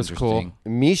 That was cool. interesting.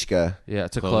 Mishka. Yeah,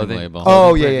 it's a Clothing clothing label. Oh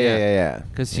clothing yeah, brand, yeah.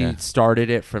 Because Yeah. he started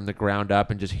it from the ground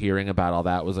up, and just hearing about all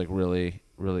that was like really,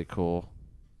 really cool.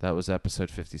 That was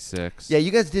episode 56. Yeah, you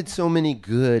guys did so many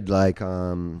good, like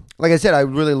I said, I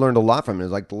really learned a lot from it. It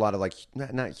was like a lot of like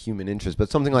not human interest, but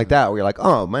something like that where you're like,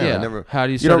 oh man, Yeah. I never. How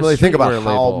do you You start don't a really think about streetwear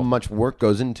how label? much work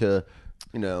goes into,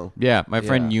 Yeah, my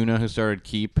friend Yeah. Yuna, who started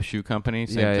Keep Shoe Company,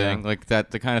 same Yeah, thing. yeah. Like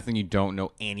that, the kind of thing you don't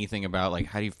know anything about. Like,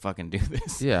 how do you fucking do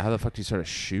this? Yeah, how the fuck do you start a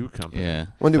shoe company? Yeah.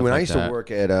 One dude, stuff when I like used that. to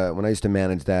work at when I used to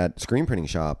manage that screen printing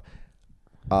shop,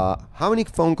 how many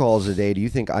phone calls a day do you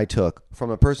think I took from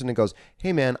a person that goes,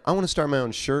 "Hey man, I want to start my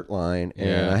own shirt line and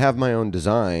Yeah. I have my own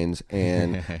designs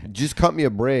and just cut me a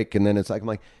break," and then it's like I'm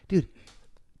like, dude,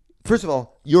 first of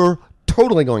all, you're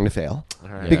totally going to fail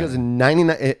right. because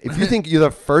 99. If you think you're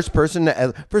the first person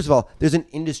to, first of all, there's an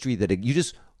industry that you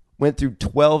just went through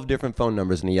 12 different phone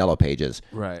numbers in the yellow pages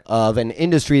Right. of an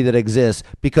industry that exists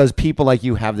because people like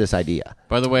you have this idea.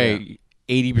 By the way,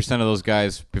 80% of those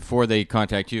guys, before they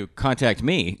contact you, contact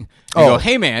me and Oh. go,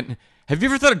 "Hey man, have you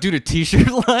ever thought of doing a T-shirt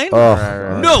line?"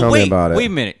 Oh, No, tell me wait, about it. wait a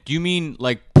minute. Do you mean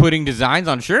like putting designs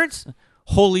on shirts?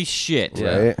 Holy shit!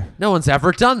 Yeah. Right. No one's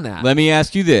ever done that. Let me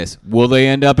ask you this: will they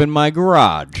end up in my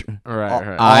garage?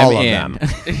 right. I'm All of in. them.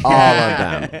 All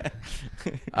of them.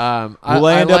 Will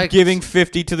I end up liked- giving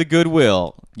 50 to the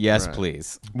Goodwill? Yes,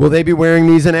 please. Will they be wearing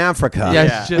these in Africa?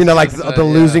 Yeah, it's You know, like just, the yeah.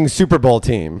 losing Super Bowl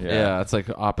team. Yeah, it's like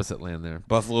opposite land there.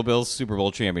 Buffalo Bills Super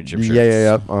Bowl championship Yeah, shirts.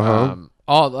 yeah, yeah.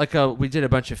 Uh-huh. We did a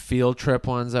bunch of field trip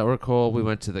ones that were cool. We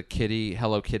went to the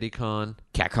Hello Kitty Con,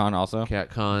 CatCon also. Cat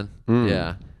Con. Mm.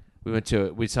 Yeah,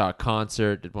 we saw a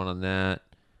concert, did one on that.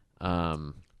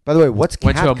 By the way, what's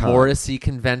Went to a CatCon? Morrissey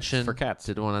convention For cats.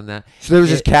 Did one on that. So there was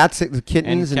just cats, and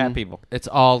kittens, cat people. It's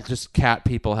all just cat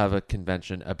people have a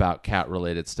convention about cat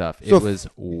related stuff. So It was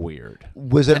weird.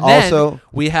 Was it And then also?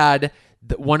 we had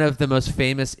one of the most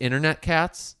famous internet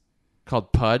cats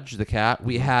called Pudge the cat.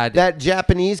 We had That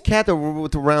Japanese cat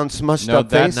with the round smushed up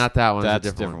face. not that one. That's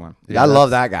a different one. I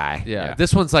love that guy. Yeah,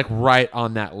 this one's like right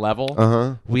on that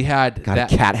level. We had God,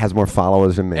 that a cat has more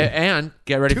followers than me. and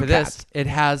get ready Two for this. cats. It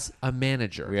has a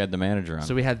manager. We had the manager on.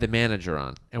 So we had the manager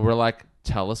on, and we're like,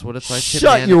 "Tell us what it's like." to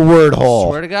Shut manage. your word hole.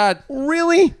 Swear to God.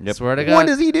 Really? Swear to God. What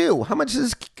does he do? How much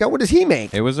does what does he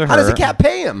make? It was a How does her. the cat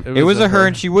pay him? it was a her,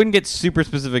 and she wouldn't get super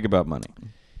specific about money.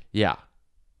 Yeah.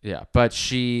 Yeah. But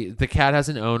the cat has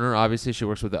an owner. Obviously, she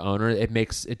works with the owner.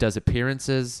 It does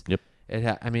appearances. Yep. Is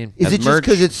Has it just merch.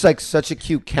 because it's like such a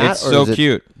cute cat? It's or so is it,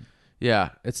 cute. yeah.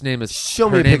 Its name is. Show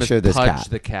her me a name picture is of this Pudge cat.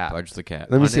 the cat. Pudge the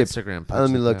cat. Let me on see. Instagram, Let me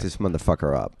Pudge the look cat. this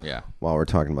motherfucker up. Yeah. While we're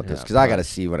talking about this, Yeah, because I but- got to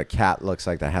see what a cat looks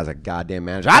like that has a goddamn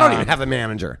manager. I don't even have a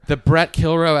manager. The Brett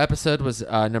Kilrow episode was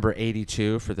number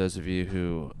 82 for those of you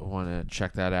who want to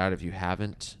check that out if you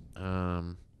haven't.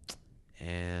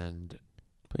 And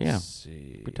But yeah, let's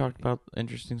see. we talked about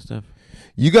interesting stuff.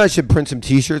 You guys should print some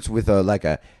T-shirts with like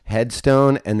a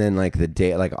headstone and then like the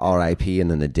date, like R.I.P. and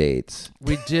then the dates.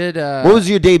 We did. What was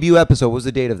your debut episode? What was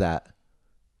the date of that?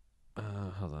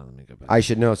 Hold on, let me go back. I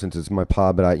should know since it's my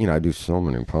pod, but I do so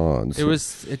many pods. It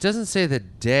was. It doesn't say the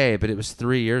day, but it was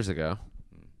 3 years ago.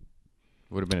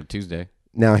 Would have been a Tuesday.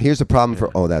 Now here's the problem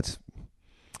for that's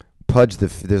Pudge the.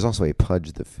 There's also a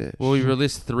Pudge the fish. Well, we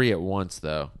released 3 at once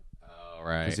though. Oh,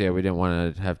 right. 'Cause, yeah, we didn't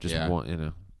want to have just Yeah. one.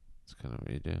 It's kind of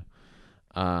what you do.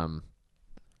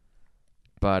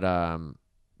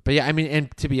 But yeah, I mean,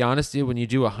 and to be honest, dude, when you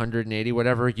do 180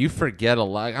 whatever, you forget a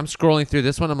lot. I'm scrolling through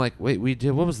this one. I'm like, wait, we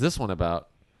did. What was this one about?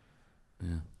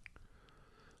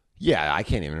 Yeah, I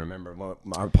can't even remember what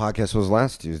our podcast was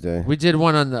last Tuesday. We did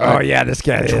one on the. Oh yeah, this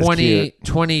guy is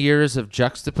 20 years of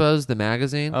Juxtaposed, the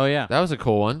magazine. Oh, yeah. That was a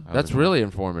cool one. That's really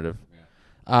informative.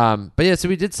 But yeah, so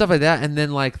we did stuff like that, and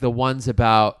then like the ones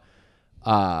about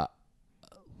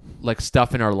like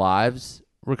stuff in our lives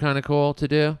were kind of cool to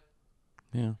do.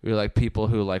 Yeah. We were like people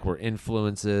who like were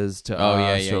influences to Oh,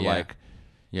 us, yeah, or yeah. like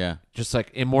Yeah. just like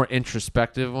in more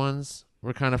introspective ones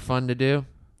were kind of fun to do.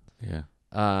 Yeah.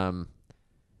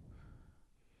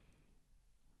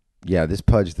 Yeah, this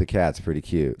Pudge the cat's pretty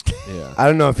cute. Yeah, I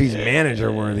don't know if he's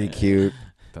manager worthy cute.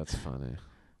 that's funny.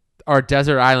 Our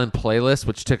Desert Island playlist,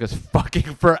 which took us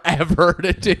fucking forever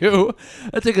to do.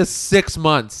 It took us 6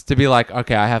 months to be like,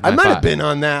 okay, I have. I my might five. have been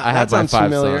on that. I that had my sounds 5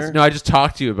 familiar. songs. No, I just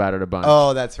talked to you about it a bunch.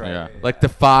 Oh, that's right. Yeah. Like the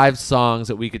 5 songs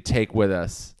that we could take with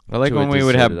us. I like to when a we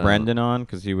would have deserted Brendan on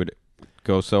because he would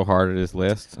go so hard at his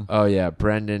list. Oh yeah,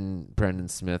 Brendan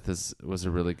Smith was a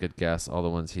really good guest. All the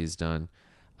ones he's done.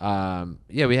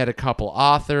 Yeah, we had a couple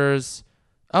authors.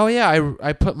 Oh yeah,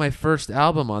 I put my first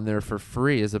album on there for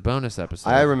free as a bonus episode.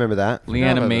 I remember that. about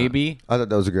Leanna that. Maybe. I thought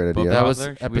that was a great idea. that was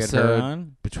author. Should we have her episode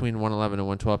on? between 111 and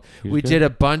 112. was We good. did a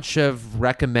bunch of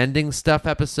recommending stuff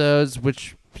episodes,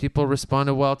 which people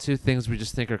responded well to. Things we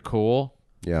just think are cool.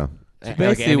 yeah. Like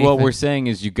Basically, what anything. we're saying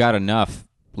is you got enough,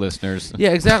 listeners.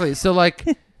 Yeah, exactly. So like,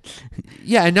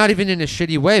 yeah, and not even in a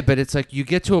shitty way, but it's like you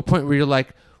get to a point where you're like,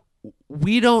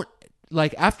 we don't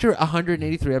like after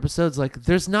 183 episodes, like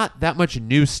there's not that much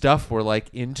new stuff we're like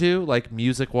into, like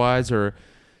music wise or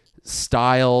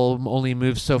style only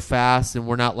moves so fast, and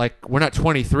we're not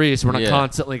 23, so we're not Yeah.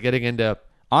 constantly getting into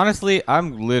Honestly,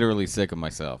 I'm literally sick of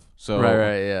myself. So,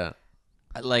 yeah,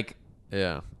 like,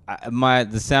 yeah.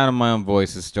 the sound of my own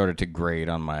voice has started to grate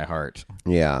on my heart.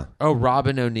 Yeah. Oh,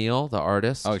 Robin O'Neill, the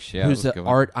artist. Oh, shit, that who's was the a good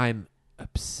one. art I'm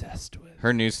obsessed with.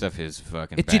 Her new stuff is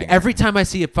fucking Dude, banger. every time I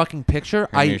see a fucking picture,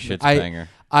 Her new shit's banger.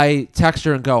 I text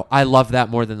her and go, I love that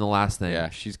more than the last thing. Yeah,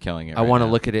 she's killing it. I right want to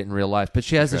now. look at it in real life. But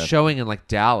she has a Incredible. showing in like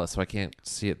Dallas, so I can't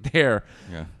see it there.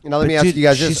 Yeah. Now let me But ask dude, you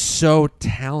guys she's this: so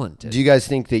talented. do you guys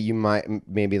think that you might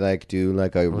maybe like do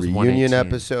like a was reunion 118.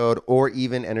 episode, or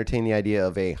even entertain the idea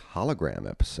of a hologram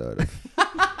episode?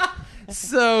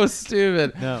 so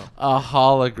stupid. No. A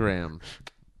hologram.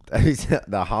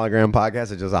 The hologram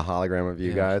podcast is just a hologram of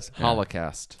you guys.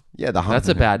 Holocaust. Yeah, the That's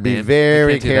a bad Be name.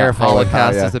 very You can't do that. careful. with how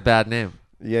Holocaust you- is a bad name.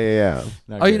 yeah.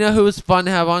 Not Oh, you good. know who was fun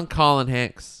to have on? Colin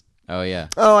Hanks. Oh, yeah.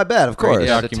 Oh, I bet, of Great course.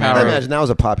 Yeah, the I Tower. imagine that was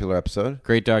a popular episode.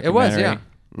 Great It was, documentary. yeah.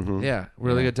 Yeah,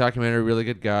 really good documentary, really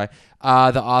good guy.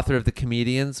 The author of The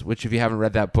Comedians, which if you haven't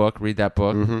read that book, read that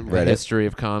book. The read it. History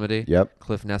of Comedy. Yep.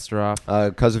 Cliff Nestoroff.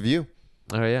 Because of you.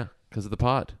 Oh yeah, because of the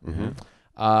pod.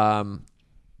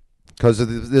 Because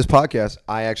of this podcast,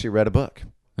 I actually read a book.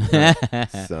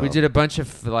 So. We did a bunch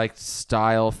of like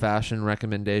style, fashion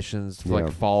recommendations, for, Yeah.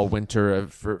 like fall, winter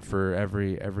for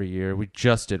every year. We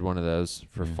just did one of those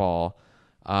for fall.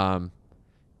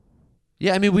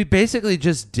 Yeah, I mean, we basically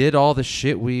just did all the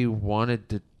shit we wanted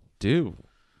to do.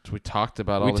 We talked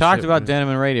about all We the talked shit about Denim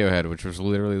and Radiohead, which was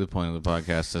literally the point of the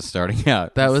podcast. Just starting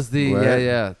out. That was the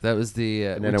What? That was the.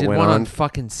 And We then it did went one on on.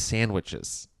 fucking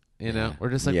sandwiches. You know, we're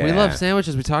just like we Yeah. love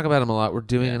sandwiches. We talk about them a lot. We're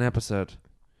doing Yeah. an episode.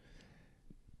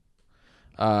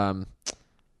 Wow,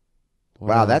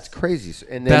 what that's else? crazy.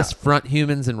 And then, Best front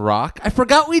humans in rock. I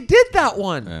forgot we did that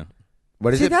one. Yeah.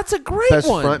 what is See, it? That's a great Best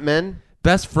one. frontmen?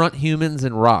 Best front humans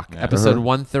in rock. Episode Uh-huh.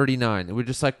 139. We're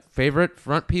just like favorite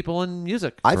front people in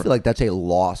music. I feel like that's a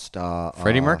lost...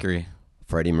 Freddie Mercury.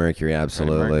 Freddie Mercury,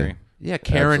 absolutely. Freddie Mercury. Yeah,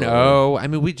 Karen Absolutely. O. I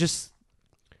mean, we just.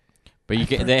 But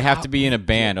they have to be in a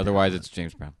band, otherwise it's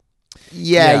James Brown.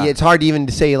 Yeah, it's hard to even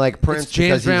to say like Prince. It's James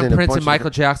because he's Brown, in a Prince, bunch and of Michael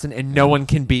different- Jackson, and no one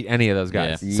can beat any of those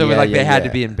guys. Yeah. So Yeah, they had to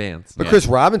yeah. be in bands. But Yeah. Chris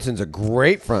Robinson's a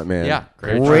great frontman. Yeah,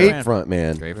 great great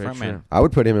frontman. Great Very frontman. true. I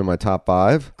would put him in my top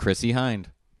 5. Chrissy Hind.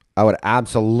 I would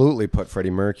absolutely put Freddie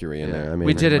Mercury in Yeah. there. I mean,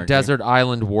 We did a Mercury. Desert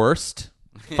Island worst.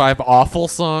 5 awful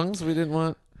songs we didn't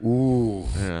want. Ooh,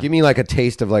 Yeah. give me like a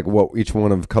taste of like what each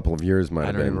one of a couple of yours might I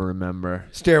have don't been. even remember.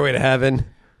 Stairway to Heaven.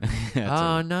 Oh, no,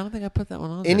 I don't think I put that one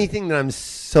on there. Anything that I'm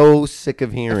so sick of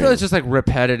I hearing. feel it's just like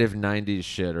repetitive 90s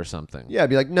shit or something. Yeah,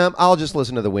 I'd be like, no, I'll just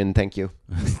listen to the wind, thank you.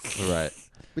 Right.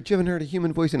 But you haven't heard a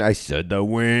human voice, and I said the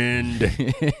wind.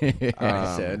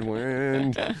 I said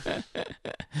wind.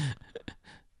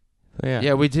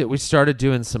 Yeah, we did. We started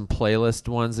doing some playlist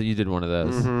ones. That you did one of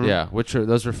those. Mm-hmm. Yeah,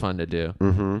 those were fun to do.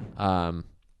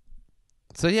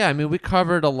 So yeah, I mean, we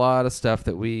covered a lot of stuff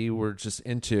that we were just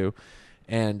into,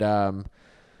 and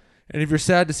if you're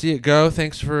sad to see it go,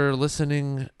 thanks for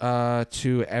listening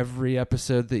to every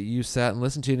episode that you sat and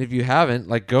listened to. And if you haven't,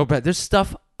 like, go back. There's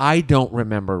stuff I don't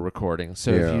remember recording. So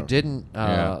if Yeah. you didn't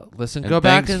listen, And go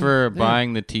back. thanks for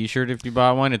buying the T-shirt if you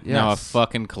bought one. It's now a Yes.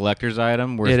 fucking collector's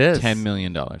item worth It is. $10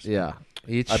 million. Yeah,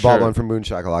 each I bought shirt. one from Moon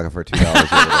Shakalaka for $2 the other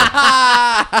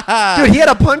day. Dude, he had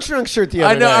a Punch Drunk shirt the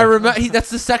other I know. day. I remember. That's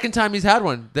the second time he's had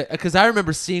one. Because I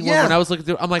remember seeing one Yeah. when I was looking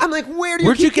through. I'm like, where do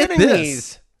where'd you you keep get getting this?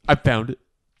 these? I found it.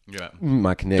 Yeah.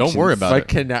 My connection. Don't worry about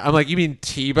Like, it. I'm like, you mean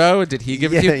Tebow? Did he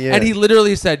give it to you? Yeah. And he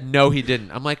literally said, no, he didn't.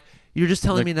 I'm like, you're just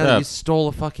telling me Looked now that up. you stole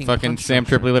a fucking Fucking Punch Sam Drunk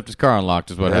Tripoli left his car unlocked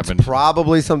is what That's happened.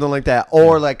 probably something like that,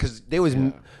 or like because there was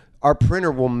our printer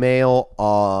will mail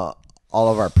all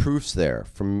of our proofs there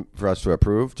for us to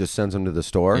approve. Just sends them to the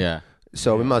store. Yeah.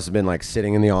 So it must have been like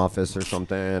sitting in the office or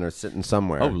something, or sitting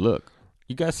somewhere. Oh, look.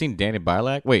 You guys seen Danny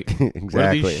Bilak? Wait. What are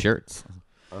Exactly. these shirts?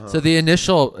 So the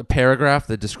initial paragraph,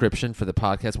 the description for the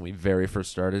podcast when we very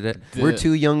first started it, We're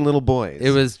two young little boys.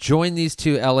 it was join these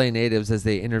two LA natives as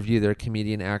they interview their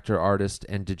comedian, actor, artist,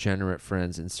 and degenerate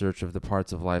friends in search of the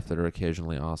parts of life that are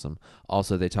occasionally awesome.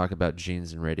 Also, they talk about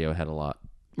jeans and Radiohead a lot.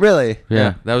 really.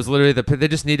 Yeah, that was literally they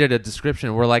just needed a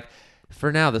description. We're like,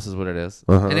 for now, this is what it is,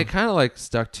 and it kind of like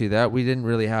stuck to that. We didn't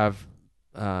really have,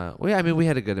 we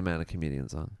had a good amount of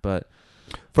comedians on, but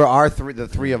For the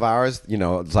three of ours,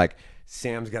 it's like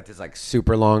Sam's got this like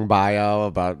super long bio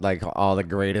about like all the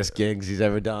greatest gigs he's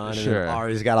ever done. Sure. And then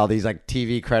Ari's got all these like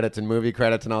TV credits and movie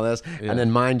credits and all this. And then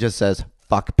mine just says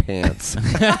fuck pants.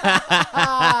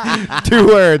 2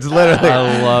 words, literally.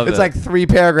 I love it's it. like 3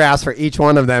 paragraphs for each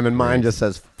one of them, and mine just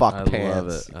says fuck I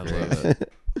pants. love it. I love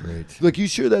it. Great. Look, you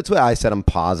sure that's what I said? I'm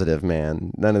positive,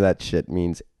 man. None of that shit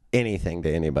means anything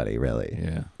to anybody, really.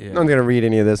 Yeah. I'm gonna read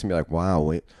any of this and be like, wow,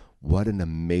 wait, what an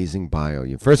amazing bio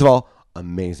you. First of all,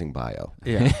 amazing bio.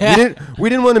 Yeah. we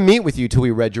didn't want to meet with you till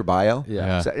we read your bio.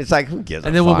 Yeah. So it's like, who gives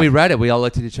And a then when fuck? we read it, we all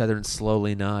looked at each other and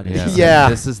slowly nodded. Yeah. Yeah.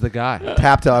 This is the guy.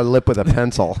 tapped our lip with a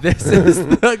pencil. This is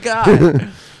the guy.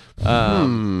 Yeah. Well,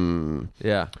 man,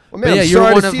 But I'm yeah,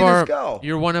 sorry to see this go.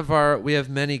 You're one of our. We have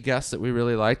many guests that we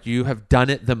really like. You have done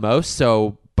it the most,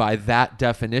 so by that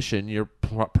definition, you're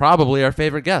probably our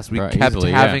favorite guest. We Right, kept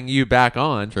easily, yeah. having you back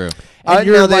on. True. And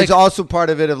you're no, there's like, also part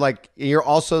of it of like you're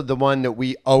also the one that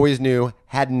we always knew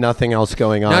had nothing else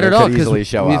going on. not at and all could easily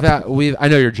show we've up. I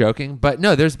know you're joking, but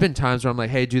no, there's been times where I'm like,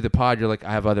 hey, do the pod. You're like,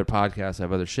 I have other podcasts, I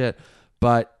have other shit.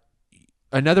 But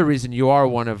another reason you are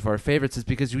one of our favorites is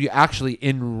because we actually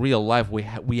in real life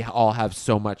we all have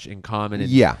so much in common. And,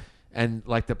 Yeah. and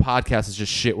like the podcast is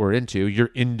just shit we're into. You're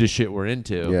into shit we're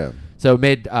into. Yeah. So it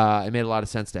made a lot of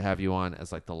sense to have you on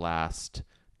as like the last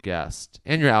guest.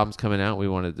 And your album's coming out. We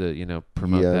wanted to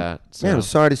promote that. So Man, I'm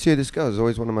sorry to see this go. It's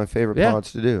always one of my favorite Yeah.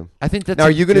 pods to do. I think that's Now,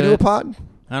 are you going to do a pod? pod?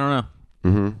 I don't know.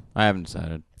 Mm-hmm. I haven't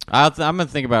decided. I'm going to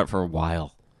think about it for a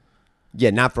while.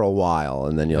 Yeah, not for a while,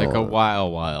 and then you'll like a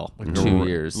while. Like 2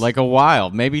 years. Like a while,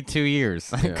 maybe 2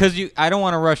 years. Because I don't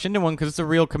want to rush into one because it's a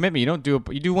real commitment. You don't do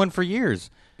it. You do one for years.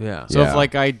 Yeah. So Yeah. if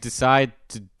like I decide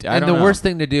to, and the worst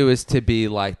thing to do is to be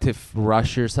like to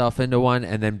rush yourself into one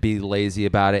and then be lazy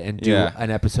about it and do an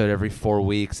episode every 4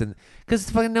 weeks, and because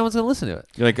fucking no one's gonna listen to it.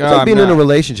 You're like, It's like being in a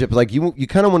relationship. Like you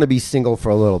kind of want to be single for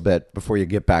a little bit before you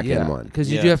get back in one.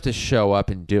 Because you do have to show up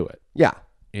and do it. Yeah.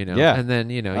 You know. Yeah. And then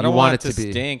I you don't want it to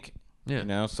be stink. Yeah. You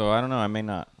know, so I don't know. I may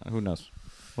not. Who knows?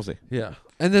 We'll see. Yeah.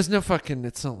 And there's no fucking.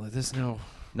 It's not. There's no.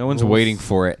 No one's rules. waiting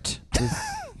for it.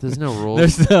 There's no rules.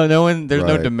 There's no one. There's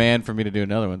no Right. demand for me to do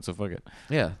another one. So fuck it.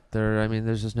 Yeah, I mean,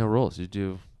 there's just no rules. You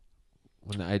do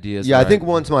when the ideas. Yeah, I right. think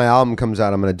once my album comes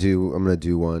out, I'm gonna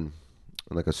do one,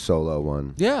 like a solo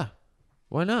one. Yeah,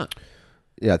 why not?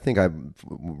 Yeah, I think I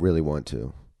really want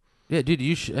to. Yeah, dude,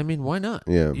 you should. I mean, why not?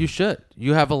 Yeah. You should.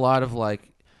 You have a lot of like.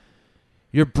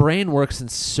 Your brain works in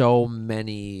so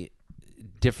many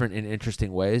different and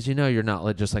interesting ways. You know, you're not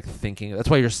like just like thinking. That's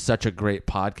why you're such a great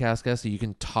podcast guest. So you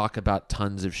can talk about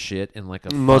tons of shit in like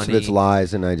a Most funny, of it's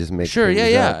lies, and I just make Sure,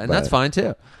 things yeah, up, and but- that's fine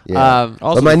too. Yeah.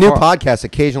 Also, But my new before- podcast,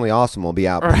 Occasionally Awesome, will be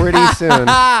out pretty soon.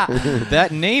 That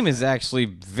name is actually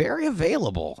very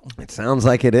available. It sounds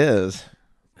like it is.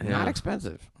 Yeah. Not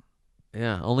expensive.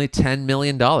 Yeah, only $10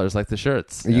 million, like the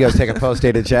shirts. You guys take a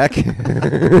post-dated check?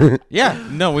 Yeah.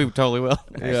 No, we totally will.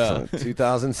 Excellent.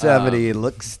 2070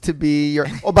 looks to be your.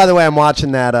 Oh, by the way, I'm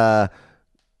watching that.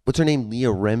 What's her name? Leah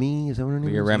Remini? Is that what her name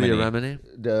Leah is? Remini. Leah Remini.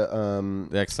 The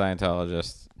The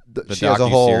ex-Scientologist. The she has a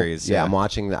whole docu-series. Yeah, I'm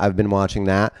watching. I've been watching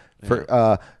that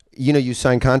for. You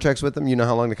sign contracts with them. You know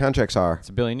how long the contracts are. It's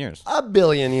 1 billion years. 1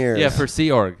 billion years. Yeah, for Sea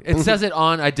Org. It says it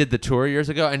on. I did the tour years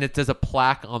ago, and it does a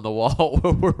plaque on the wall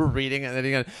where we're reading it. And then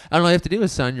again, I don't know. All you have to do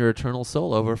is sign your eternal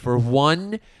soul over for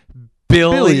 1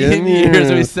 billion years. years.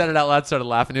 And we said it out loud, started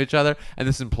laughing to each other, and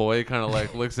this employee kind of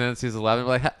like looks in, sees 11, we're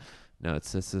like, no,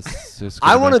 it's just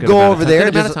I wanna good go amount of over time. there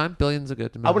Good amount just- of time. Billions a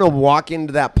good amount. I of want to time. walk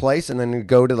into that place and then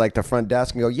go to like the front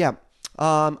desk and go, yeah.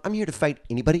 I'm here to fight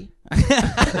anybody.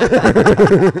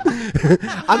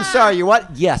 I'm sorry, you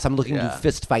what? Yes, I'm looking to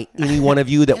fist fight any one of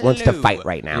you that wants to fight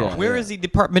right now. Yeah. Where is the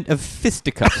Department of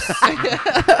Fisticuffs?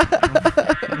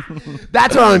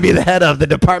 That's what I'm going to be the head of, the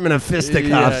Department of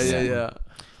Fisticuffs. Yeah.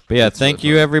 But yeah, thank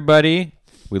you everybody.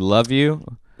 We love you.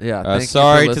 Yeah. Thank you for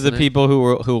Sorry to the listening. people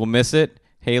who will miss it.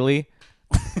 Haley.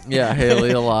 Yeah,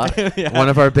 Haley a lot. One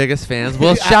of our biggest fans.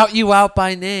 We'll shout you out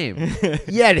by name.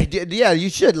 Yeah, you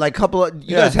should. Like,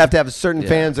 you guys have to have certain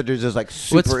fans that are just like What's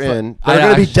super fu- in. I- They're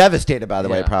going I to be sh- devastated, by the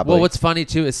way, probably. Well, what's funny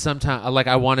too is sometimes like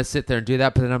I want to sit there and do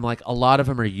that, but then I'm like, a lot of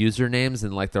them are usernames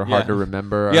and like they're hard to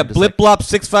remember. Yeah, I'm just Blip like, Blop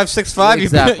 6565.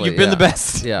 Exactly, You've been yeah. the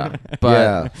best. Yeah, but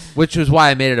Yeah. which was why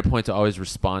I made it a point to always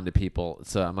respond to people.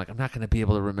 So I'm like, I'm not going to be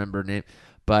able to remember name,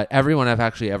 but everyone I've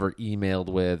actually ever emailed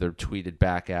with or tweeted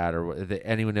back at, or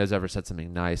anyone who's ever said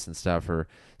something nice and stuff, or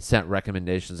sent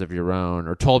recommendations of your own,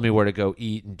 or told me where to go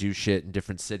eat and do shit in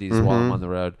different cities while I'm on the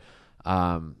road.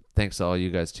 Thanks to all you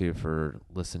guys too for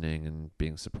listening and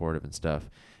being supportive and stuff,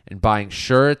 and buying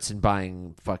shirts and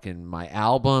buying fucking my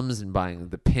albums and buying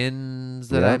the pins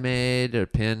that I made or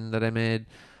pin that I made.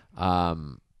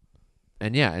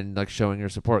 And yeah, and like showing your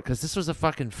support, because this was a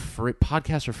fucking free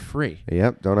podcasts are free.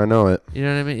 Yep, don't I know it? You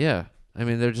know what I mean? Yeah. I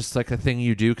mean, they're just like a thing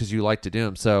you do because you like to do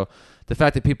them. So the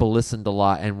fact that people listened a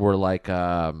lot and were like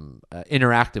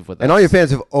interactive with us. And all your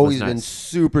fans have always nice. been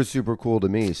super, super cool to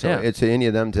me. So Yeah. it's any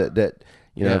of them that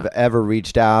Yeah. have ever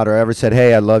reached out or ever said,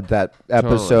 hey, I loved that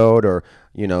episode, or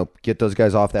get those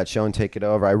guys off that show and take it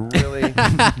over. I really,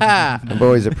 I've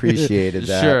always appreciated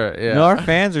that. Sure. Yeah. No, our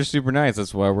fans are super nice.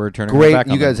 That's why we're turning Great, back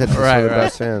on you guys them. had some Right, of the right.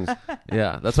 best fans.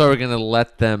 Yeah. That's why we're gonna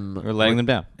let them. We're letting them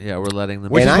down. Yeah, we're letting them.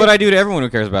 Which And is I- what I do to everyone who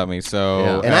cares about me. So,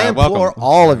 Yeah. And I implore welcome.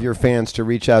 all of your fans to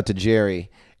reach out to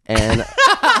Jerry and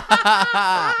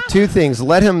two things: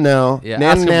 let him know, Yeah.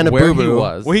 Nana Ask Nana him where Boo he Boo.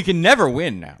 was. Well, he can never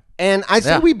win now. And I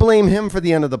said Yeah. we blame him for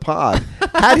the end of the pod.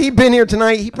 Had he been here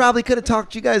tonight, he probably could have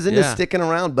talked you guys into Yeah. sticking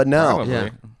around. But no, Probably. Yeah.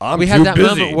 I'm we too had that busy.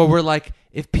 moment where we're like,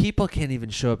 if people can't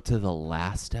even show up to the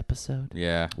last episode,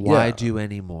 Yeah. why Yeah. do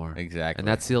any more? Exactly. And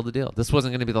that sealed the deal. This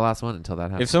wasn't going to be the last one until that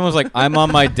happened. If someone's like, I'm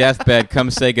on my deathbed,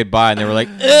 come say goodbye, and they were like,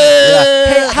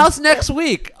 Hey, how's next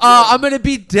week? I'm going to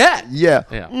be dead. Yeah.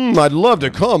 Yeah. I'd love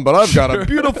to come, but I've got a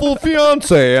beautiful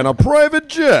fiance and a private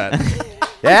jet.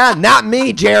 Yeah, not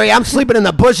me, Jerry. I'm sleeping in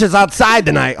the bushes outside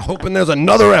tonight, hoping there's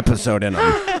another episode in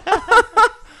them.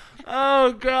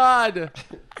 Oh, God.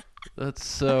 That's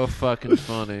so fucking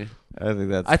funny. I think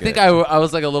that's I think I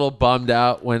was like a little bummed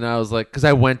out when I was like, because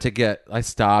I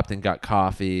stopped and got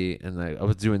coffee, and I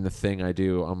was doing the thing I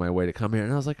do on my way to come here,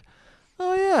 and I was like,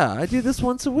 oh yeah, I do this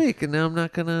once a week, and now I'm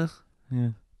not gonna. Yeah.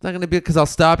 It's not going to be because I'll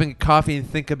stop and get coffee and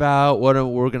think about what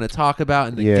we're going to talk about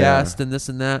and the guest and this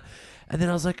and that. And then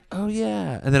I was like, oh,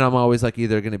 yeah. And then I'm always like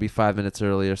either going to be 5 minutes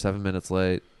early or 7 minutes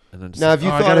late. And then just now, have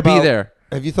you I thought got to be there.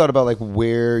 Have you thought about like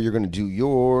where you're going to do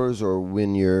yours or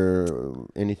when you're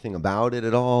anything about it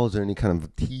at all? Is there any kind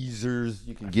of teasers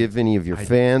you can give any of your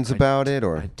fans about it?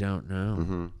 Or I don't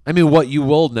know. I mean, what you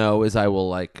will know is I will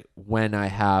like when I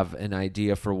have an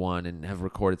idea for one and have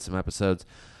recorded some episodes,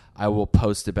 I will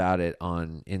post about it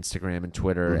on Instagram and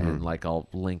Twitter and like I'll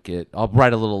link it. I'll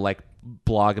write a little like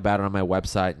blog about it on my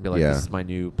website and be like, this is my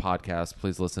new podcast.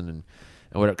 Please listen and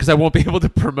whatever, because I won't be able to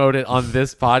promote it on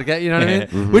this podcast. You know what I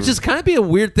mean? Which is kind of be a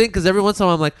weird thing because every once in a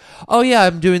while I'm like, oh yeah,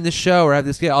 I'm doing this show or I have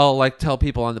this. I'll like tell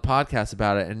people on the podcast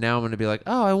about it, and now I'm going to be like,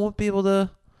 oh, I won't be able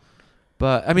to.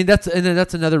 But I mean, that's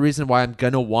another reason why I'm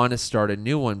going to want to start a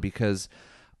new one because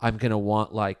I'm going to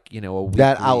want like a weekly,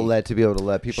 that outlet to be able to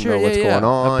let people know what's going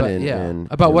on and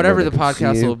about whatever the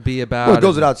podcast will be about. Well, it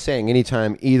goes without saying,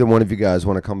 anytime either one of you guys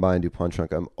want to come by and do Punch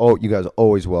Drunk, you guys are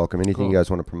always welcome. Anything you guys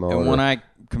want to promote. And when I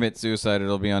commit suicide,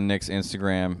 it'll be on Nick's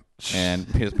Instagram and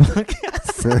his podcast.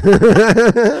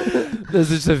 There's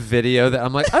just a video that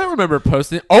I'm like, I don't remember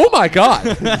posting it. Oh my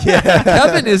god,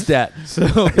 Kevin is dead.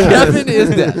 Kevin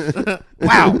is dead.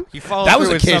 Wow, that was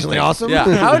occasionally awesome. Yeah,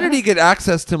 how did he get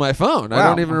access to my phone? I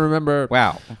don't even remember.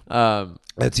 Wow,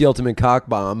 that's the ultimate cock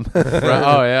bomb.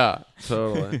 Oh yeah,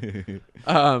 totally.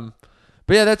 But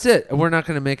yeah, that's it. We're not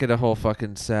gonna make it a whole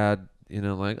fucking sad,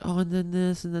 like and then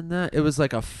this and then that. It was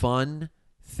like a fun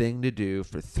thing to do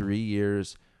for 3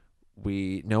 years.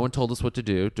 No one told us what to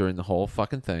do during the whole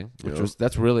fucking thing,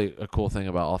 that's really a cool thing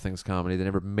about All Things Comedy. They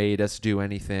never made us do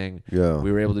anything. Yeah,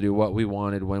 we were able to do what we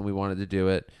wanted when we wanted to do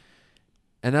it,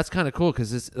 and that's kind of cool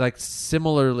because it's like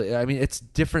similarly. I mean, it's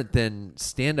different than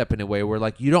stand up in a way where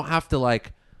like you don't have to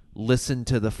like listen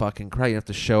to the fucking crowd. You have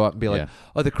to show up and be like,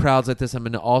 oh, the crowd's like this. I'm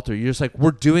going to alter. You're just like, we're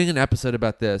doing an episode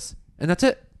about this, and that's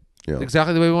it. Yeah,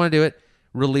 exactly the way we want to do it.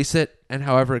 Release it, and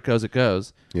however it goes, it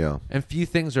goes. Yeah, and few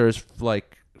things are as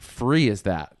like free as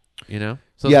that,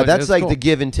 So yeah, that's like cool. The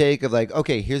give and take of like,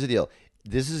 okay, here's the deal.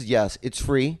 This is it's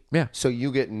free. Yeah. So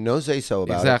you get no say so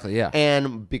about it. Exactly. Yeah.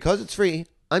 And because it's free,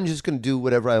 I'm just gonna do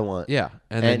whatever I want. Yeah.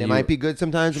 And it might be good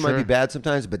sometimes, it might be bad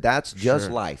sometimes, but that's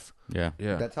just life. Yeah.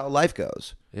 Yeah. That's how life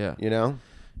goes. Yeah.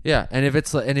 Yeah. And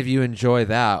if you enjoy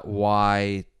that,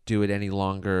 why do it any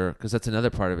longer? Because that's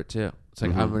another part of it too. It's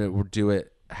like I'm gonna do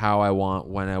it how I want,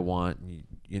 when I want.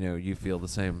 You feel the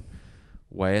same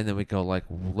way, and then we go like,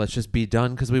 let's just be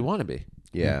done because we want to be.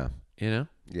 Yeah. Yep.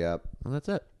 And that's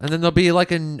it. And then there'll be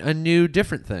like a new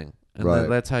different thing,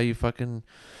 and that's how you fucking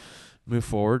move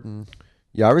forward. And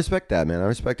yeah, I respect that, man. I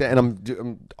respect that. And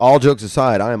I'm all jokes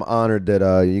aside, I am honored that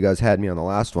you guys had me on the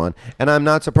last one, and I'm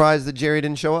not surprised that Jerry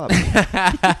didn't show up.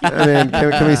 I mean,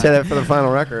 can we say that for the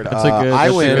final record? That's a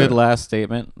good last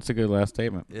statement. It's a good last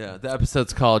statement. Yeah, the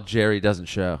episode's called "Jerry Doesn't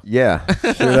Show." Yeah,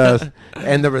 sure does.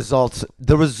 And the results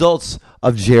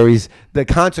of the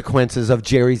consequences of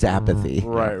Jerry's apathy.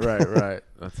 Right.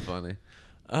 That's funny.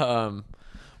 Well,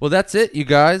 that's it, you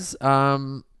guys.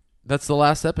 That's the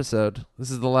last episode.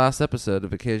 This is the last episode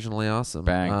of Occasionally Awesome.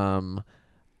 Bang.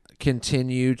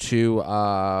 Continue to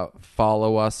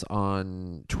follow us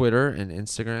on Twitter and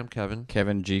Instagram,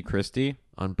 Kevin G. Christie.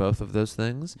 On both of those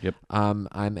things. Yep. I'm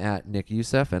at Nick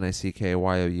Youssef,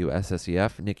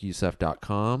 NickYoussef,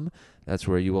 NickYoussef.com. That's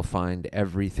where you will find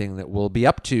everything that we'll be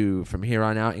up to from here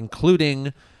on out,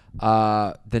 including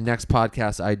the next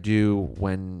podcast I do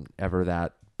whenever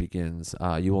that begins.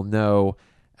 You will know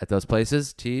at those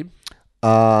places. Teeb?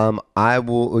 I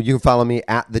will. You can follow me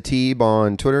at the Teeb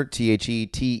on Twitter,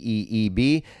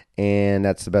 TheTeeb, and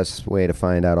that's the best way to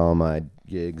find out all my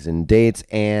gigs and dates.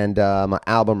 And my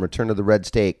album Return to the Red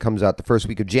State comes out the first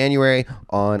week of January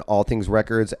on All Things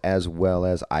Records, as well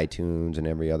as iTunes and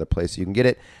every other place you can get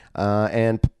it.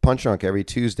 And Punch Drunk every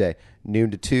Tuesday, noon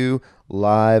to 2,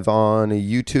 live on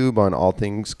YouTube on All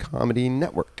Things Comedy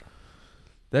Network.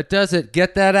 That does it.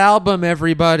 Get that album,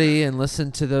 everybody, and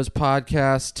listen to those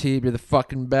podcasts. Teeb, you're the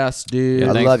fucking best, dude.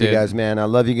 I love you guys, man. I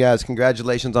love you guys.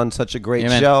 Congratulations on such a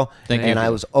great show. Thank you. And it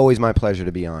was always my pleasure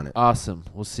to be on it. Awesome.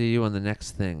 We'll see you on the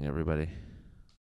next thing, everybody.